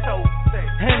say,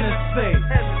 Hennessy.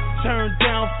 Turned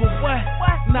down for what?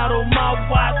 Not on my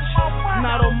watch,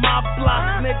 not on my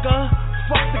block, nigga.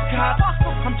 Fuck the cops.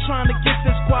 I'm trying to get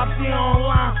this guapy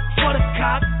online for the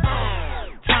cops.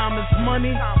 Time is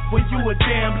money when you a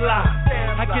damn lie.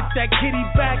 I get that kitty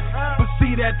back, but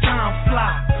see that time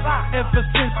fly. Ever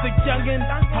since the youngin',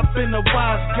 I've been a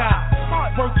wise guy.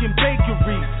 Working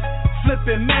bakeries,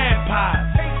 flipping mad pies.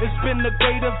 It's been a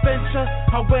great adventure,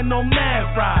 I went on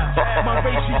mad rides. My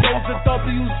ratios of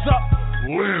W's up.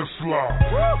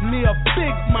 Landslide. Me a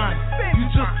big man, you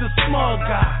just a small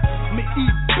guy. Me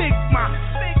eat big man,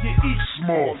 you eat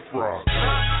small fry.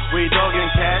 We dogging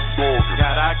cats,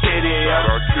 got our kitty up.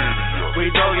 We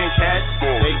dogging cats,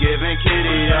 they giving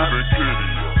kitty up.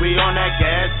 We on that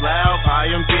gas, loud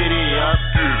volume, giddy up.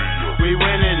 We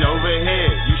winning over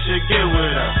here, you should get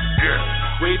with us.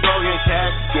 We dogging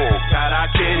cats, got our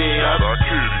kitty up.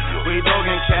 We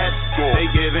dogging cats, they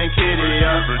giving kitty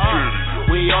up.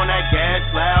 We on that gas,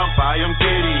 loud volume,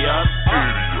 giddy up.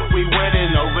 We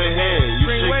winning over here, you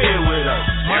should get with us.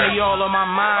 Money all on my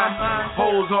mind,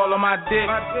 holes all on my dick,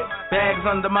 bags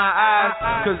under my eyes,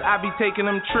 cause I be taking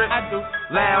them trips.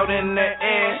 Loud in the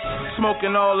air,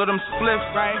 smoking all of them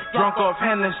spliffs, drunk off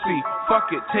Hennessy,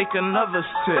 fuck it, take another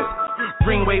sip.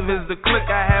 Ring wave is the click,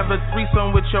 I have a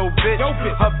threesome with your bitch.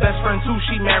 Her best friend too,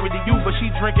 she married to you, but she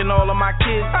drinking all of my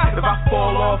kids. If I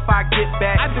fall off, I get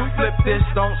back. Flip this,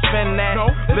 don't spend that.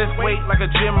 Lift weight like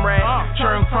a gym rat,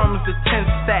 churn crumbs to 10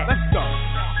 stacks.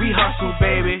 We hustle,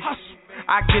 baby.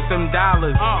 I get them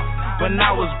dollars. When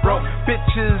I was broke,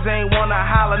 bitches ain't wanna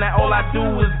holler. Now all I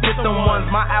do is get them ones.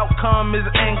 My outcome is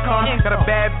income. Got a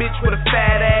bad bitch with a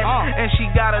fat ass, and she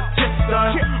got her tits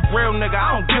done. Real nigga,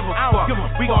 I don't give a fuck.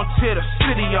 We gon' tear the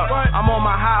city up. I'm on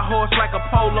my high horse like a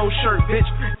polo shirt, bitch.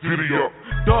 Giddy up.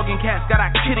 Dog and cats got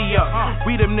our kitty up.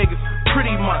 We them niggas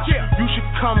pretty much. You should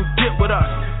come get with us.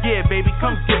 Yeah, baby,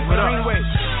 come get with us.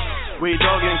 We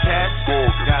dogging cats,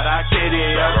 got our kitty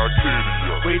up.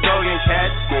 We dogging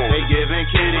cats, they giving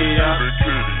kitty up.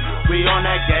 We on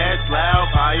that gas,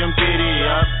 loud volume, giddy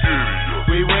up.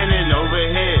 We winning over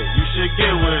here, you should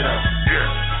get with us.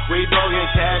 We dogging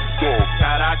cats,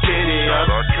 got our kitty up.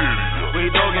 We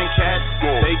dogging cats,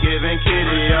 they giving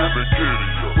kitty up.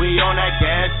 We on that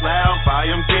gas, loud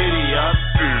volume, giddy up.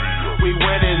 We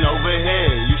winning over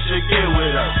here, you should get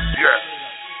with us.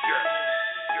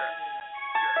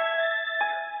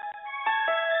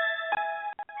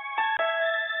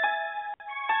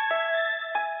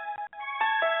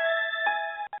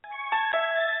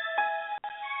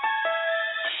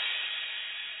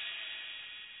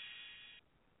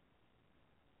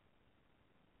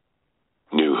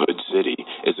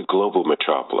 Global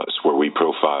metropolis where we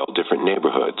profile different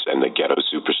neighborhoods and the ghetto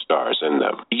superstars in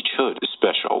them. Each hood is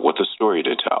special with a story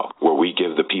to tell, where we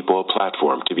give the people a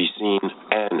platform to be seen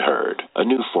and heard. A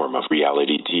new form of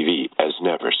reality TV as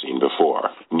never seen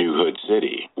before. New Hood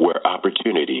City, where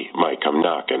opportunity might come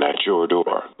knocking at your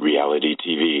door. Reality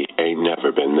TV ain't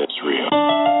never been this real.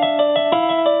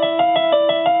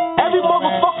 Every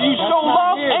motherfucker you show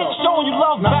love ain't showing you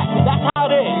love back. That's how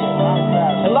it is.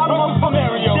 A lot of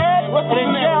motherfuckers dead and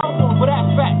in jail for that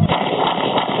fact.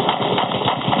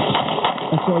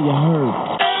 That's all you heard.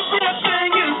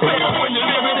 Everything is fair when you're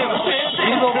living in a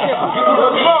city.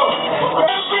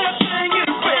 Everything is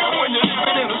fair when you're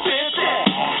living in a city.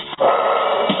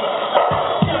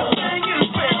 Everything is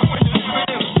fair when you're living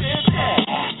in a city.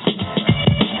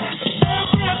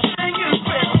 Everything is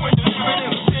fair when you're living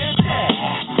in a city.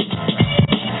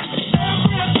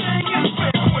 Everything is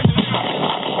fair when you're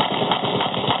living in a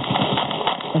city.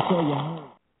 That's all you heard.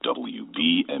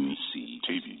 WBMC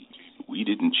TV. We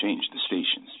didn't change the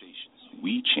station.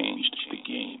 We changed the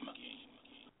game.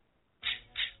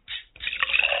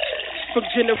 From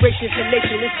generation to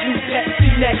nation, it's new Pepsi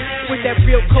next. With that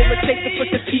real cola taste to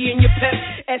put the P in your pep.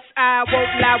 S.I.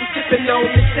 won't lie, we sipping on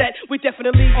the set. We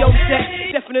definitely on deck,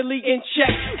 definitely in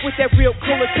check. With that real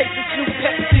cola taste, it's new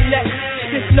Pepsi next.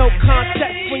 There's no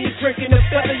context when you're drinking it,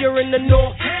 whether you're in the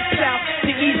north, the south,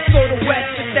 the east, or the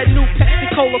west. It's that new Pepsi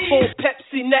Cola full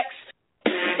Pepsi next.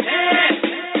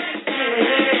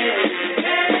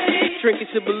 Drink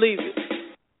it to believe it.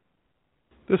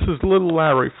 This is Little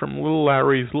Larry from Little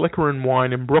Larry's Liquor and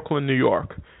Wine in Brooklyn, New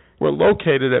York. We're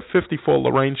located at 54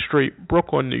 Lorraine Street,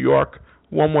 Brooklyn, New York,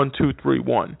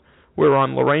 11231. We're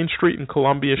on Lorraine Street and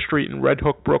Columbia Street in Red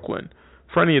Hook, Brooklyn.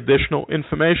 For any additional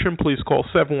information, please call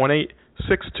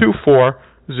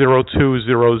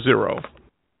 718-624-0200.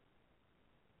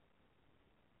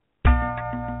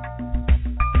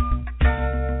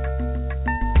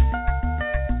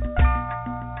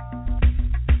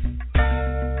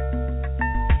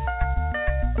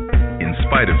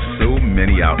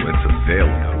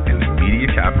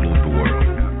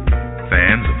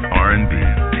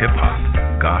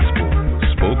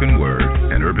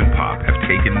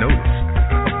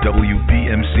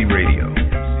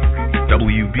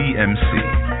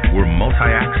 WBMC. We're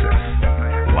multi-access.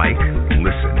 Like,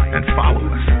 listen, and follow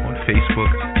us on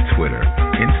Facebook, Twitter,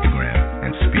 Instagram,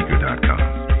 and Speaker.com.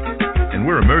 And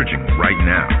we're emerging right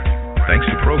now, thanks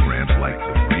to programs like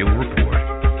The Real Report,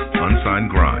 Unsigned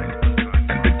Grind,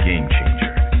 and The Game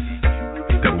Changer.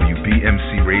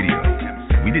 WBMC Radio.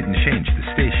 We didn't change the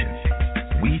station.